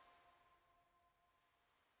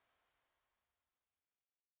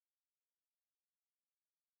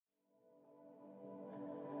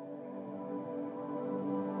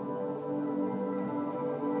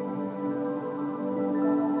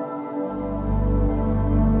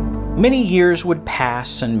 Many years would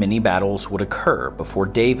pass and many battles would occur before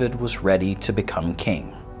David was ready to become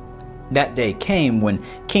king. That day came when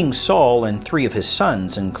King Saul and 3 of his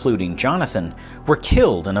sons, including Jonathan, were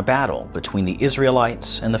killed in a battle between the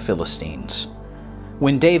Israelites and the Philistines.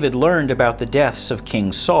 When David learned about the deaths of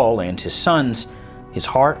King Saul and his sons, his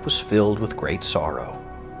heart was filled with great sorrow.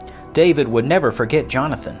 David would never forget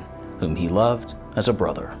Jonathan, whom he loved as a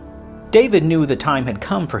brother. David knew the time had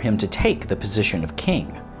come for him to take the position of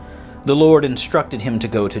king. The Lord instructed him to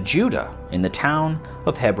go to Judah in the town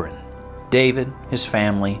of Hebron. David, his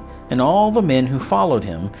family, and all the men who followed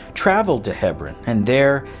him traveled to Hebron, and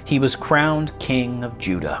there he was crowned king of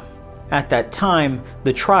Judah. At that time,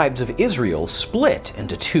 the tribes of Israel split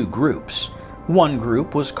into 2 groups. One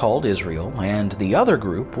group was called Israel, and the other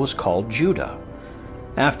group was called Judah.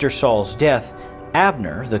 After Saul's death,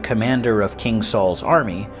 Abner, the commander of King Saul's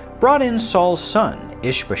army, brought in Saul's son,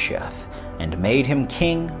 Ishbosheth, and made him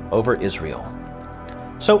king over Israel.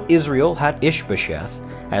 So Israel had Ishbosheth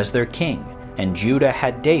as their king, and Judah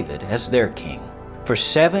had David as their king. For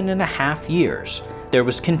 7.5 years, there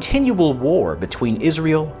was continual war between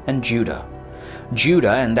Israel and Judah.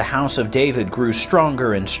 Judah and the house of David grew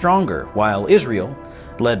stronger and stronger, while Israel,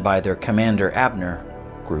 led by their commander Abner,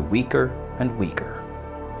 grew weaker and weaker.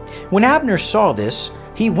 When Abner saw this,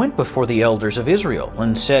 he went before the elders of Israel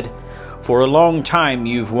and said, "For a long time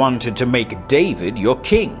you've wanted to make David your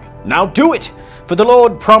king. Now do it, for the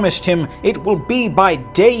Lord promised him, 'It will be by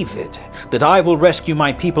David that I will rescue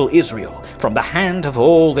my people Israel from the hand of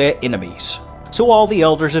all their enemies.'" So all the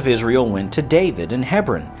elders of Israel went to David in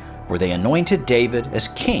Hebron, where they anointed David as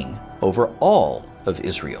king over all of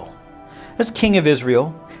Israel. As king of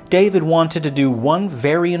Israel, David wanted to do one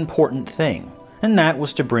very important thing, and that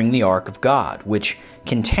was to bring the Ark of God, which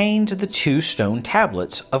contained the 2 stone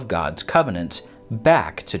tablets of God's covenants,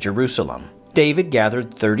 back to Jerusalem. David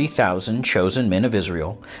gathered 30,000 chosen men of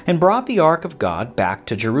Israel and brought the Ark of God back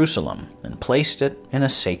to Jerusalem and placed it in a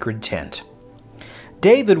sacred tent.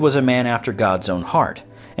 David was a man after God's own heart,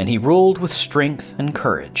 and he ruled with strength and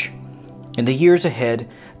courage. In the years ahead,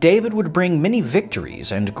 David would bring many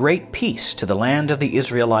victories and great peace to the land of the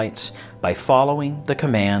Israelites by following the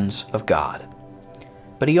commands of God.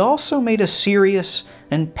 But he also made a serious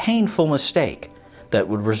and painful mistake that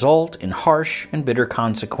would result in harsh and bitter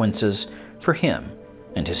consequences for him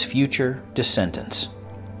and his future descendants.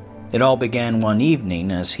 It all began one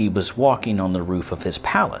evening as he was walking on the roof of his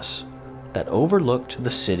palace that overlooked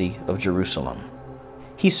the city of Jerusalem.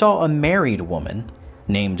 He saw a married woman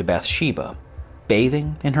named Bathsheba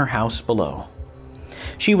bathing in her house below.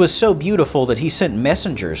 She was so beautiful that he sent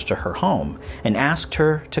messengers to her home and asked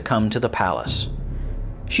her to come to the palace.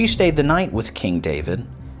 She stayed the night with King David,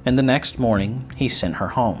 and the next morning he sent her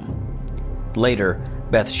home. Later,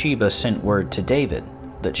 Bathsheba sent word to David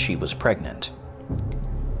that she was pregnant.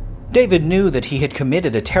 David knew that he had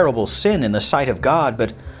committed a terrible sin in the sight of God,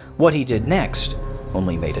 but what he did next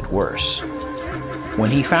only made it worse.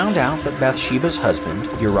 When he found out that Bathsheba's husband,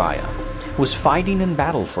 Uriah, was fighting in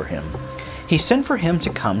battle for him, he sent for him to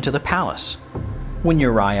come to the palace. When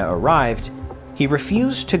Uriah arrived, he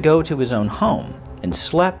refused to go to his own home and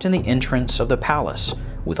slept in the entrance of the palace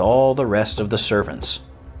with all the rest of the servants.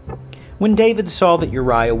 When David saw that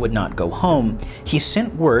Uriah would not go home, he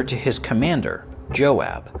sent word to his commander,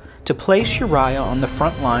 Joab, to place Uriah on the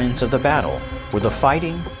front lines of the battle, where the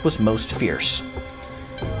fighting was most fierce.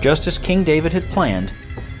 Just as King David had planned,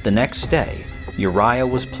 the next day, Uriah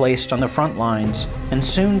was placed on the front lines and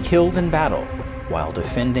soon killed in battle while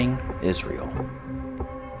defending Israel.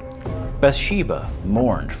 Bathsheba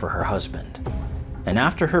mourned for her husband, and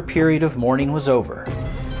after her period of mourning was over,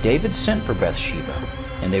 David sent for Bathsheba,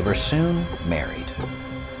 and they were soon married.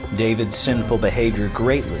 David's sinful behavior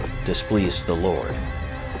greatly displeased the Lord.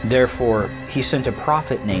 Therefore, he sent a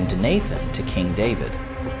prophet named Nathan to King David.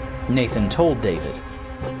 Nathan told David,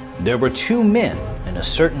 "There were 2 men in a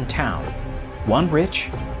certain town, one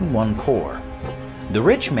rich and one poor. The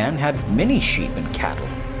rich man had many sheep and cattle,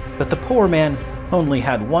 but the poor man only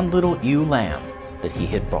had one little ewe lamb that he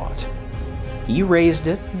had bought. He raised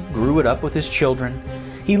it and grew it up with his children.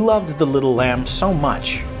 He loved the little lamb so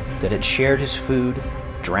much that it shared his food,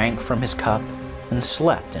 drank from his cup, and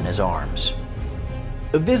slept in his arms.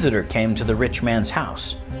 A visitor came to the rich man's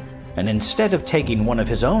house, and instead of taking one of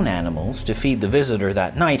his own animals to feed the visitor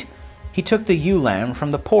that night, he took the ewe lamb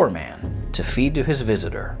from the poor man to feed to his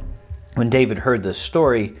visitor. When David heard this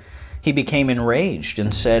story, he became enraged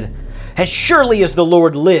and said, 'As surely as the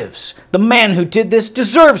Lord lives, the man who did this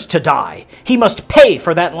deserves to die. He must pay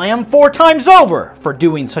for that lamb 4 times over for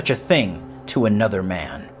doing such a thing to another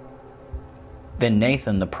man.' Then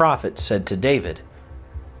Nathan the prophet said to David,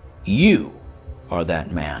 'You are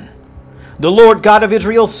that man. The Lord God of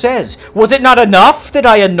Israel says, was it not enough that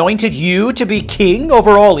I anointed you to be king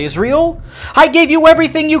over all Israel? I gave you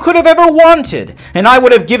everything you could have ever wanted, and I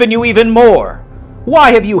would have given you even more.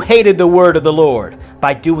 Why have you hated the word of the Lord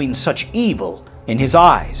by doing such evil in his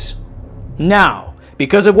eyes? Now,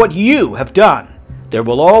 because of what you have done, there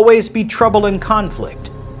will always be trouble and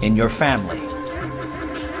conflict in your family.'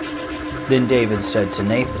 Then David said to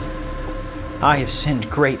Nathan, 'I have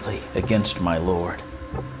sinned greatly against my Lord.'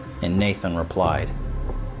 And Nathan replied,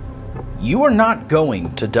 'You are not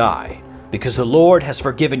going to die, because the Lord has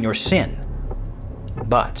forgiven your sin.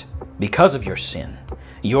 But because of your sin,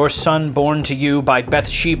 your son born to you by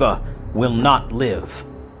Bathsheba will not live.'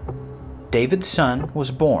 David's son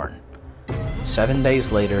was born. 7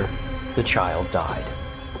 days later, the child died.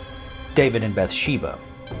 David and Bathsheba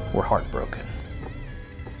were heartbroken.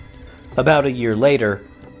 About a year later,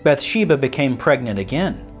 Bathsheba became pregnant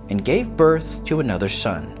again and gave birth to another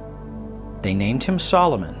son. They named him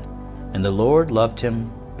Solomon, and the Lord loved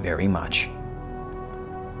him very much.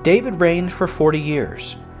 David reigned for 40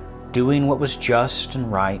 years, doing what was just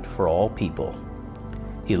and right for all people.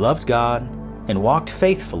 He loved God and walked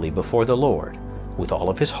faithfully before the Lord with all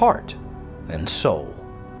of his heart and soul.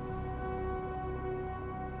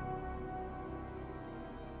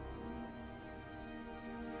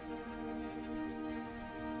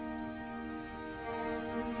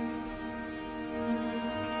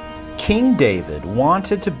 King David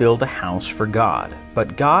wanted to build a house for God,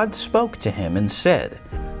 but God spoke to him and said,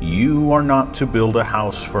 "You are not to build a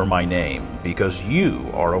house for my name, because you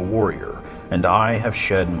are a warrior, and I have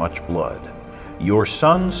shed much blood. Your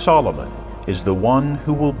son Solomon is the one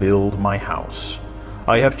who will build my house.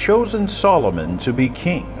 I have chosen Solomon to be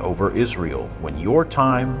king over Israel when your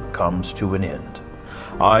time comes to an end.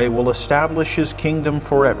 I will establish his kingdom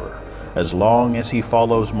forever, as long as he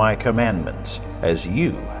follows my commandments, as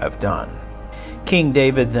you have done." King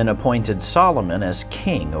David then appointed Solomon as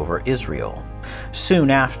king over Israel.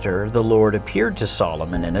 Soon after, the Lord appeared to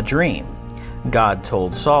Solomon in a dream. God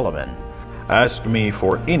told Solomon, "Ask me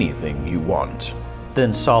for anything you want."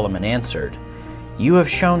 Then Solomon answered, "You have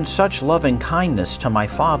shown such loving kindness to my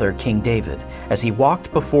father King David, as he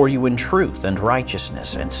walked before you in truth and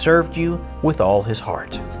righteousness, and served you with all his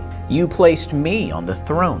heart. You placed me on the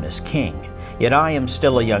throne as king, yet I am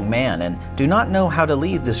still a young man and do not know how to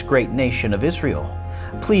lead this great nation of Israel.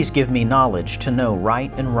 Please give me knowledge to know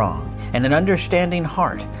right and wrong, and an understanding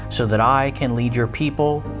heart, so that I can lead your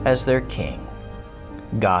people as their king."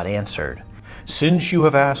 God answered, "Since you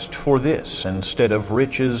have asked for this instead of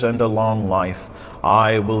riches and a long life,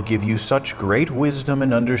 I will give you such great wisdom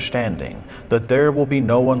and understanding that there will be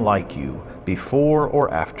no one like you before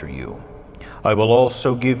or after you. I will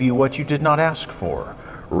also give you what you did not ask for,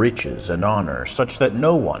 riches and honor, such that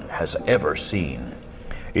no one has ever seen.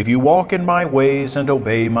 If you walk in my ways and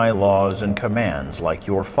obey my laws and commands like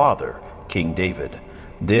your father, King David,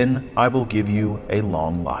 then I will give you a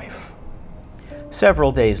long life."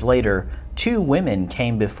 Several days later, 2 women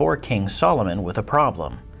came before King Solomon with a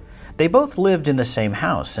problem. They both lived in the same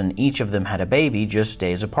house, and each of them had a baby just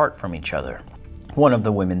days apart from each other. One of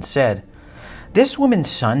the women said, "This woman's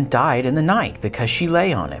son died in the night because she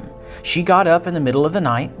lay on him. She got up in the middle of the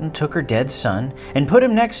night and took her dead son and put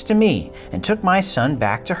him next to me and took my son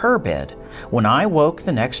back to her bed. When I woke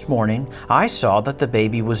the next morning, I saw that the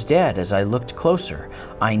baby was dead. As I looked closer,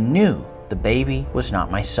 I knew the baby was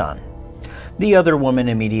not my son." The other woman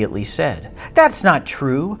immediately said, "That's not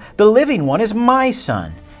true. The living one is my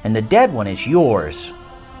son, and the dead one is yours."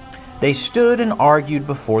 They stood and argued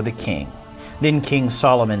before the king. Then King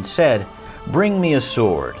Solomon said, "Bring me a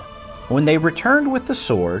sword." When they returned with the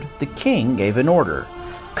sword, the king gave an order.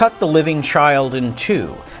 "Cut the living child in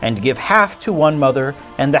two, and give half to one mother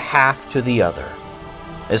and the half to the other."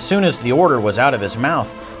 As soon as the order was out of his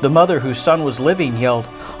mouth, the mother whose son was living yelled,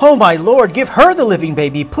 "Oh, my lord, give her the living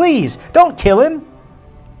baby, please! Don't kill him!"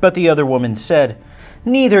 But the other woman said,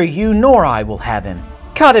 "Neither you nor I will have him.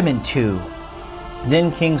 Cut him in two."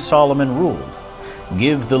 Then King Solomon ruled,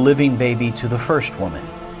 "Give the living baby to the first woman.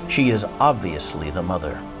 She is obviously the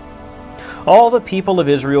mother." All the people of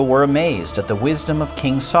Israel were amazed at the wisdom of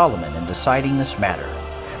King Solomon in deciding this matter.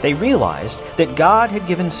 They realized that God had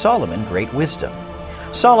given Solomon great wisdom.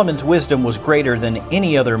 Solomon's wisdom was greater than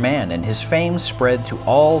any other man, and his fame spread to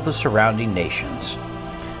all the surrounding nations.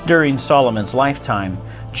 During Solomon's lifetime,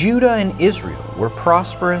 Judah and Israel were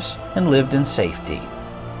prosperous and lived in safety.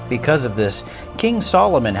 Because of this, King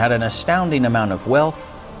Solomon had an astounding amount of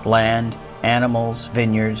wealth, land, animals,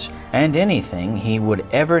 vineyards, and anything he would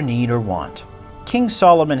ever need or want. King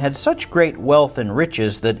Solomon had such great wealth and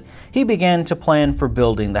riches that he began to plan for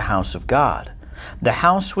building the house of God. The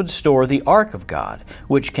house would store the ark of God,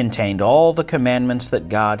 which contained all the commandments that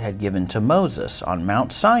God had given to Moses on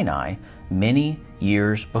Mount Sinai many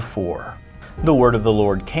years before. The word of the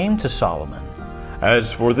Lord came to Solomon.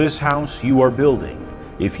 "As for this house you are building,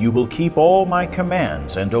 if you will keep all my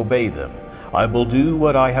commands and obey them, I will do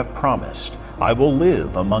what I have promised. I will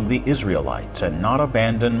live among the Israelites and not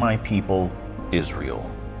abandon my people, Israel."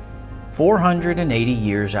 480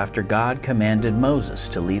 years after God commanded Moses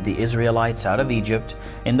to lead the Israelites out of Egypt,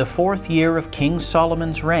 in the 4th year of King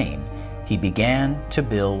Solomon's reign, he began to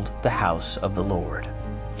build the house of the Lord.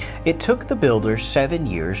 It took the builders 7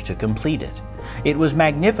 years to complete it. It was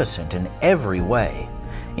magnificent in every way.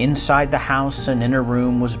 Inside the house, an inner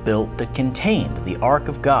room was built that contained the Ark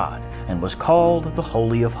of God and was called the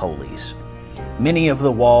Holy of Holies. Many of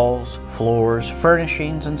the walls, floors,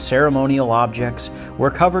 furnishings, and ceremonial objects were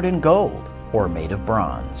covered in gold or made of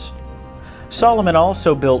bronze. Solomon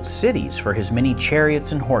also built cities for his many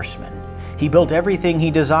chariots and horsemen. He built everything he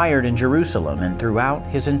desired in Jerusalem and throughout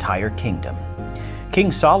his entire kingdom.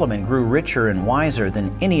 King Solomon grew richer and wiser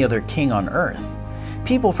than any other king on earth.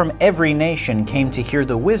 People from every nation came to hear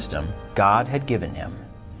the wisdom God had given him.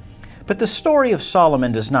 But the story of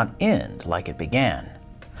Solomon does not end like it began.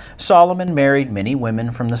 Solomon married many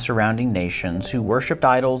women from the surrounding nations who worshipped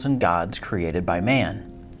idols and gods created by man.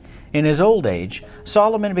 In his old age,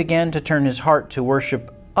 Solomon began to turn his heart to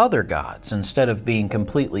worship other gods instead of being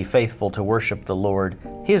completely faithful to worship the Lord,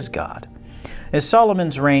 his God. As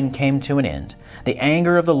Solomon's reign came to an end, the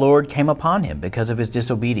anger of the Lord came upon him because of his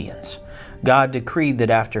disobedience. God decreed that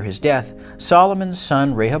after his death, Solomon's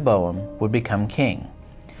son Rehoboam would become king.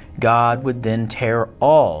 God would then tear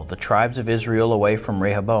all the tribes of Israel away from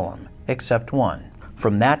Rehoboam, except one.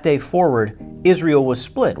 From that day forward, Israel was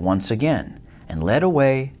split once again and led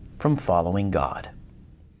away from following God.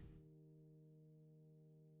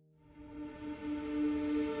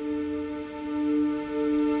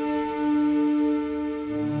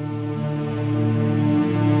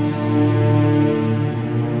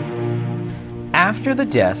 After the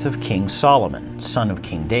death of King Solomon, son of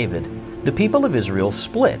King David, the people of Israel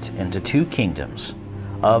split into 2 kingdoms.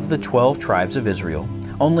 Of the 12 tribes of Israel,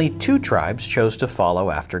 only 2 tribes chose to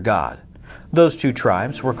follow after God. Those 2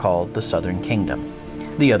 tribes were called the Southern Kingdom.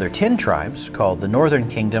 The other 10 tribes, called the Northern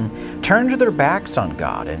Kingdom, turned their backs on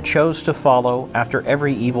God and chose to follow after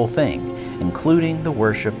every evil thing, including the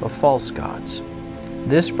worship of false gods.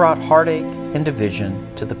 This brought heartache and division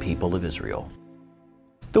to the people of Israel.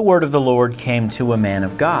 The word of the Lord came to a man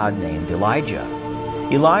of God named Elijah.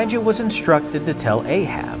 Elijah was instructed to tell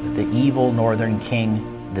Ahab, the evil northern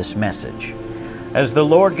king, this message. "As the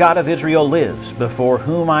Lord God of Israel lives, before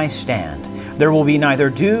whom I stand, there will be neither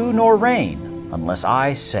dew nor rain, unless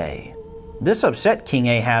I say." This upset King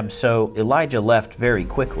Ahab, so Elijah left very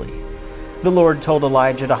quickly. The Lord told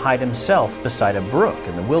Elijah to hide himself beside a brook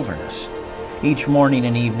in the wilderness. Each morning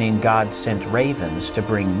and evening God sent ravens to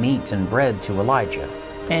bring meat and bread to Elijah,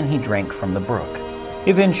 and he drank from the brook.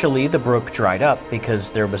 Eventually the brook dried up because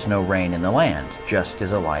there was no rain in the land, just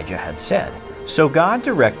as Elijah had said. So God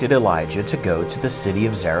directed Elijah to go to the city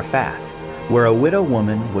of Zarephath, where a widow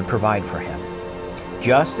woman would provide for him.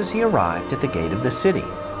 Just as he arrived at the gate of the city,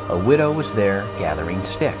 a widow was there gathering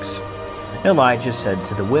sticks. Elijah said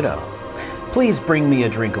to the widow, "Please bring me a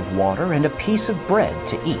drink of water and a piece of bread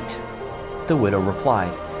to eat." The widow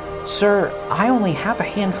replied, "Sir, I only have a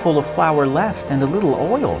handful of flour left and a little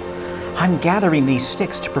oil. I'm gathering these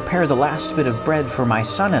sticks to prepare the last bit of bread for my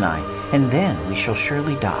son and I, and then we shall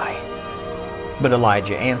surely die." But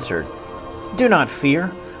Elijah answered, "Do not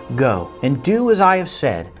fear. Go and do as I have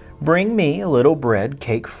said. Bring me a little bread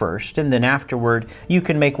cake first, and then afterward you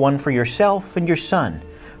can make one for yourself and your son.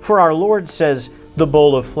 For our Lord says, 'The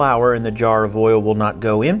bowl of flour and the jar of oil will not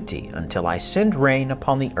go empty until I send rain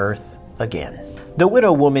upon the earth again.'" The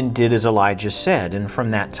widow woman did as Elijah said, and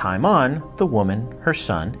from that time on, the woman, her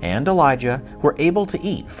son, and Elijah were able to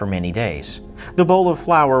eat for many days. The bowl of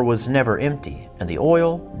flour was never empty, and the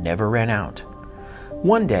oil never ran out.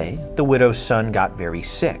 One day, the widow's son got very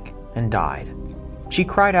sick and died. She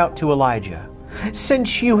cried out to Elijah,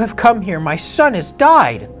 "Since you have come here, my son has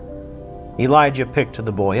died." Elijah picked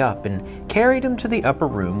the boy up and carried him to the upper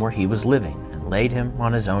room where he was living and laid him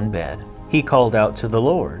on his own bed. He called out to the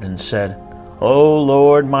Lord and said, "O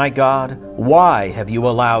Lord my God, why have you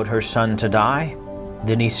allowed her son to die?"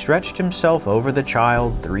 Then he stretched himself over the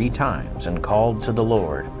child 3 times and called to the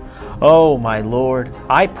Lord, "Oh my Lord,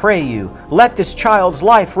 I pray you, let this child's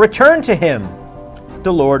life return to him."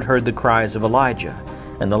 The Lord heard the cries of Elijah,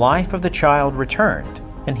 and the life of the child returned,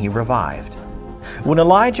 and he revived. When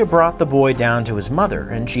Elijah brought the boy down to his mother,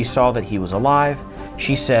 and she saw that he was alive,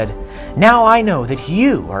 she said, "Now I know that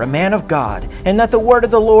you are a man of God, and that the word of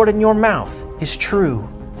the Lord in your mouth is true."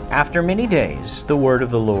 After many days, the word of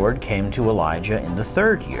the Lord came to Elijah in the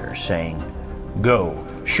 3rd year, saying, "Go,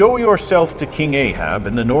 show yourself to King Ahab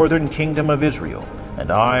in the northern kingdom of Israel, and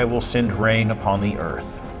I will send rain upon the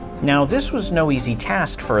earth." Now this was no easy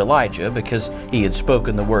task for Elijah, because he had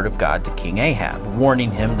spoken the word of God to King Ahab,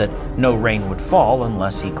 warning him that no rain would fall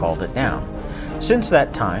unless he called it down. Since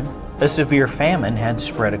that time, a severe famine had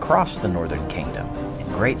spread across the northern kingdom,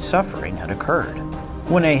 and great suffering had occurred.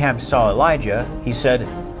 When Ahab saw Elijah, he said,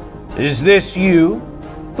 "Is this you,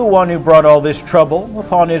 the one who brought all this trouble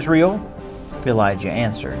upon Israel?" Elijah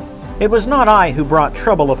answered, "It was not I who brought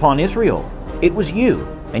trouble upon Israel. It was you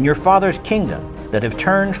and your father's kingdom that have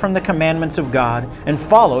turned from the commandments of God and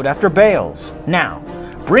followed after Baals. Now,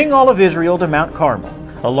 bring all of Israel to Mount Carmel,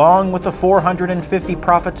 along with the 450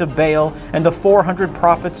 prophets of Baal and the 400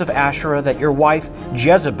 prophets of Asherah that your wife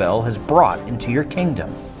Jezebel has brought into your kingdom."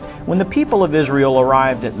 When the people of Israel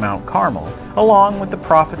arrived at Mount Carmel, along with the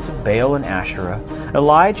prophets of Baal and Asherah,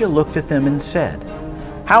 Elijah looked at them and said,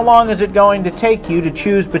 "How long is it going to take you to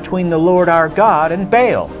choose between the Lord our God and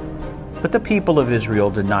Baal?" But the people of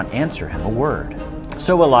Israel did not answer him a word.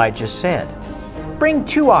 So Elijah said, "Bring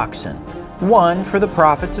 2 oxen, one for the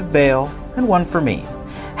prophets of Baal and one for me.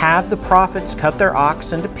 Have the prophets cut their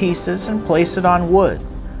ox into pieces and place it on wood,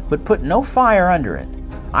 but put no fire under it.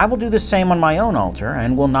 I will do the same on my own altar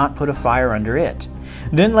and will not put a fire under it.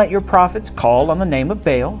 Then let your prophets call on the name of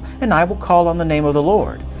Baal, and I will call on the name of the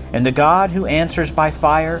Lord. And the God who answers by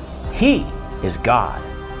fire, He is God."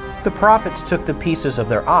 The prophets took the pieces of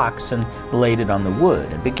their ox and laid it on the wood,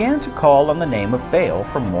 and began to call on the name of Baal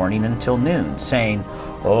from morning until noon, saying,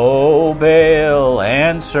 "O Baal,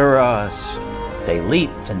 answer us." They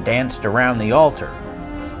leaped and danced around the altar,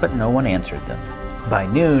 but no one answered them. By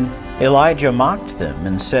noon, Elijah mocked them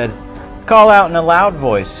and said, "Call out in a loud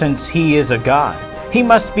voice, since he is a god. He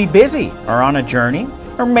must be busy or on a journey,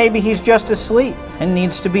 or maybe he's just asleep and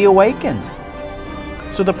needs to be awakened."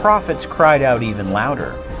 So the prophets cried out even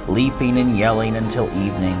louder, leaping and yelling until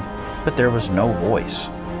evening, but there was no voice.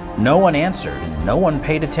 No one answered, and no one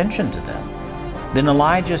paid attention to them. Then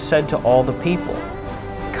Elijah said to all the people,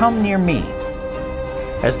 "Come near me."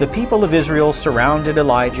 As the people of Israel surrounded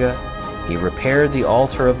Elijah, he repaired the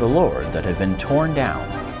altar of the Lord that had been torn down.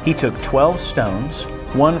 He took 12 stones,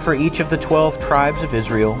 one for each of the 12 tribes of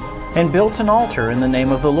Israel, and built an altar in the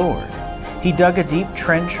name of the Lord. He dug a deep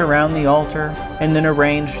trench around the altar and then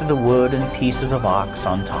arranged the wood and pieces of ox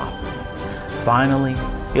on top. Finally,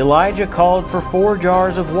 Elijah called for 4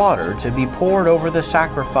 jars of water to be poured over the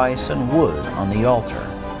sacrifice and wood on the altar.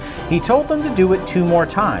 He told them to do it 2 more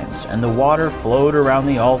times, and the water flowed around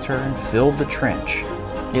the altar and filled the trench.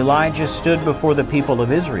 Elijah stood before the people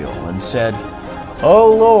of Israel and said, "O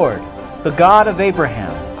Lord, the God of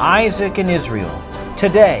Abraham, Isaac, and Israel,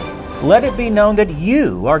 today let it be known that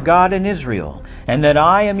you are God in Israel, and that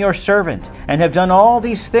I am your servant, and have done all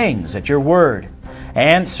these things at your word.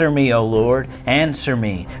 Answer me, O Lord, answer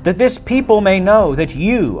me, that this people may know that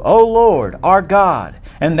you, O Lord, are God,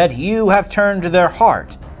 and that you have turned their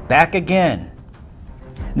heart back again."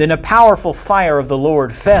 Then a powerful fire of the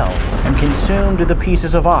Lord fell and consumed the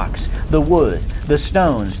pieces of ox, the wood, the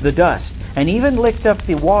stones, the dust, and even licked up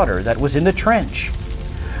the water that was in the trench.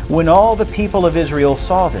 When all the people of Israel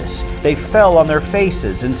saw this, they fell on their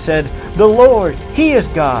faces and said, "The Lord, He is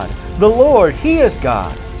God! The Lord, He is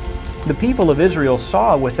God!" The people of Israel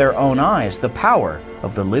saw with their own eyes the power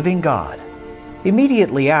of the living God.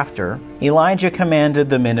 Immediately after, Elijah commanded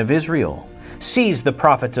the men of Israel, "Seize the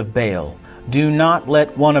prophets of Baal. Do not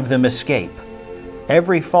let one of them escape."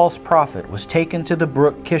 Every false prophet was taken to the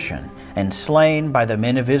brook Kishon and slain by the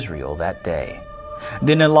men of Israel that day.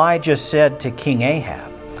 Then Elijah said to King Ahab,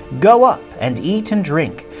 "Go up and eat and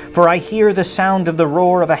drink, for I hear the sound of the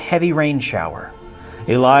roar of a heavy rain shower."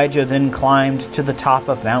 Elijah then climbed to the top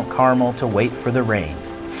of Mount Carmel to wait for the rain.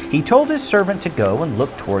 He told his servant to go and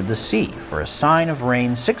look toward the sea for a sign of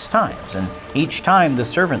rain 6 times, and each time the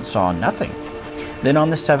servant saw nothing. Then on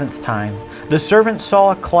the 7th time, the servant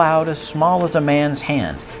saw a cloud as small as a man's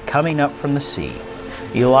hand coming up from the sea.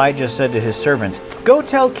 Elijah said to his servant, "Go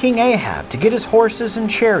tell King Ahab to get his horses and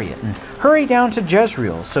chariot and hurry down to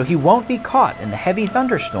Jezreel so he won't be caught in the heavy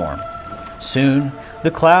thunderstorm." Soon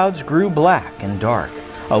the clouds grew black and dark.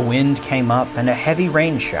 A wind came up and a heavy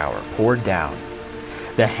rain shower poured down.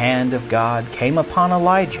 The hand of God came upon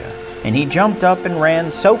Elijah, and he jumped up and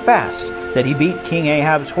ran so fast that he beat King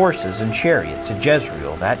Ahab's horses and chariot to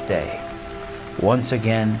Jezreel that day. Once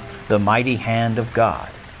again, the mighty hand of God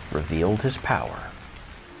revealed His power.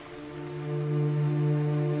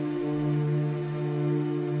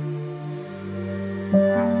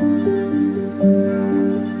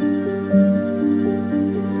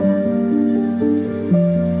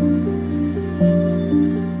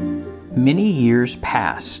 Many years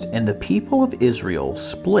passed, and the people of Israel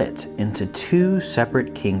split into 2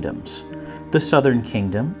 separate kingdoms. The southern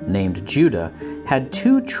kingdom, named Judah, had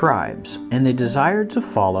 2 tribes, and they desired to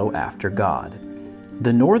follow after God.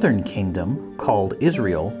 The northern kingdom, called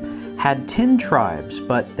Israel, had 10 tribes,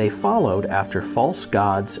 but they followed after false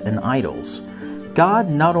gods and idols. God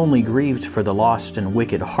not only grieved for the lost and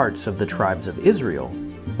wicked hearts of the tribes of Israel,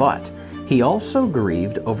 but He also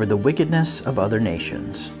grieved over the wickedness of other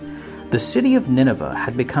nations. The city of Nineveh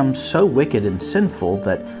had become so wicked and sinful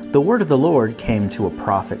that the word of the Lord came to a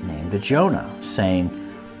prophet named Jonah, saying,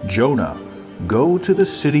 "Jonah, go to the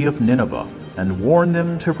city of Nineveh and warn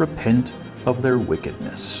them to repent of their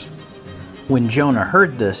wickedness." When Jonah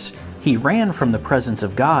heard this, he ran from the presence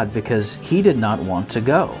of God because he did not want to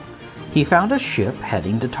go. He found a ship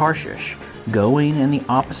heading to Tarshish, going in the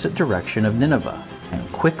opposite direction of Nineveh,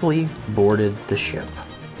 and quickly boarded the ship.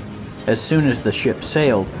 As soon as the ship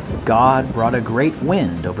sailed, God brought a great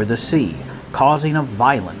wind over the sea, causing a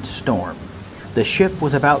violent storm. The ship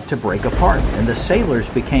was about to break apart, and the sailors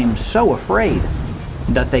became so afraid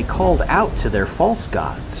that they called out to their false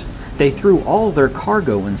gods. They threw all their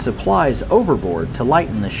cargo and supplies overboard to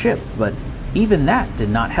lighten the ship, but even that did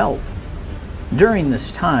not help. During this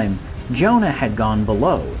time, Jonah had gone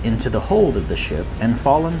below into the hold of the ship and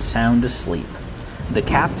fallen sound asleep. The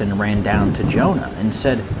captain ran down to Jonah and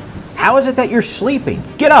said, "How is it that you're sleeping?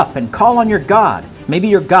 Get up and call on your God. Maybe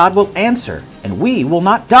your God will answer, and we will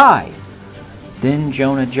not die." Then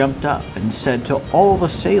Jonah jumped up and said to all the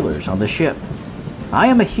sailors on the ship, "I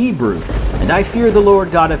am a Hebrew, and I fear the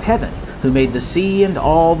Lord God of heaven, who made the sea and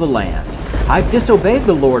all the land. I've disobeyed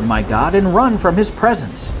the Lord my God and run from His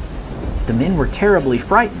presence." The men were terribly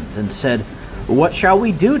frightened and said, "What shall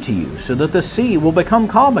we do to you so that the sea will become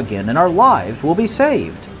calm again and our lives will be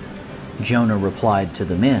saved?" Jonah replied to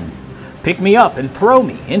the men, "Pick me up and throw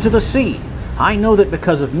me into the sea. I know that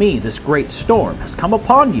because of me this great storm has come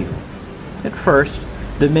upon you." At first,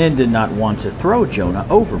 the men did not want to throw Jonah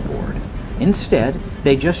overboard. Instead,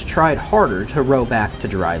 they just tried harder to row back to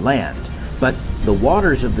dry land, but the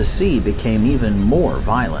waters of the sea became even more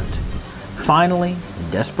violent. Finally,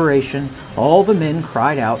 in desperation, all the men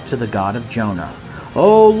cried out to the God of Jonah,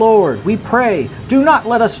 "O Lord, we pray, do not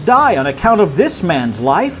let us die on account of this man's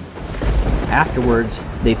life." Afterwards,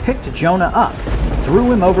 they picked Jonah up and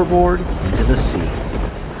threw him overboard into the sea.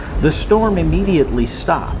 The storm immediately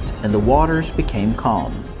stopped, and the waters became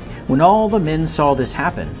calm. When all the men saw this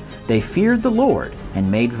happen, they feared the Lord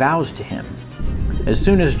and made vows to Him. As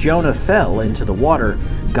soon as Jonah fell into the water,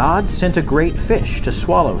 God sent a great fish to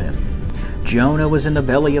swallow him. Jonah was in the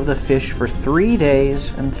belly of the fish for 3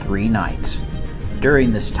 days and 3 nights.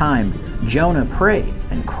 During this time, Jonah prayed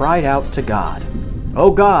and cried out to God,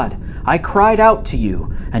 "O God, I cried out to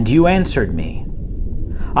you, and you answered me.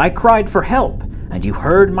 I cried for help, and you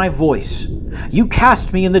heard my voice. You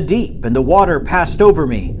cast me in the deep, and the water passed over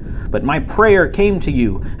me. But my prayer came to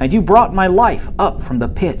you, and you brought my life up from the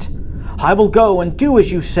pit. I will go and do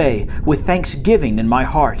as you say, with thanksgiving in my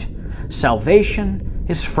heart. Salvation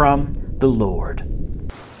is from the Lord."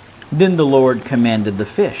 Then the Lord commanded the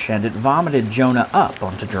fish, and it vomited Jonah up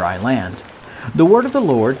onto dry land. The word of the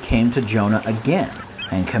Lord came to Jonah again,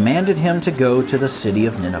 and commanded him to go to the city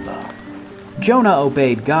of Nineveh. Jonah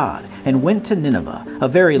obeyed God and went to Nineveh, a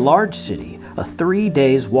very large city, a 3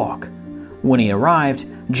 days' walk. When he arrived,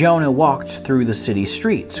 Jonah walked through the city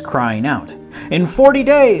streets, crying out, "In 40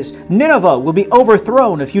 days, Nineveh will be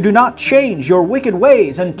overthrown if you do not change your wicked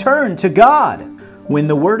ways and turn to God." When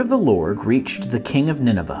the word of the Lord reached the king of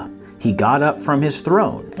Nineveh, he got up from his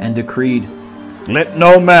throne and decreed, "Let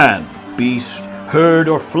no man, beast, herd,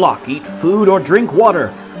 or flock eat food or drink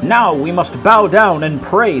water. Now we must bow down and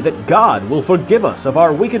pray that God will forgive us of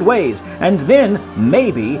our wicked ways, and then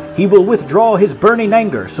maybe he will withdraw his burning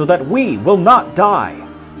anger so that we will not die."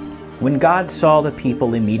 When God saw the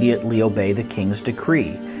people immediately obey the king's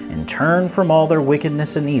decree and turn from all their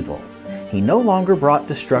wickedness and evil, he no longer brought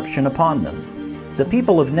destruction upon them. The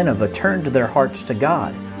people of Nineveh turned their hearts to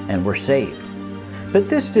God and were saved. But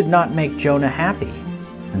this did not make Jonah happy.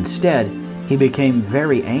 Instead, he became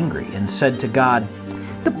very angry and said to God,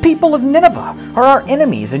 "The people of Nineveh are our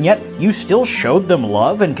enemies, and yet you still showed them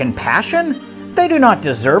love and compassion? They do not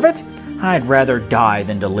deserve it. I'd rather die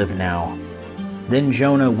than to live now." Then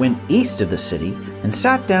Jonah went east of the city and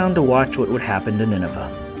sat down to watch what would happen to Nineveh.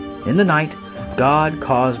 In the night, God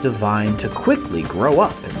caused a vine to quickly grow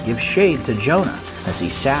up and give shade to Jonah as he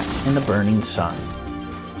sat in the burning sun.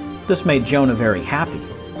 This made Jonah very happy,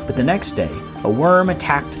 but the next day a worm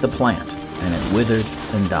attacked the plant, and it withered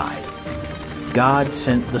and died. God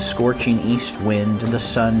sent the scorching east wind, and the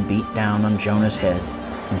sun beat down on Jonah's head,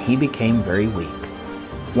 and he became very weak.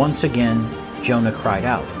 Once again, Jonah cried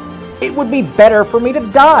out, "It would be better for me to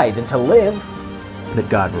die than to live." But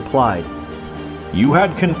God replied, "You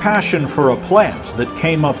had compassion for a plant that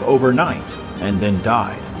came up overnight and then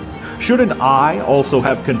died. Shouldn't I also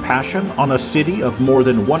have compassion on a city of more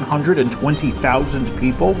than 120,000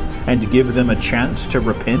 people and give them a chance to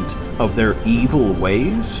repent of their evil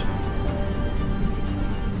ways?"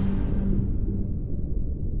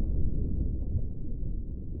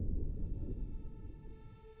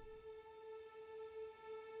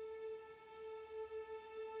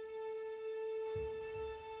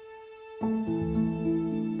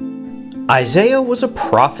 Isaiah was a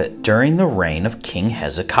prophet during the reign of King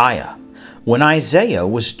Hezekiah. When Isaiah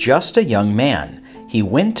was just a young man, he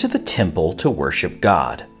went to the temple to worship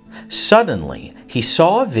God. Suddenly, he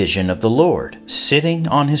saw a vision of the Lord sitting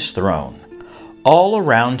on his throne. All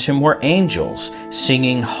around him were angels,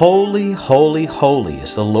 singing, "Holy, holy, holy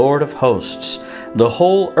is the Lord of hosts. The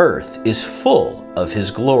whole earth is full of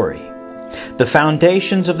his glory." The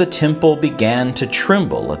foundations of the temple began to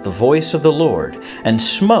tremble at the voice of the Lord, and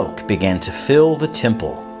smoke began to fill the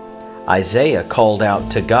temple. Isaiah called out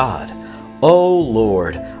to God, "O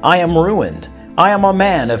Lord, I am ruined. I am a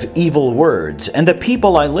man of evil words, and the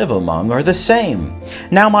people I live among are the same.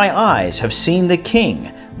 Now my eyes have seen the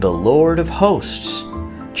King, the Lord of hosts."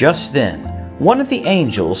 Just then, one of the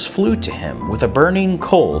angels flew to him with a burning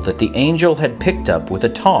coal that the angel had picked up with a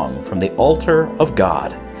tong from the altar of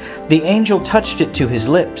God. The angel touched it to his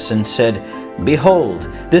lips and said, "Behold,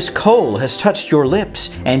 this coal has touched your lips,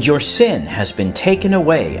 and your sin has been taken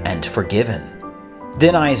away and forgiven."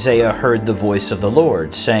 Then Isaiah heard the voice of the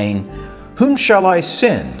Lord, saying, "Whom shall I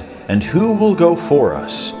send, and who will go for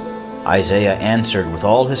us?" Isaiah answered with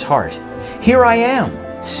all his heart, "Here I am,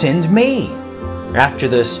 send me." After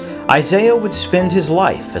this, Isaiah would spend his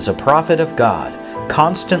life as a prophet of God,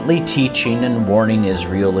 constantly teaching and warning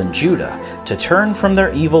Israel and Judah to turn from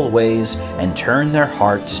their evil ways and turn their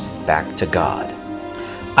hearts back to God.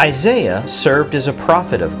 Isaiah served as a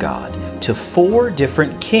prophet of God to 4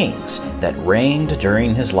 different kings that reigned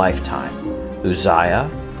during his lifetime: Uzziah,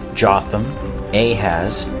 Jotham,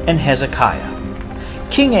 Ahaz, and Hezekiah.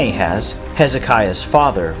 King Ahaz, Hezekiah's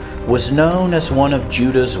father, was known as one of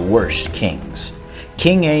Judah's worst kings.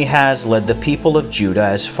 King Ahaz led the people of Judah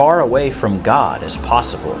as far away from God as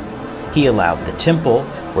possible. He allowed the temple,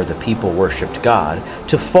 where the people worshipped God,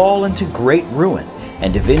 to fall into great ruin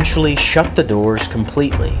and eventually shut the doors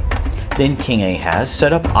completely. Then King Ahaz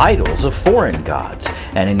set up idols of foreign gods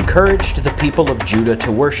and encouraged the people of Judah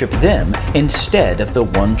to worship them instead of the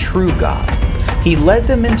one true God. He led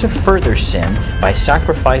them into further sin by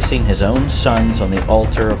sacrificing his own sons on the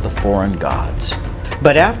altar of the foreign gods.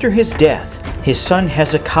 But after his death, his son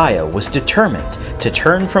Hezekiah was determined to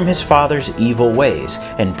turn from his father's evil ways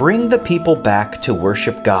and bring the people back to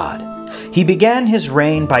worship God. He began his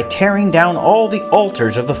reign by tearing down all the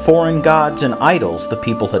altars of the foreign gods and idols the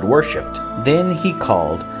people had worshipped. Then he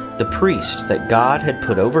called the priest that God had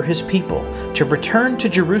put over his people, to return to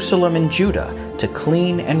Jerusalem and Judah to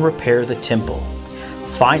clean and repair the temple.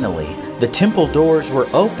 Finally, the temple doors were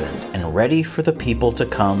opened and ready for the people to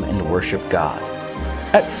come and worship God.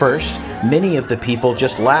 At first, many of the people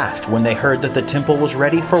just laughed when they heard that the temple was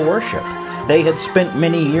ready for worship. They had spent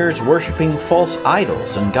many years worshiping false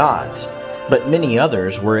idols and gods, but many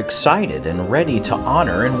others were excited and ready to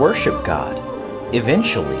honor and worship God.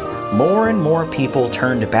 Eventually, more and more people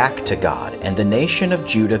turned back to God, and the nation of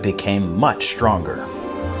Judah became much stronger.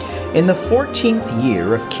 In the 14th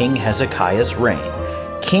year of King Hezekiah's reign,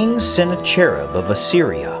 King Sennacherib of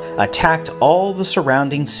Assyria attacked all the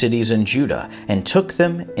surrounding cities in Judah and took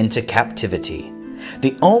them into captivity.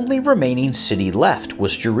 The only remaining city left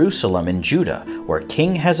was Jerusalem in Judah, where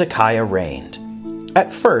King Hezekiah reigned.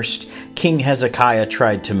 At first, King Hezekiah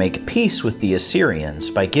tried to make peace with the Assyrians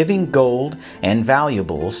by giving gold and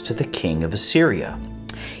valuables to the king of Assyria.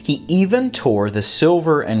 He even tore the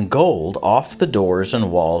silver and gold off the doors and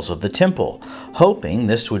walls of the temple, hoping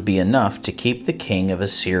this would be enough to keep the king of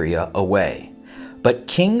Assyria away. But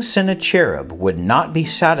King Sennacherib would not be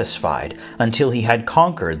satisfied until he had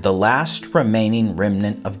conquered the last remaining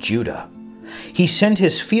remnant of Judah. He sent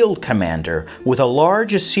his field commander with a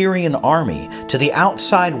large Assyrian army to the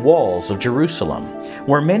outside walls of Jerusalem,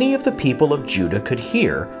 where many of the people of Judah could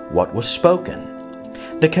hear what was spoken.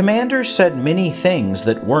 The commander said many things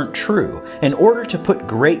that weren't true in order to put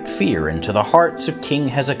great fear into the hearts of King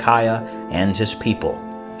Hezekiah and his people.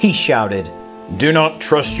 He shouted, "Do not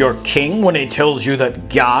trust your king when he tells you that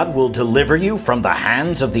God will deliver you from the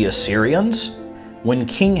hands of the Assyrians." When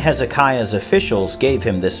King Hezekiah's officials gave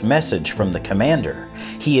him this message from the commander,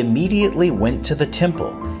 he immediately went to the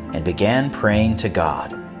temple and began praying to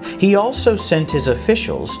God. He also sent his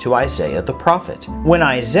officials to Isaiah the prophet. When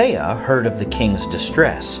Isaiah heard of the king's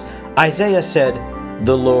distress, Isaiah said,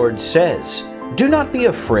 "The Lord says, do not be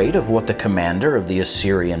afraid of what the commander of the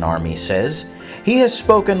Assyrian army says. He has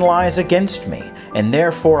spoken lies against me, and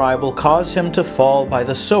therefore I will cause him to fall by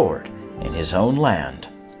the sword in his own land."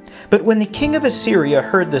 But when the king of Assyria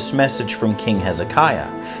heard this message from King Hezekiah,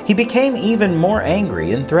 he became even more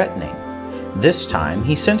angry and threatening. This time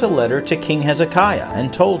he sent a letter to King Hezekiah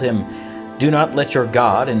and told him, "Do not let your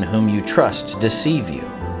God in whom you trust deceive you.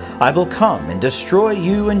 I will come and destroy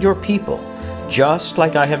you and your people, just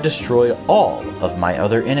like I have destroyed all of my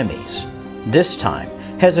other enemies." This time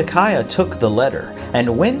Hezekiah took the letter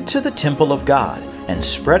and went to the temple of God and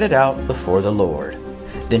spread it out before the Lord.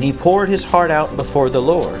 Then he poured his heart out before the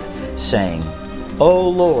Lord, saying, "O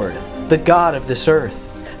Lord, the God of this earth,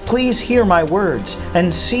 please hear my words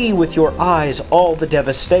and see with your eyes all the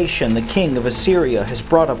devastation the king of Assyria has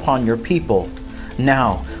brought upon your people.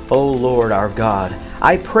 Now, O Lord our God,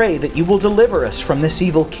 I pray that you will deliver us from this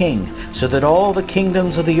evil king, so that all the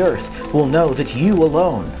kingdoms of the earth will know that you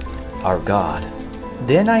alone are God."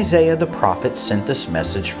 Then Isaiah the prophet sent this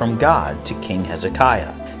message from God to King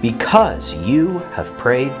Hezekiah, "Because you have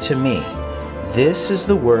prayed to me, this is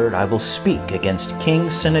the word I will speak against King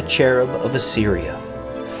Sennacherib of Assyria.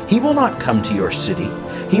 He will not come to your city.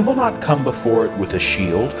 He will not come before it with a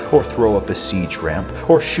shield, or throw up a siege ramp,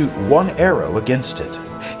 or shoot one arrow against it.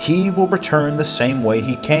 He will return the same way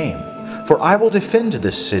he came. For I will defend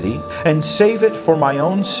this city and save it for my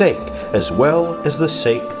own sake, as well as the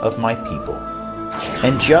sake of my people."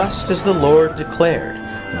 And just as the Lord declared,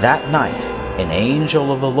 that night an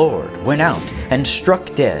angel of the Lord went out and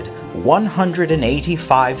struck dead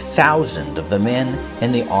 185,000 of the men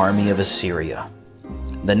in the army of Assyria.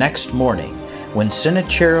 The next morning, when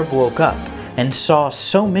Sennacherib woke up and saw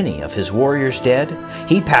so many of his warriors dead,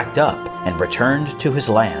 he packed up and returned to his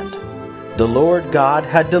land. The Lord God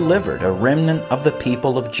had delivered a remnant of the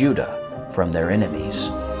people of Judah from their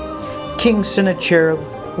enemies. King Sennacherib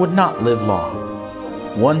would not live long.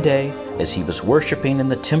 One day, as he was worshiping in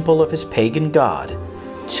the temple of his pagan god,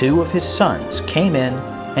 2 of his sons came in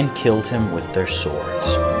and killed him with their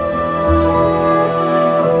swords.